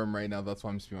Skyrim right now. That's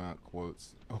why I'm spewing out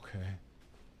quotes. Okay.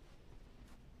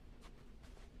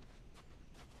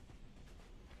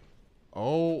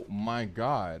 Oh my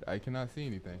god. I cannot see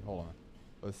anything. Hold on.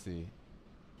 Let's see.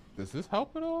 Does this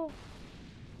help at all?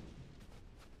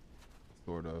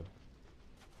 Sort of.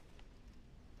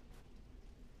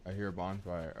 I hear a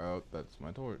bonfire. Oh, that's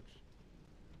my torch.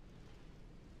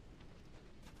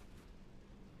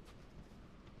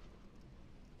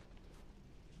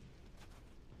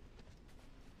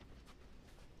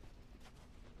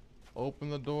 Open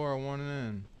the door. I want it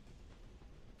in.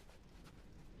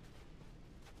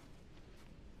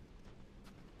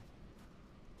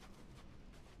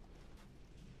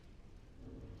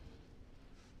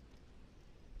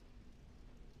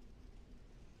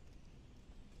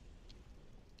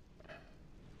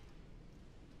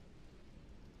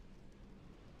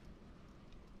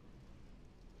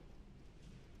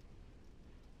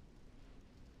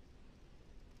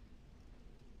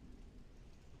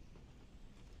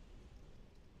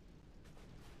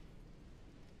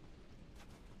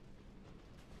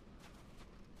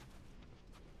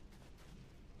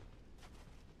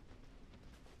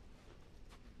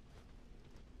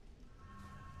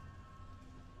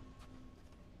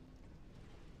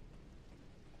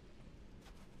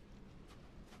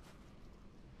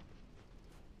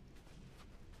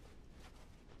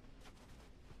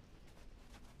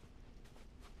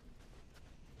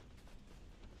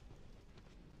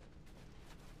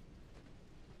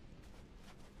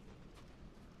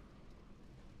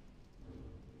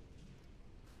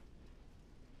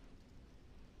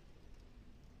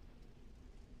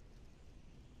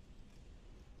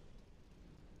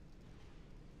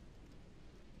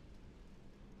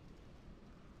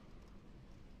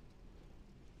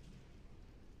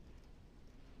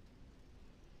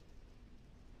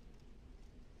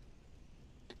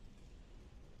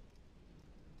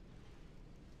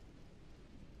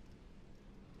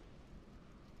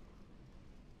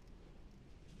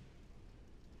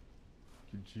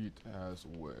 Brigitte as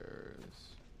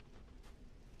wares.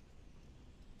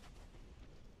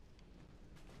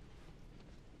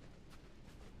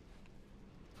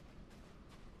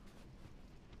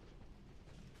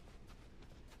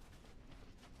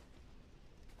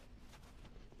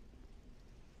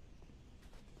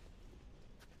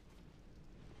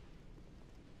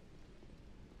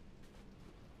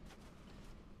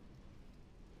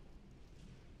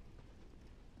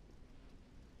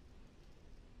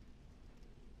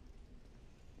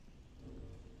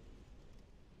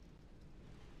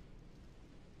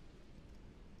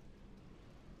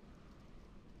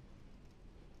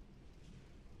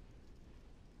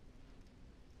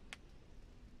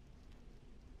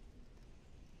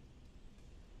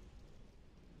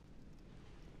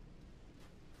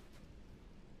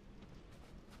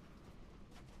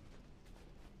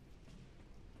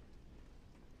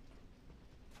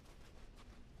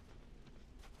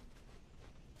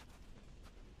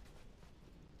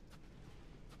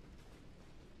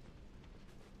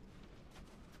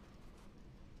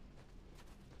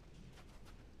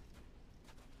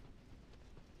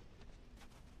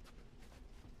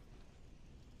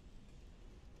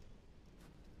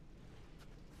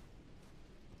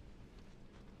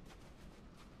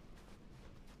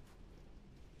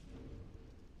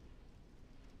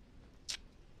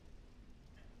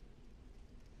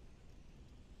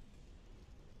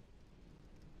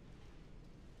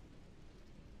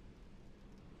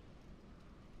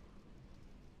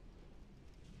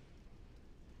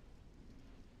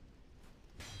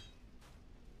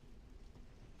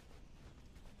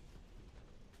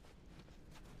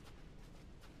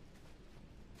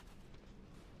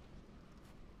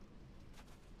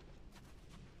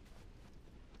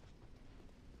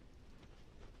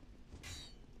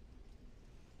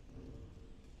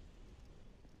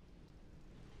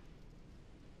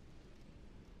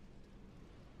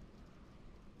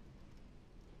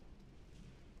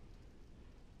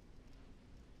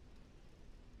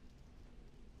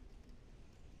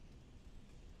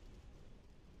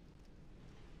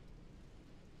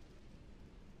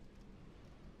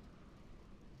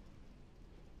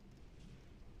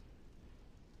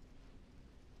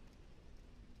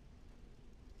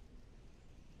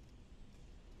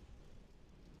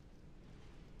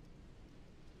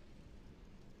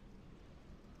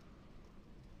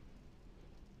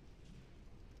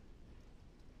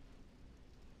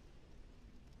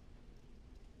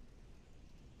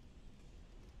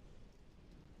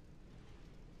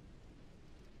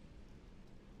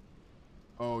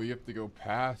 Oh, you have to go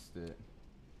past it.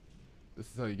 This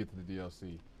is how you get to the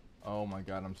DLC. Oh my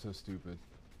god, I'm so stupid.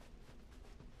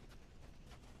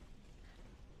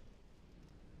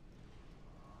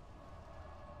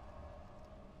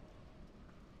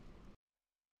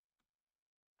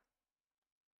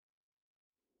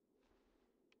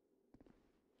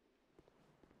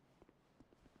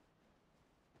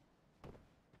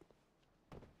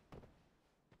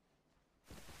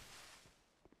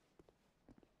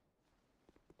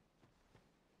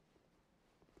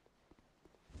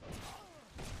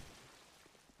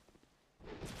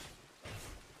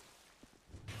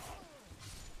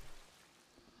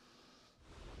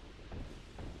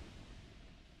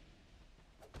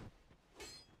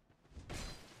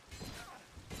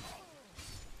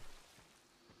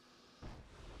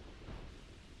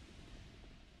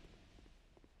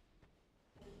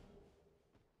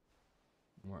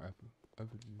 More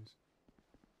effigies.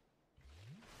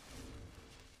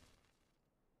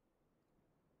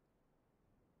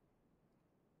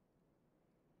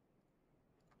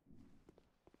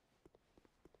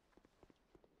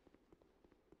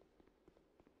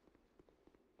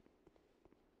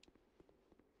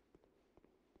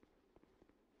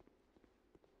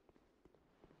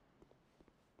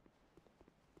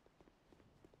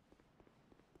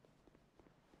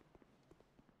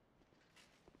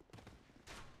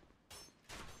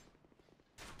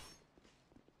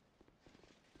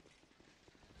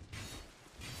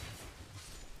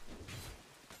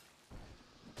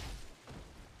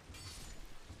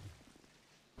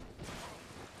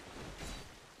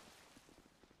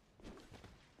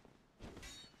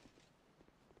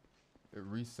 It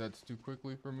resets too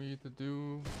quickly for me to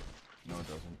do. No, it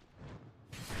doesn't.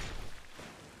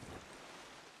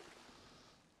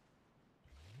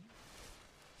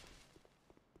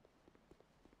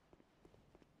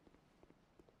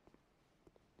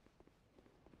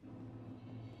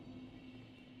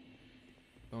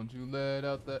 Don't you let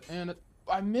out the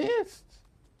I missed!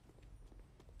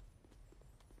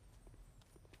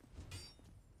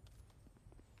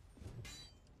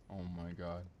 Oh my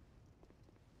god.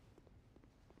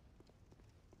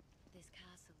 This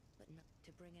castle but not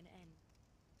to bring an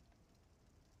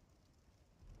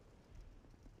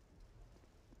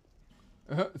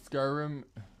end. Skyrim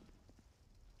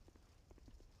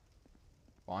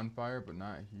bonfire, but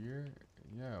not here.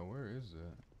 Yeah, where is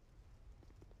it?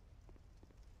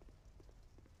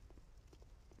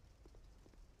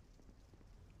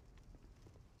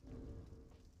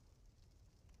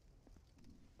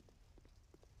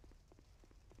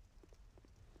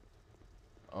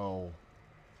 Oh.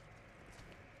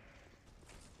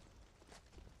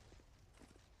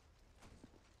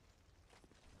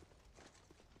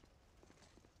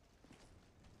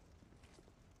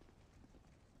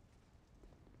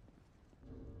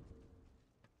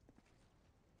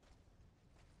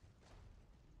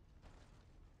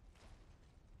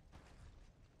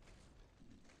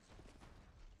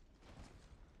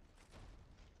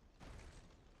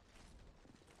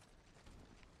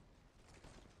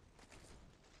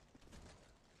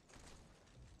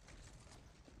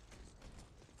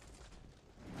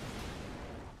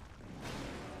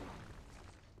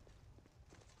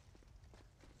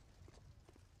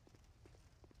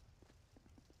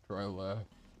 Try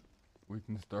left.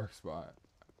 Weakness dark spot.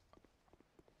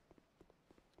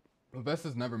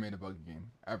 Bethesda's never made a buggy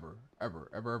game. Ever. Ever.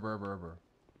 Ever, ever, ever, ever.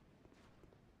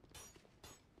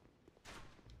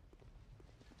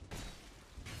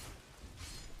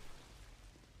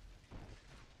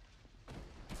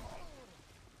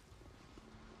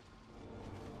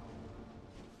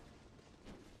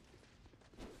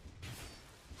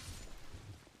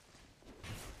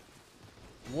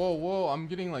 Whoa, whoa, I'm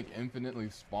getting like infinitely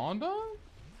spawned on?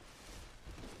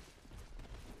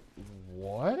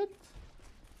 What?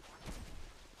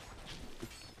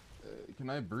 Can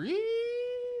I breathe?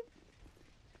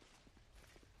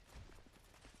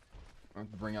 I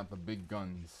have to bring out the big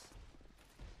guns.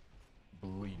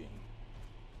 Bleeding.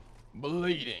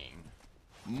 Bleeding.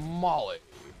 Molly.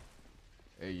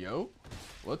 Hey, yo.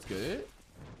 Let's get it.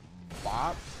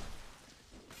 Bop.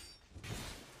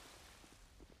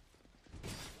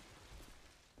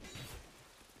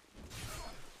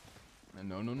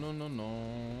 No, no, no, no, no.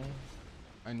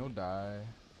 I know die.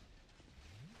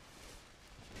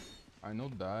 I know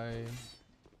die.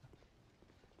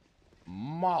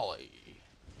 Molly.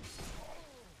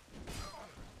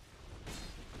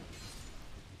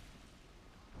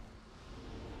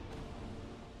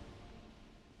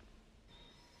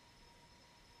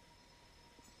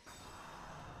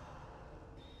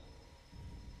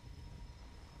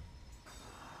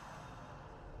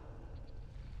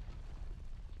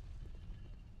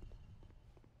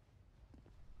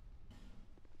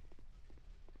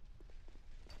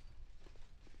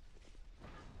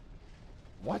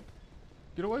 What?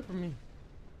 Get away from me.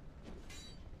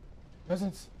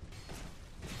 Peasants.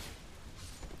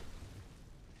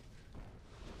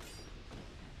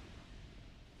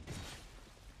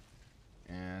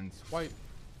 And swipe.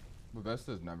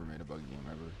 Bethesda's never made a bug game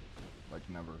ever. Like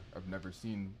never. I've never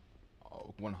seen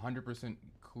 100%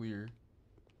 clear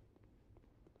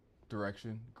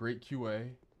direction. Great QA. Who are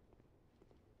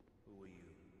you?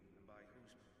 And by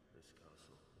whose this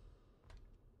castle?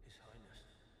 His Highness.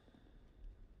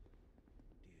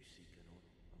 Do you seek an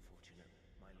unfortunate,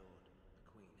 my lord? The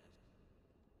Queen has.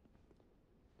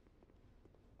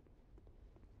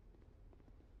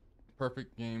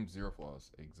 Perfect game, zero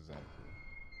flaws. Exactly.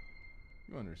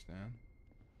 You understand.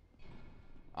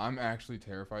 I'm actually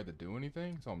terrified to do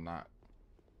anything, so I'm not.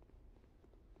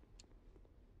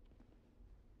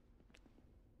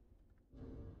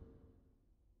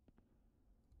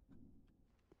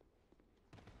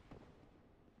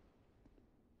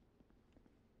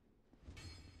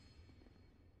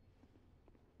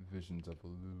 Visions of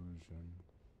illusion.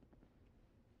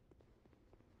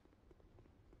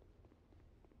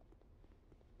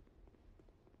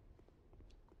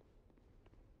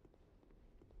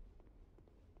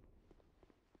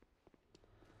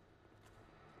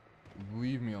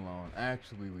 Leave me alone.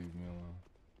 Actually, leave me alone.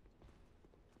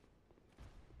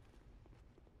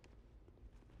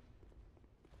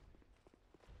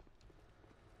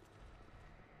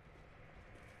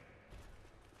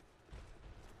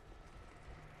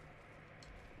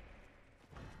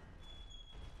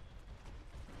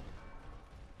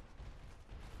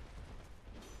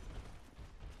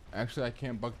 Actually, I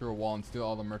can't bug through a wall and steal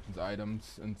all the merchant's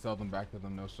items and sell them back to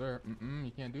them. No, sir.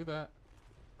 You can't do that.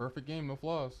 Perfect game, no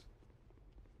flaws.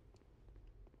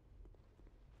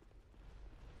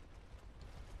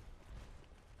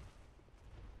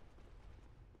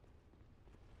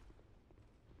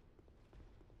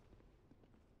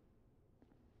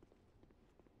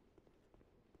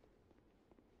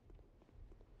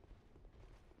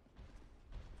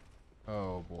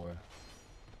 Oh, boy.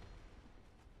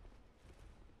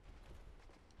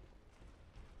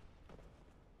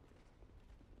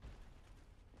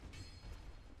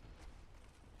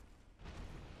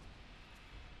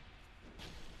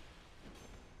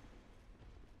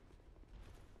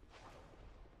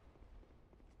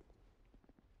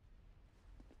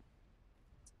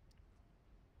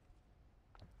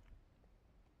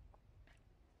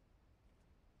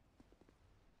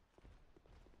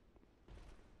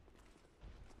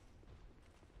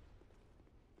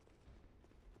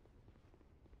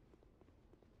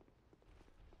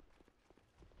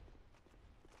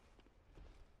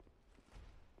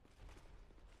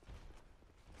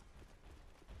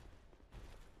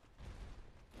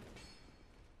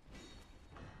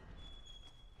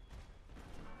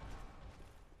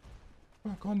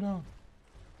 Oh, calm down.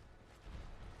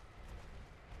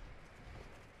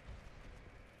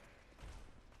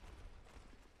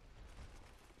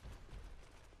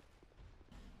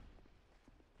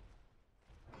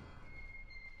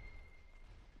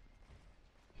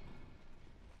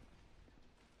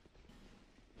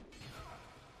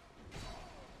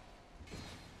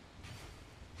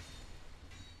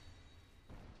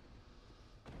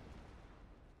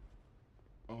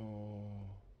 Oh.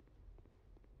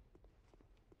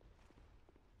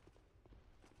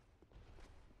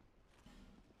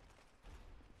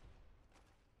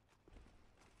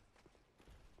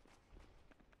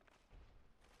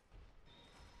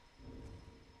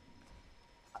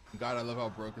 God, I love how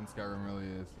broken Skyrim really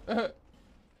is.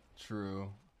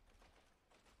 True.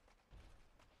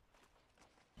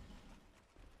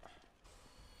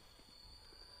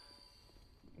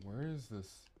 Where is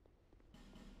this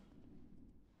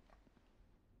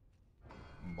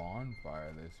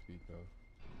bonfire they speak of?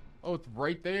 Oh, it's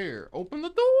right there. Open the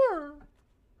door.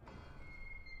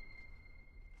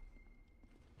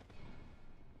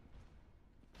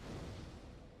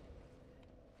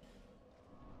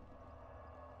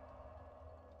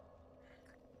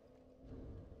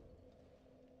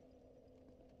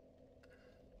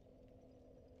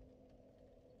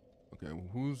 Okay,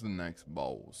 who's the next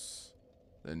boss?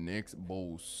 The next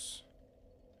boss.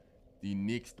 The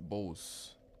next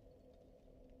boss.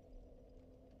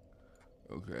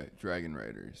 Okay, Dragon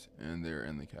Riders. And they're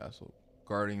in the castle.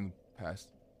 Guarding past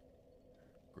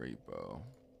Great Bow.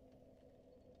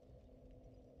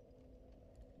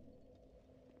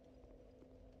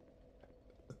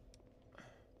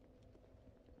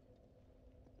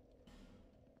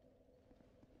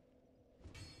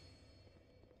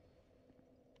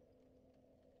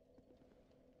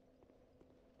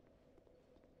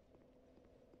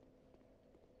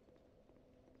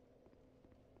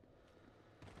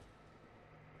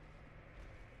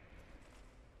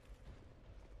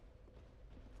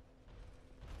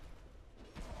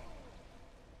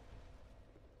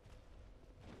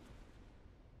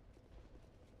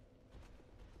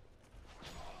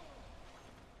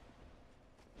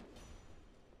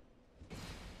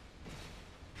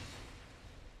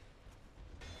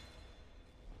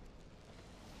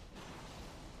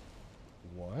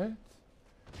 What?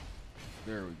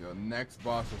 There we go. Next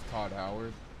boss is Todd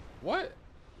Howard. What?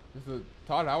 Is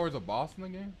Todd Howard's a boss in the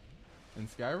game? In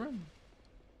Skyrim?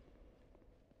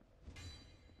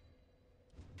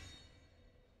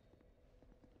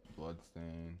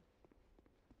 Bloodstain.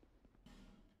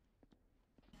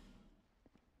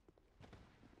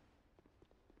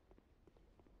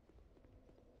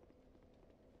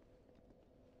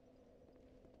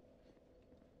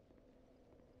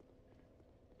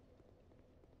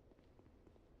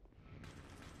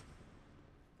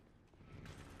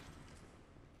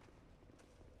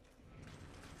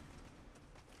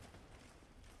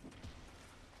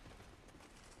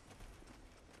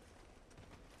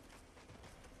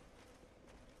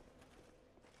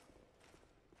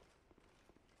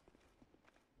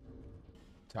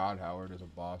 Todd Howard is a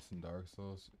boss in Dark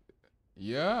Souls.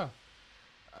 Yeah.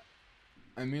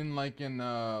 I mean, like in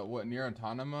what, Nier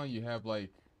Automata, you have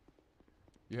like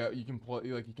you can play,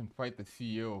 like you can fight the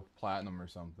CEO of Platinum or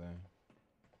something.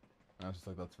 And I was just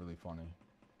like, that's really funny.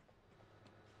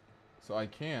 So I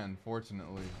can,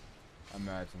 fortunately,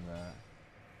 imagine that.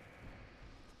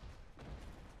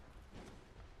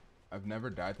 I've never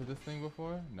died to this thing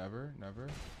before. Never, never.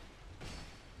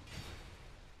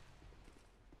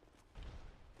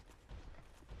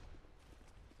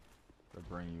 To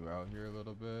bring you out here a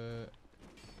little bit.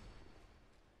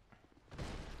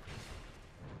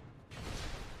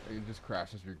 It just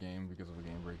crashes your game because of a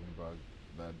game breaking bug.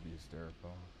 That'd be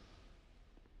hysterical.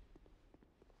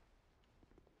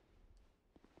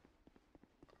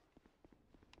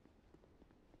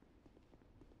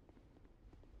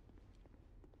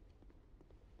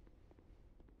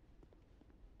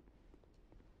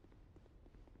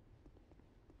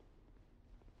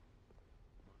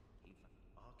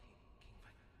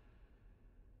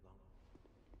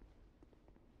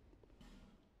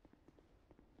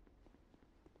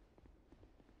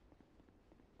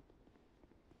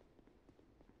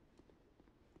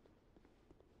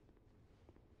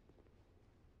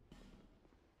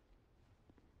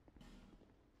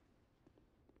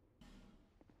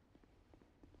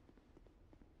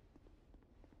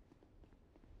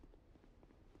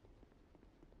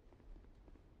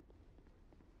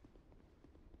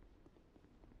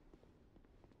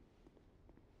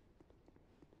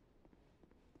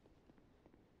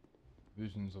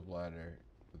 Visions of ladder,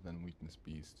 but then weakness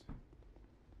beast.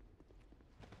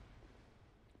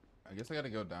 I guess I gotta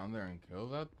go down there and kill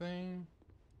that thing.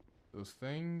 Those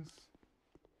things.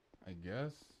 I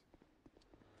guess.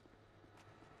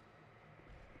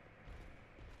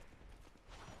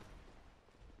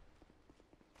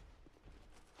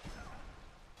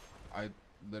 I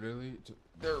literally just,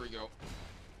 there we go.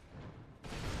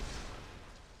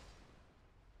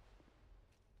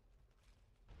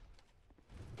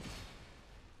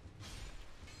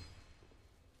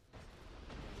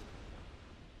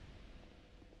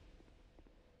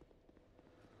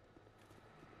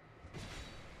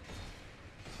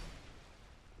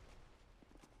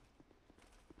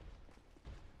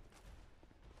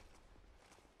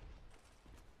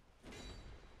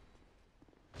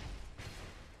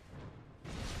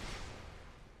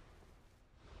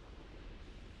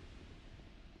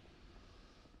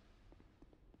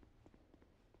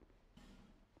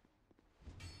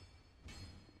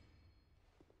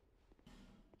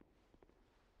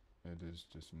 It is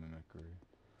just mimicry.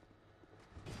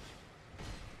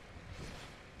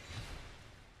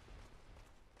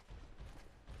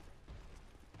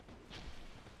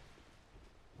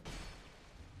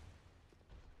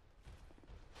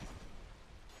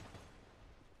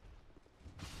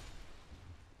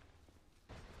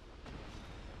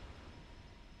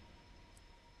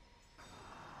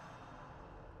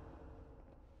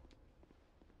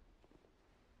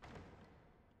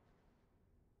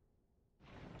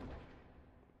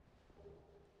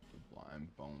 Blind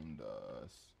boned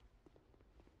us.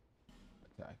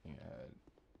 Attacking head.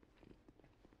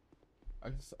 I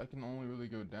guess I can only really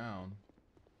go down.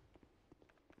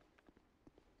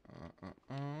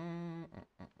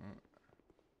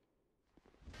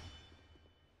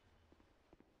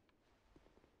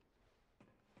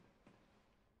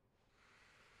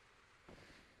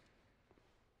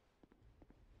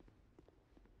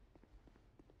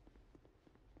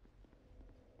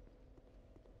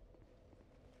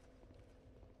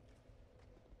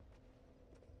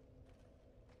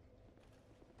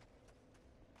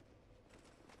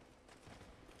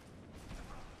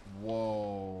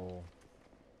 Whoa.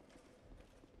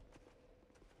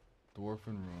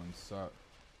 Dwarfen ruins suck.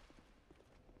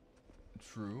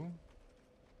 True.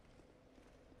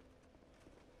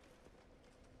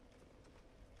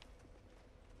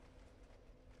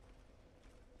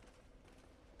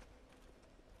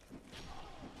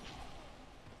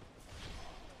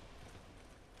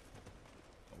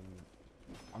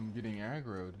 I'm getting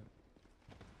aggroed.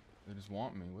 They just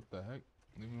want me. What the heck?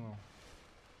 Leave me alone.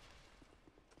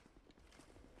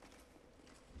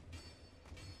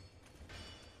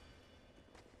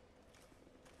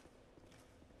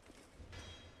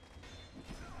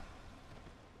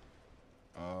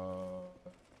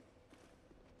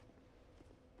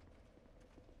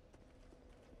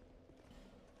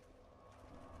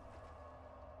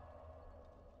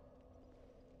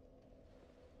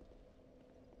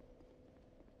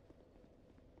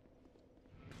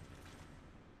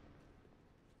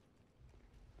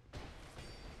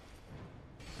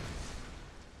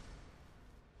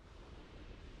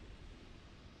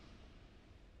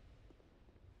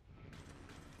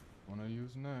 What I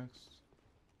use next?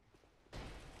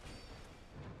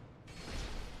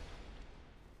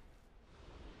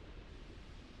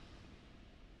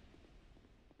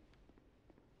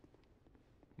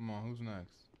 Come on, who's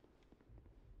next?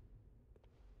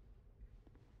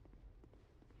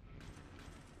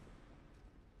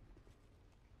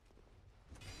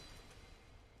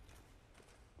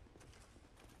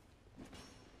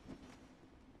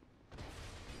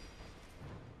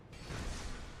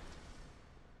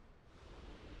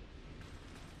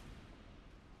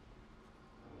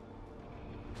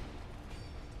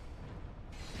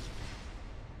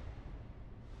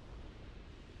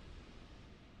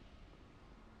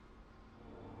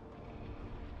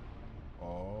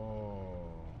 Oh.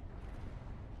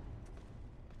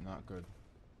 Not good.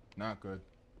 Not good.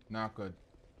 Not good.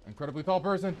 Incredibly tall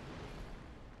person.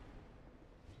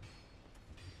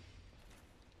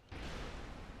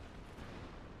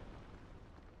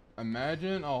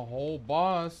 Imagine a whole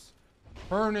boss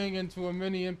turning into a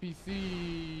mini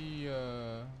NPC.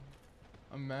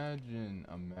 Imagine.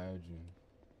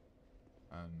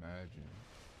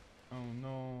 Oh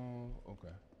no.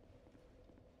 Okay.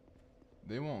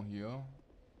 They won't heal.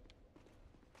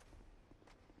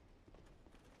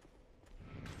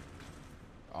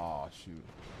 Oh shoot.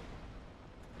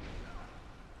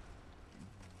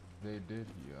 They did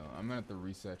heal. I'm gonna have to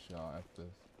reset y'all after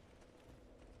this.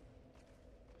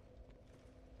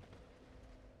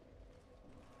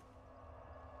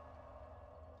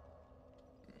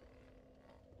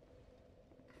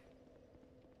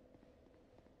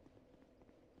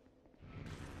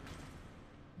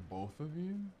 both of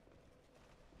you?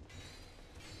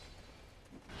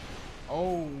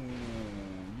 Oh,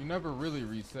 you never really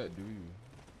reset, do you?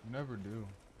 You never do.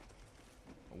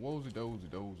 Wozy dozy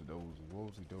dozy dozy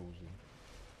wozy dozy.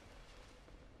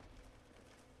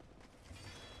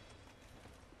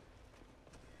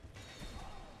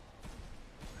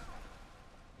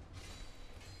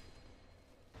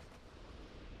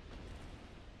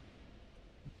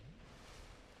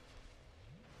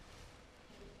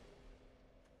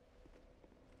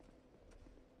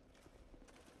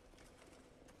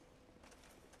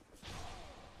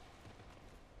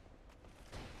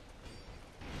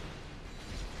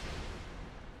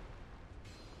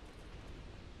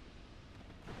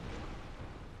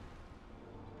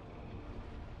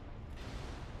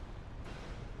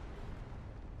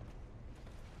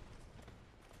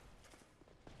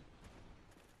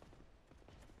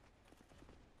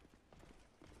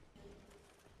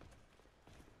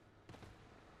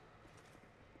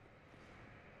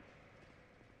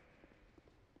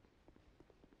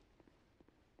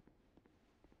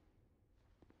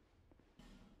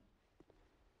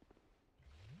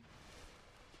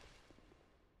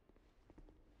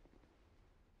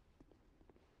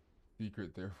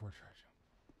 Secret, therefore treasure.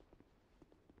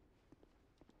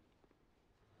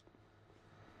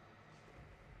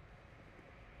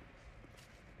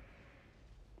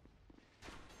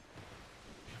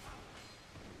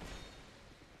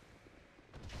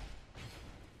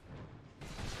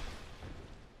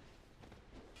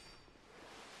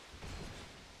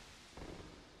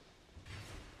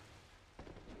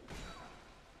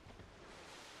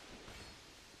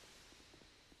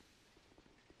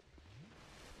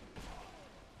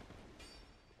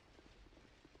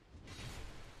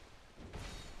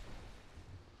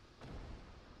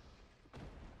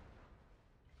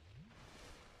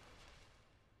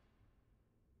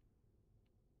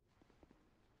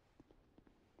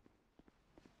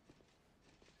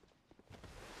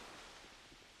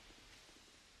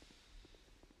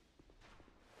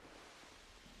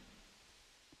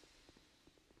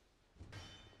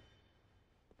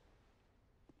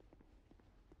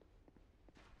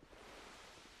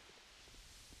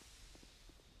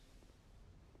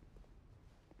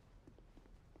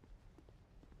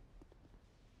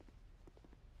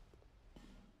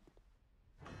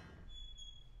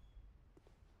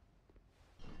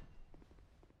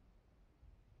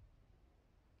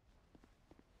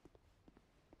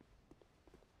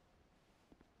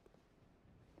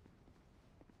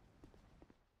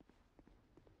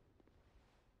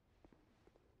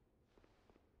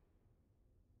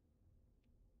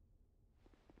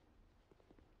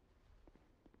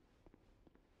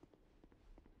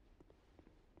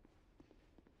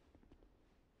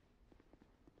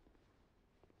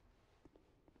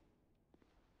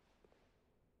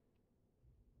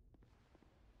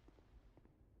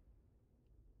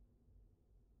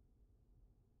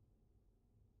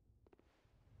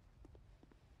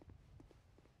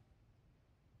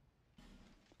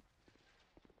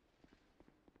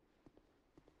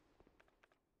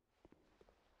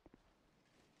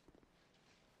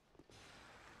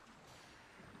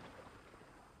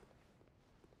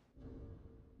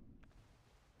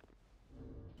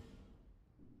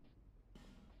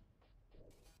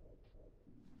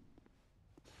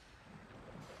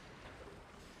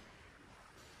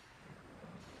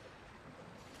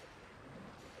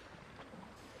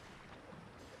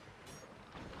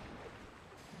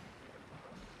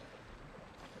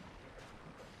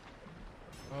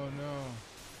 Oh no.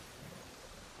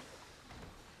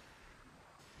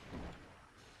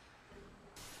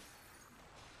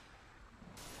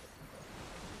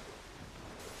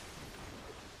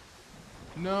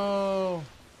 No.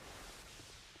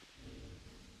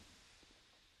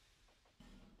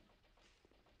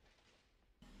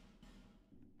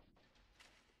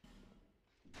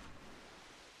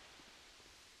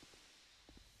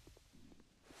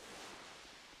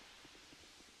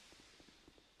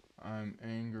 I'm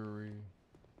angry.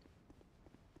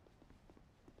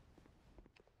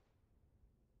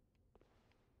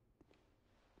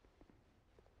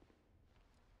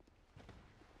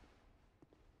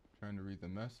 Trying to read the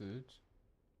message.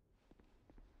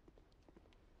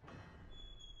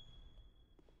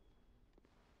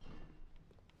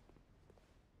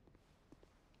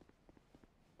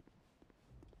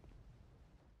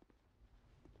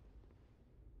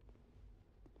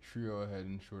 Trio ahead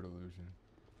in short illusion.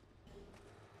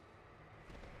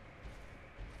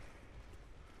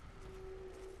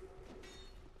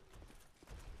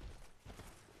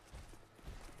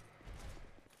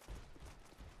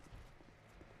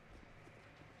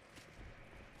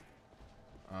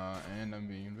 And I'm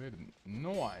being invaded.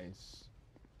 Nice.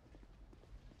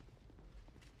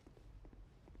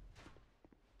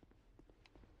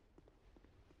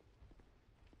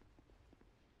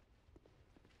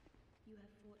 You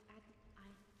have fought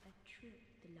a true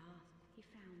the last. He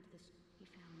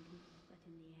found me, but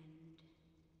in the end.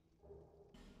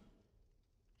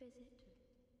 Visit.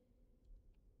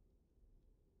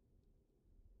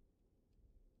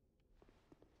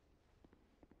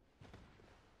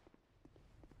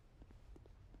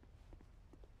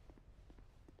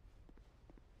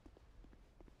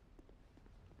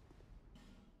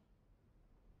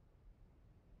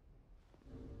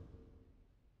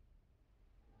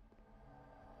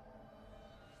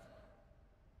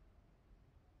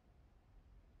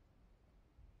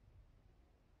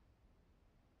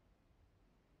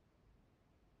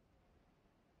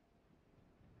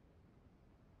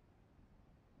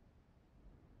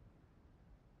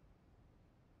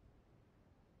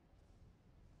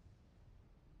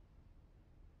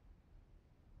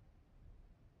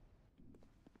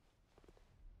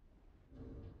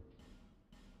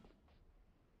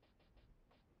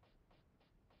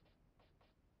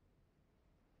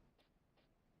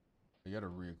 You gotta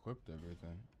re-equip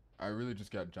everything. I really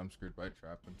just got jump scared by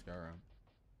Trap in Skyrim.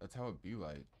 That's how it be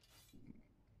like.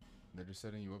 They're just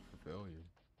setting you up for failure.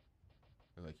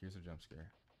 They're like, here's a jump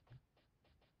scare.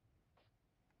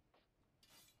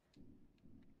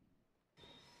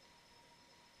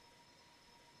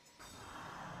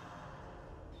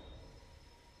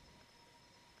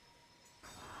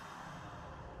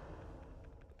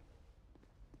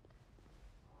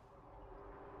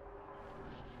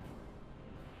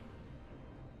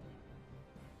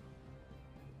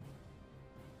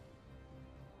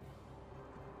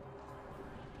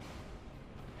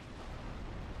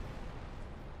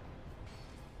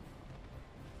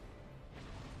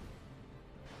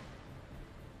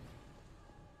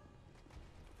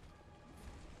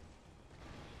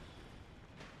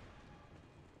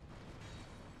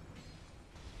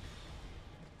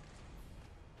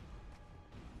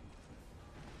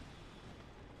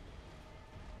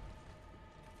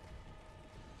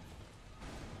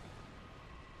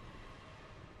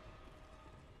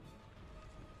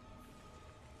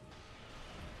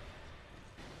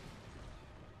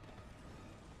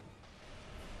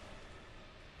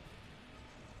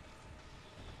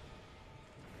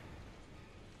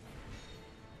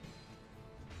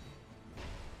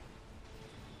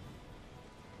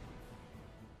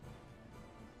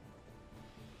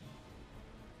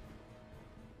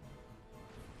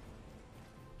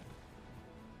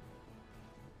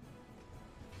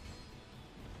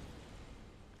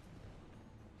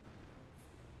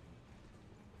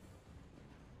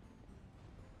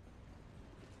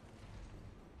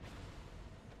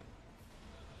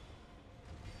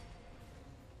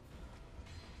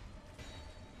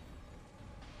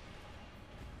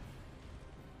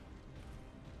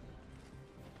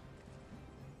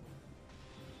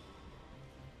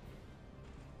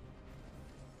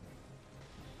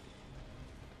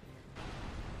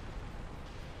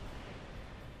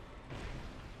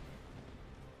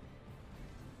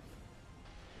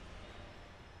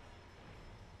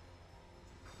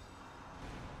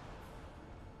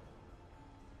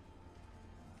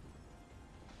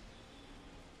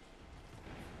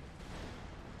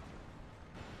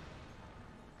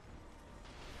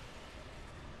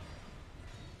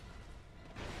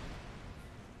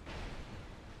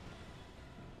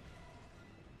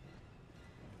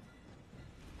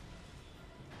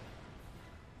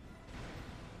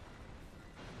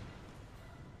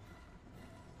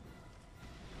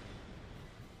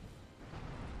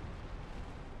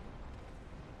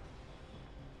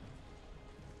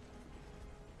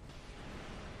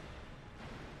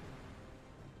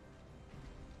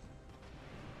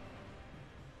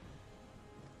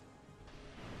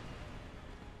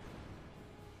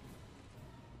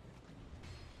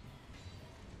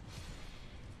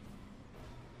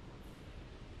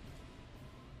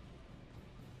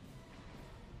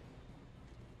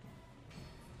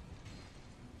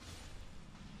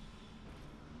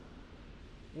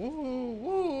 Woo,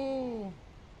 woo.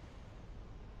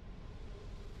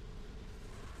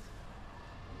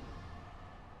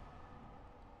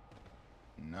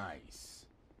 Nice.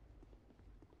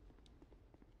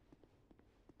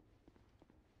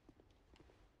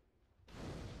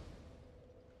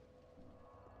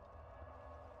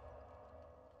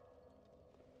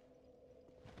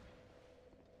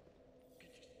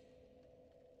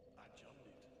 I jumped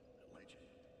it. The legend.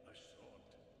 I saw it.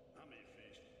 I'm a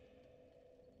fish.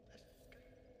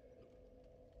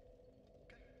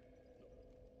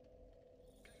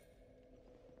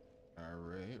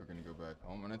 Alright, we're gonna go back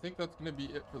home, and I think that's gonna be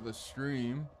it for the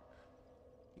stream.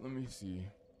 Let me see.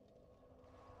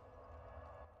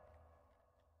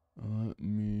 Let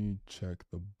me check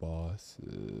the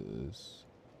bosses.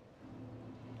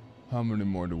 How many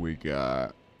more do we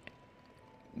got?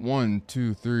 1,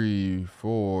 2, 3,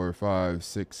 4, 5,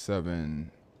 6,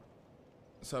 7.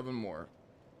 7 more.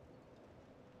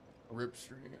 Rip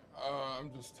stream.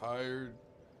 I'm just tired.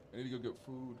 I need to go get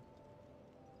food.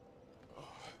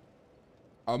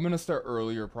 I'm gonna start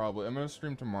earlier probably. I'm gonna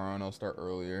stream tomorrow and I'll start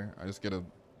earlier. I just gotta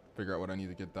figure out what I need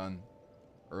to get done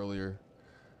earlier.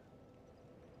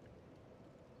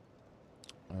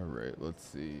 Alright, let's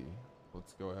see.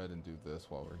 Let's go ahead and do this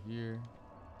while we're here.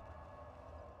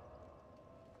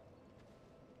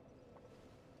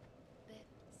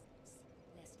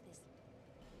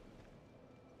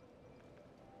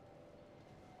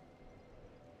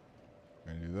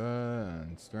 Gonna do that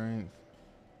and strength.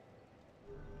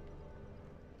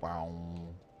 Wow.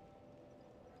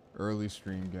 Early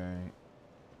stream, gang.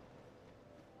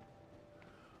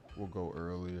 We'll go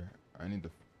earlier. I need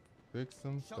to fix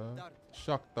some Shock stuff. dart.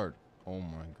 Shock dart. Oh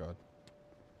my god.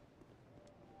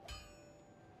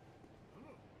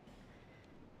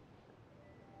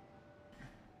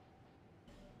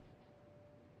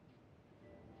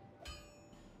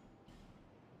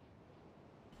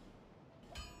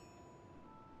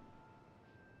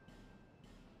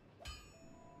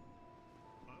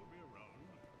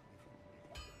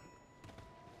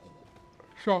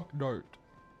 Shock dart.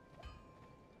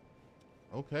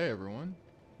 Okay, everyone.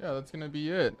 Yeah, that's gonna be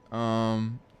it.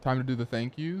 Time to do the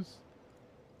thank yous.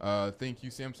 Thank you,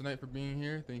 Samsonite, for being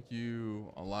here. Thank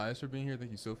you, Elias, for being here.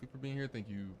 Thank you, Sophie, for being here. Thank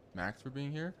you, Max, for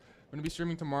being here. I'm gonna be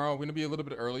streaming tomorrow. I'm gonna be a little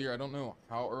bit earlier. I don't know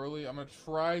how early. I'm gonna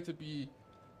try to be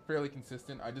fairly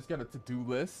consistent. I just got a to-do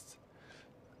list.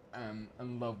 I'm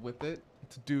in love with it.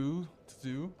 To do.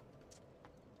 I'm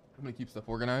gonna keep stuff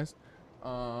organized.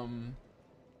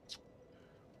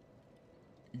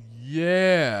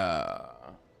 Yeah.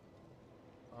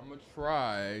 I'm gonna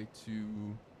try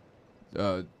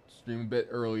to stream a bit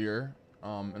earlier,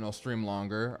 and I'll stream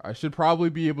longer. I should probably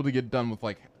be able to get done with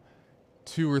like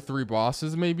 2 or 3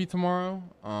 bosses maybe tomorrow.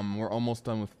 We're almost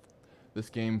done with this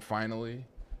game finally.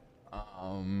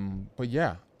 But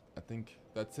yeah, I think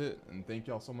that's it, and thank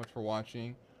y'all so much for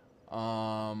watching.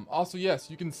 Also, yes,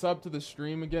 you can sub to the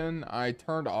stream again. I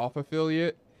turned off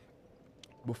affiliate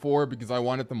before because I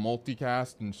wanted to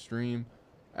multicast and stream,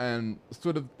 and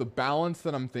sort of the balance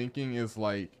that I'm thinking is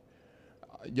like,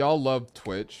 y'all love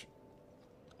Twitch,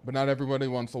 but not everybody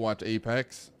wants to watch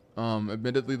Apex.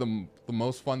 Admittedly, the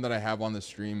most fun that I have on the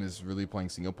stream is really playing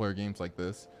single player games like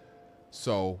this.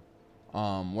 So what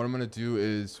I'm gonna do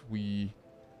is we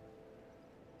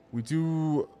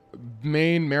do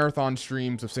main marathon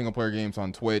streams of single player games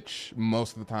on Twitch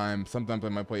most of the time. Sometimes I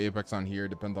might play Apex on here,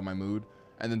 depends on my mood.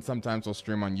 And then sometimes I'll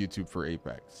stream on YouTube for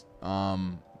Apex.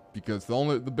 Because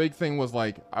the big thing was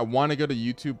like, I want to go to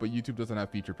YouTube, but YouTube doesn't have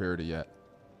feature parity yet.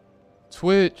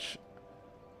 Twitch,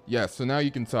 yes, so now you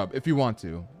can sub if you want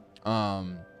to.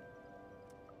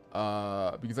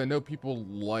 Because I know people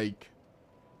like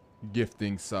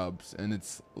gifting subs, and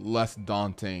it's less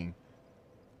daunting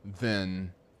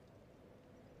than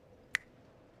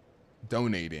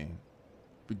donating,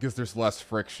 because there's less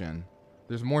friction.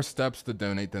 There's more steps to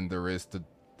donate than there is to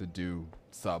do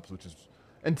subs, which is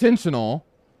intentional,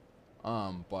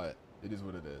 but it is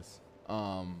what it is.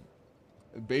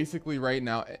 Basically right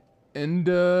now,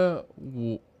 Enda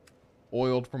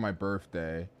oiled for my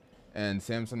birthday, and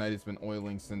Samsonite has been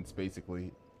oiling since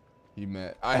basically he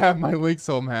met. I have my link,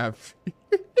 so I'm happy.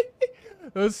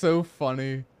 That was so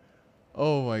funny.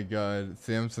 Oh my god,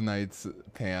 Samsonite's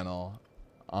panel.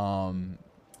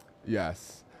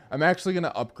 Yes. I'm actually going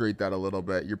to upgrade that a little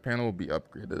bit. Your panel will be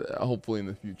upgraded, hopefully in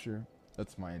the future.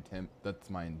 That's my intent. That's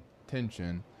my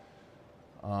intention.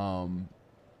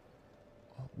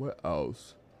 What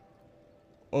else?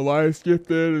 Elias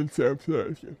gifted and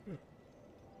Samsonite gifted.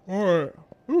 Alright.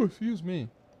 Ooh, excuse me.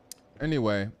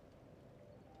 Anyway.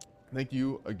 Thank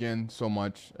you again so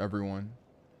much, everyone.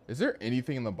 Is there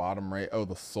anything in the bottom right? Oh,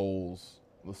 the souls.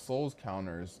 The souls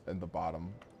counters at the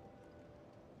bottom.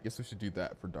 I guess we should do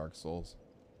that for Dark Souls.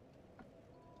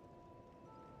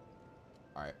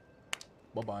 Alright.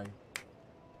 Bye-bye.